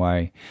their own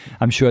way.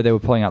 I'm sure they were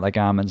pulling out their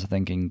garments and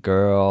thinking,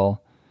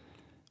 girl,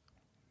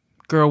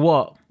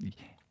 What?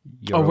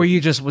 you're Or were you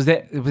just, was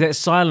that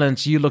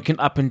silence, you looking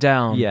up and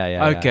down?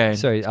 Yeah. Okay.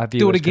 Sorry,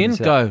 do it again?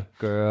 Go.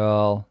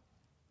 Girl.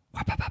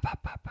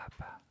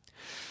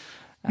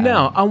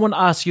 Now, I want to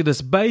ask you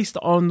this. Based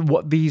on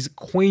what these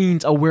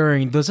queens are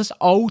wearing, does this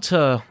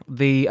alter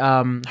the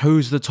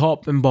who's the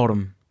top and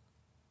bottom?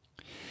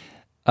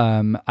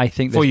 I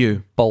think For this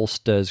you.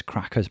 bolsters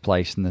Cracker's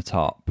place in the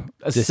top.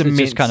 This is Cements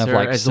just kind of her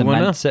like as the winner?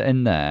 cements it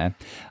in there.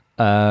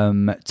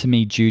 To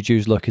me,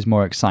 Juju's look is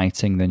more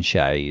exciting than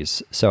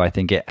Shay's, so I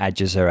think it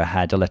edges her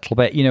ahead a little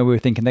bit. We were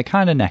thinking they're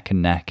kind of neck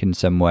and neck in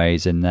some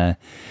ways in the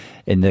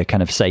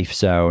kind of safe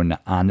zone,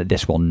 and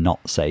this will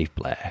not save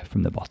Blair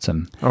from the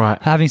bottom. All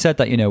right. Having said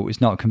that,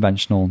 it's not a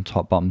conventional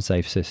top-bottom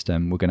safe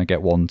system. We're going to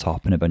get one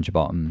top and a bunch of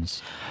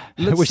bottoms,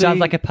 Let's which sounds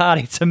see. like a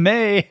party to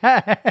me.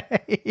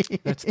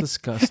 That's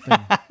disgusting.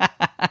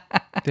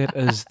 That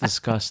is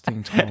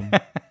disgusting, Tom.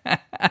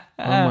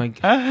 Oh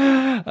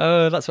my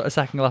Oh, that's what a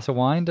second glass of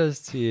wine does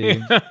to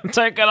you.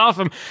 take it off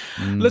him.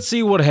 Let's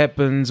see what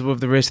happens with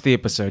the rest of the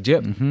episode.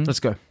 Yep, let's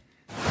go.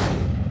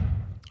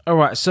 All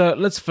right, so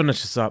let's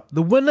finish this up.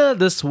 The winner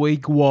this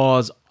week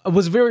was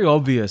very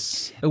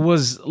obvious. It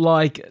was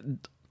like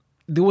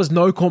there was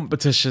no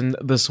competition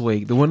this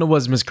week. The winner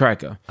was Miss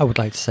Cracker. I would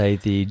like to say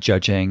the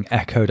judging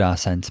echoed our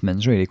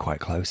sentiments really quite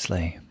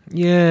closely.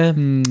 Yeah,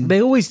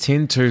 they always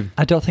tend to.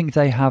 I don't think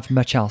they have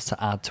much else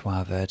to add to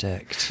our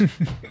verdict.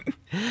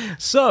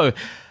 So,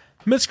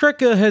 Miss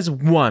Cracker has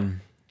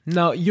won.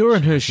 Now, you're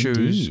in her shoes.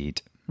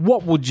 Indeed.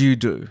 What would you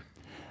do?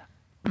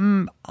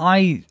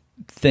 I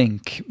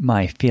think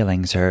my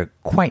feelings are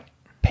quite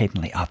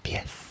patently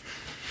obvious.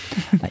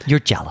 You're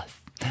jealous.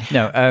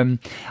 No,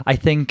 I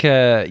think,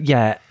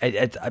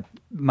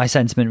 my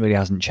sentiment really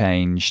hasn't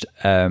changed.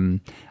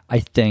 I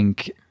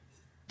think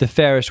the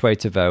fairest way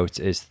to vote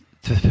is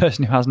for the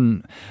person who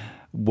hasn't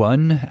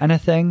won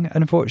anything,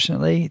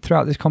 unfortunately,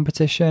 throughout this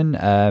competition.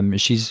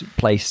 She's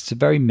placed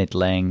very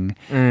middling,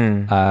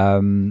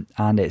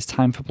 and it's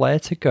time for Blair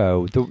to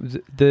go.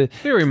 The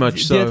Very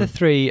much so. The other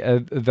three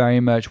are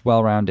very much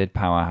well-rounded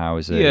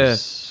powerhouses. Yeah,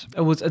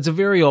 it's a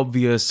very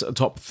obvious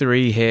top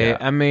three here.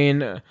 Yeah. I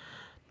mean,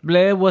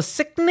 Blair was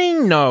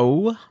sickening.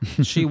 No,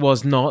 she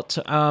was not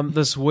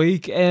this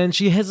week, and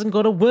she hasn't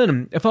got a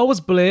win. If I was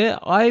Blair,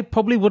 I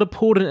probably would have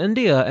pulled in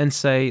India and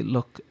say,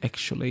 look,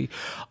 actually,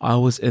 I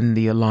was in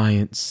the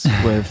alliance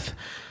with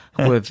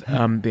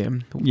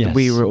them. Yes.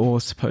 We were all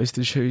supposed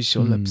to choose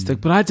your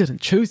lipstick, but I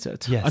didn't choose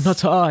it. Yes.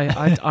 Not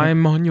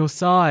I'm on your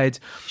side.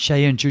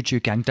 Shay and Juju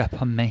ganged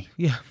up on me.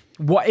 Yeah.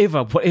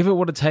 Whatever it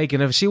would have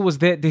taken. If she was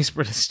that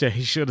desperate to stay,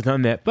 she should have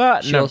done that.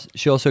 But no.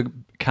 She also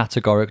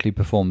categorically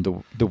performed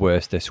the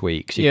worst this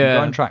week. So you can Yeah.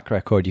 go on track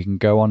record, you can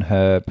go on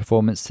her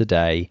performance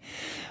today.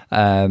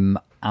 And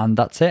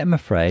that's it, I'm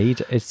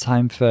afraid. It's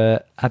time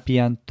for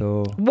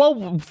Abianto.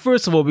 Well,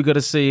 first of all, we got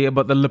to see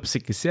about the lip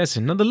sync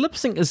assassin. Now, the lip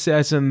sync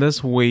assassin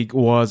this week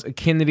was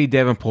Kennedy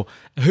Davenport,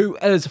 who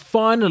is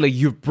finally,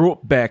 you've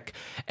brought back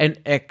an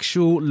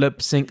actual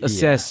lip sync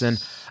assassin.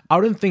 Yes.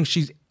 I don't think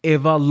she's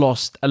ever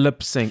lost a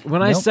lip sync.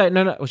 When I say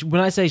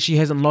when I say she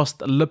hasn't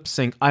lost a lip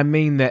sync, I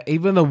mean that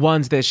even the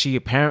ones that she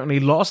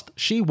apparently lost,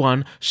 she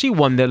won. She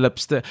won their lip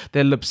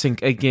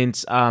sync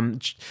against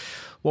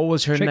what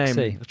was her Trixie.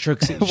 name?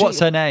 Trixie. What's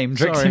her name?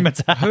 Trixie Sorry.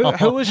 Mattel.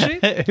 Who is she?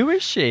 Who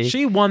is she?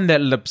 She won that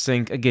lip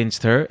sync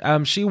against her.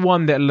 She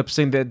won that lip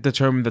sync that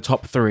determined the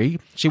top three.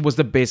 She was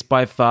the best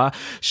by far.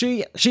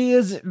 She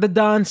is the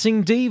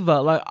dancing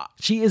diva. Like,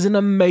 she is an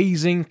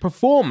amazing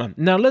performer.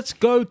 Now let's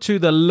go to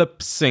the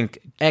lip sync.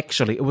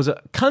 Actually, it was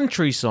a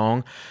country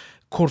song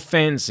called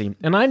Fancy,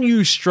 and I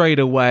knew straight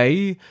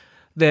away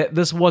that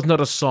this was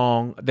not a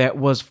song that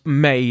was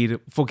made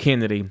for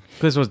Kennedy.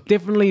 This was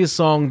definitely a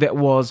song that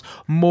was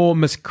more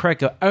Miss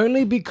Cracker,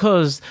 only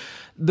because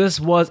this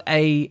was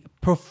a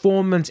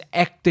performance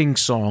acting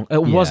song.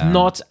 It was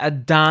not a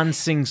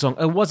dancing song.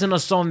 It wasn't a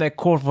song that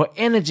called for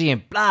energy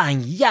and blah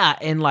and yeah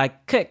and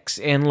like kicks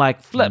and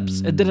like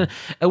flips. It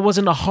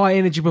wasn't a high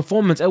energy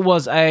performance. It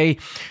was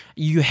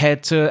you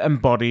had to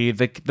embody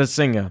the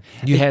singer.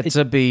 You had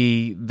to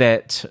be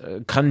that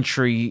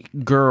country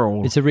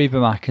girl. It's a Reba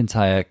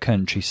McEntire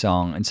country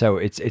song, and so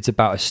it's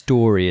about a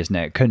story, isn't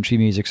it? Country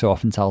music so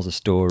often tells a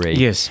story.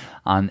 Yes.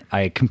 And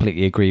I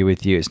completely agree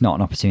with you. It's not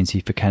an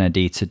opportunity for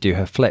Kennedy to do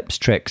her flips,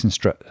 tricks, and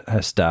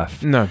her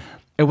stuff. No.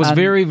 It was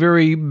very,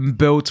 very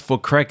built for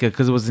Cracker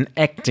because it was an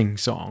acting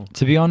song.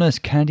 To be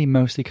honest, Kennedy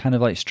mostly kind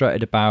of like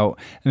strutted about.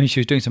 I mean, she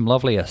was doing some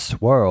lovely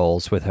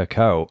swirls with her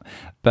coat,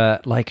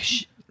 but like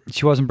she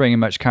wasn't bringing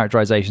much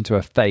characterization to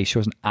her face. She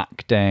wasn't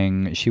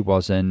acting. She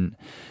wasn't,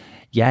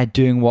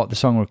 doing what the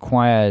song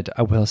required.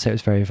 I will say it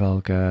was very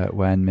vulgar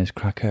when Miss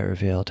Cracker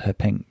revealed her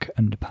pink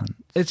underpants.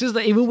 It's just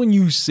that even when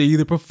you see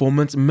the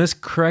performance, Miss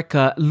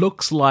Cracker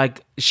looks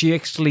like she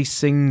actually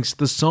sings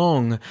the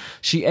song.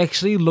 She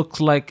actually looks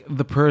like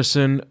the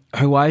person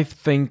who I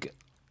think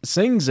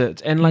sings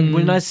it. And like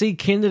when I see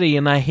Kennedy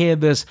and I hear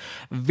this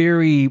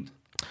very...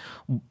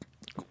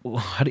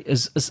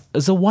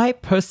 Is a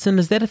white person,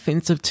 is that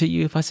offensive to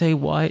you if I say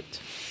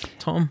white,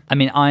 Tom? I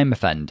mean, I'm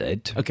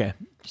offended. Okay,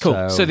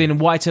 cool. So then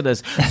white it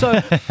is.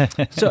 So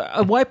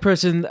a white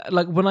person,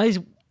 like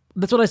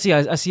that's what I see.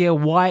 I see a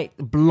white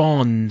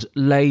blonde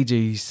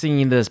lady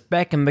singing this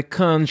back in the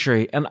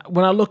country. And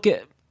when I look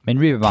at I mean,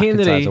 Reba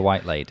McEntire's a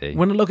white lady.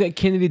 When I look at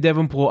Kennedy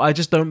Davenport, I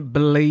just don't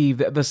believe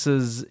that this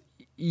is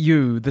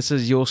you. This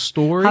is your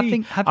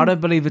story. I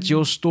don't believe it's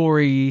your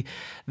story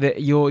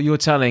that you're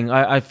telling.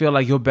 I feel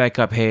like you're back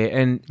up here,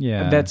 and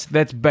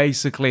that's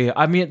basically.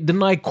 I mean,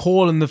 didn't I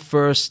call in the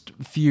first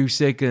few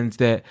seconds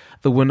that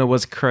the winner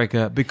was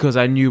Cracker because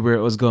I knew where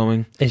it was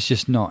going? It's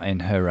just not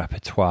in her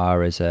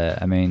repertoire, is it?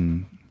 I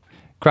mean,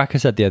 Cracker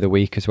said the other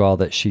week as well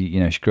that she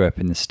grew up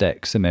in the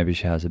sticks, so maybe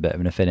she has a bit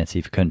of an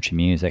affinity for country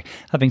music.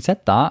 Having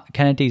said that,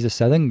 Kennedy's a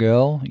Southern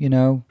girl,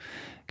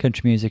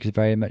 Country music is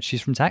very much...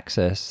 She's from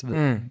Texas,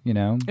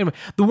 Anyway,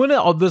 the winner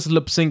of this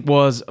lip sync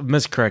was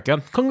Miss Cracker.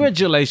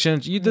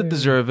 Congratulations, you did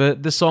deserve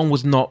it. The song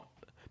was not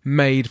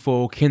made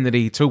for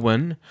Kennedy to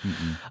win.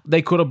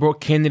 They could have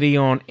brought Kennedy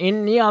on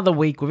any other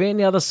week with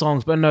any other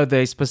songs, but no,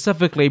 they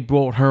specifically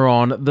brought her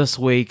on this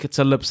week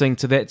to lip sync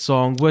to that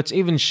song, which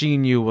even she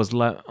knew was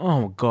like,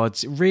 oh God,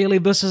 really?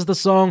 This is the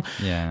song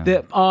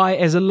that I,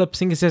 as a lip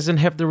sync assassin,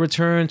 have to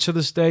return to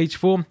the stage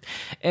for?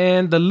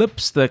 And the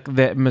lipstick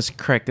that Miss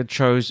Cracker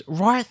chose,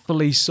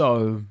 rightfully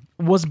so,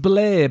 was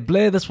Blair.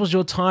 Blair, this was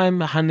your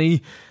time,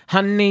 honey.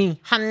 Honey.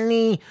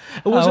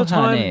 It was your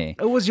time. Honey.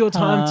 It was your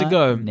time to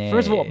go.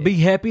 First of all, be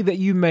happy that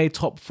you made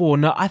top 4.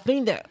 Now, I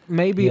think that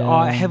maybe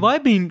I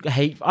been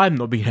hateful? I'm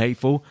not being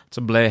hateful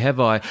to Blair, have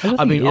I?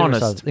 I've been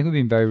honest. I think we've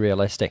been very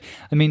realistic.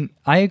 I mean,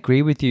 I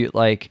agree with you.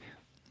 Like,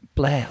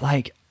 Blair,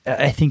 like,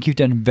 I think you've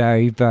done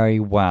very, very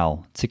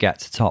well to get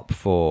to top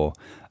 4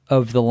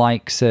 of the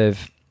likes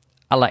of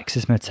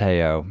Alexis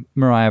Mateo,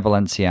 Mariah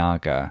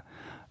Balenciaga.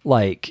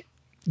 Like,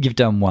 you've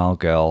done well,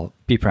 girl.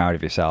 Be proud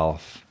of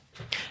yourself.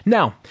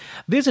 Now,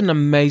 there's an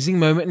amazing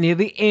moment near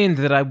the end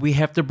that we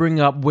have to bring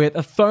up where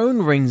a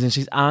phone rings and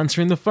she's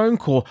answering the phone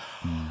call.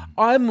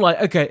 I'm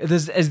like, okay,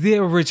 is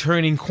there a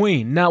returning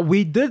queen? Now,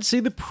 we did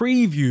see the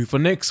preview for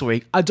next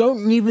week. I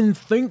don't even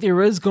think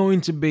there is going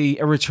to be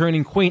a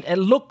returning queen. It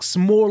looks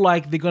more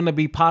like they're going to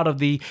be part of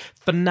the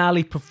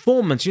finale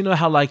performance. You know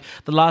how, like,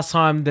 the last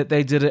time that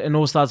they did it in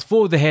All Stars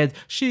 4, they had,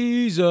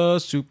 she's a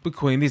super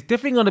queen. There's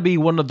definitely going to be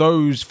one of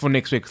those for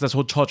next week because that's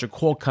what Cha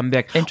Core come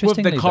back with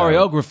the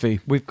choreography.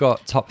 Though, we've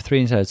got top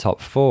 3 instead of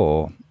top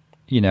 4.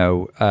 You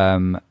know,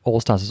 All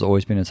Stars has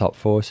always been a top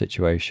 4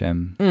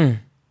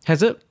 situation.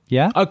 Has it?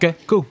 Yeah. Okay,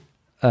 cool.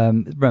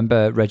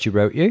 Remember Reggie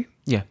Wrote You?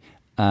 Yeah.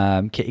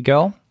 Kitty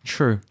Girl?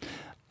 True.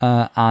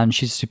 And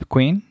she's a super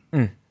queen.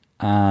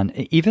 And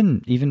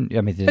even I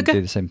mean, they didn't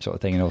do the same sort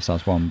of thing in All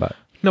Stars 1, but...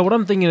 No, what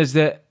I'm thinking is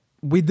that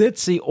we did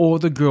see all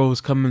the girls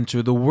come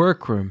into the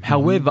workroom.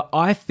 However,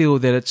 I feel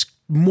that it's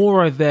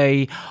more of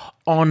a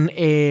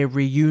on-air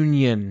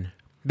reunion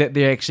that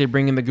they're actually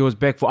bringing the girls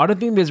back for. I don't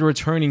think there's a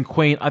returning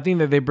queen. I think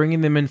that they're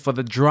bringing them in for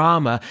the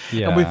drama.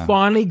 Yeah. And we're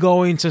finally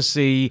going to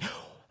see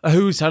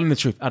who's telling the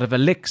truth out of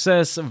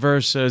Alexis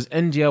versus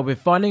India. We're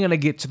finally going to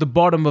get to the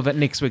bottom of it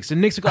next week. So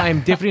next week, I am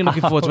definitely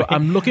looking forward to it.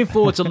 I'm looking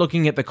forward to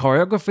looking at the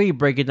choreography,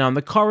 breaking down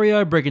the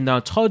choreo, breaking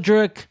down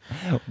Todrick.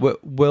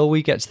 Will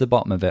we get to the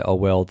bottom of it, or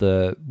will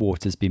the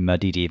waters be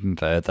muddied even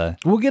further?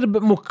 We'll get a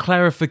bit more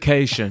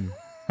clarification.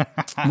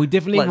 We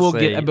definitely will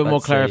get a bit more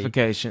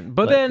clarification.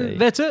 But then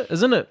that's it,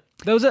 isn't it?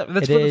 That was it.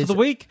 That's for the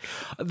week.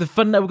 We've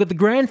got the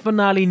grand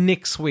finale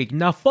next week.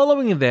 Now,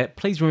 following that,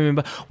 please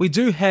remember, we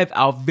do have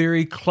our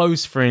very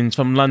close friends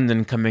from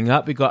London coming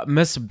up. We got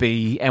Miss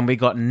B and we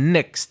got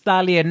Nick.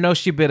 Stalia, no,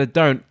 she better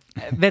don't.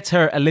 That's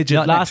her alleged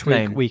last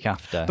name. Week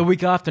after. The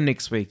week after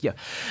next week, yeah.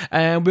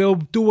 And we'll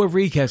do a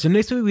recap. So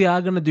next week we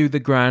are going to do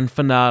the grand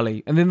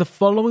finale. And then the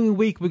following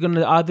week we're going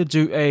to either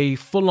do a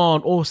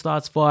full-on All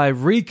Stars 5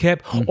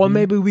 recap or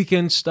maybe we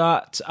can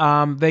start,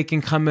 they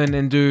can come in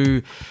and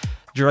do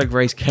Drag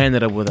Race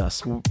Canada with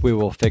us. We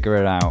will figure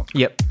it out.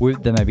 Yep.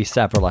 There may be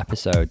several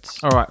episodes.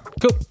 All right,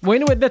 cool. Well,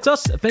 anyway, that's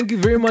us. Thank you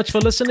very much for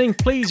listening.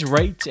 Please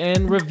rate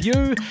and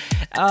review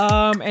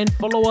and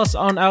follow us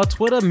on our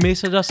Twitter.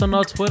 Message us on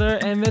our Twitter.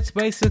 And that's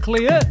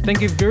basically it. Thank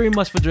you very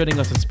much for joining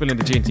us on Spilling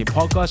the GNT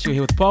podcast. You're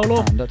here with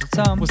Paulo. I'm Dr.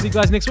 Tom. We'll see you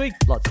guys next week.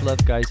 Lots of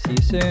love, guys. See you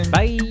soon.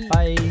 Bye.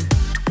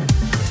 Bye.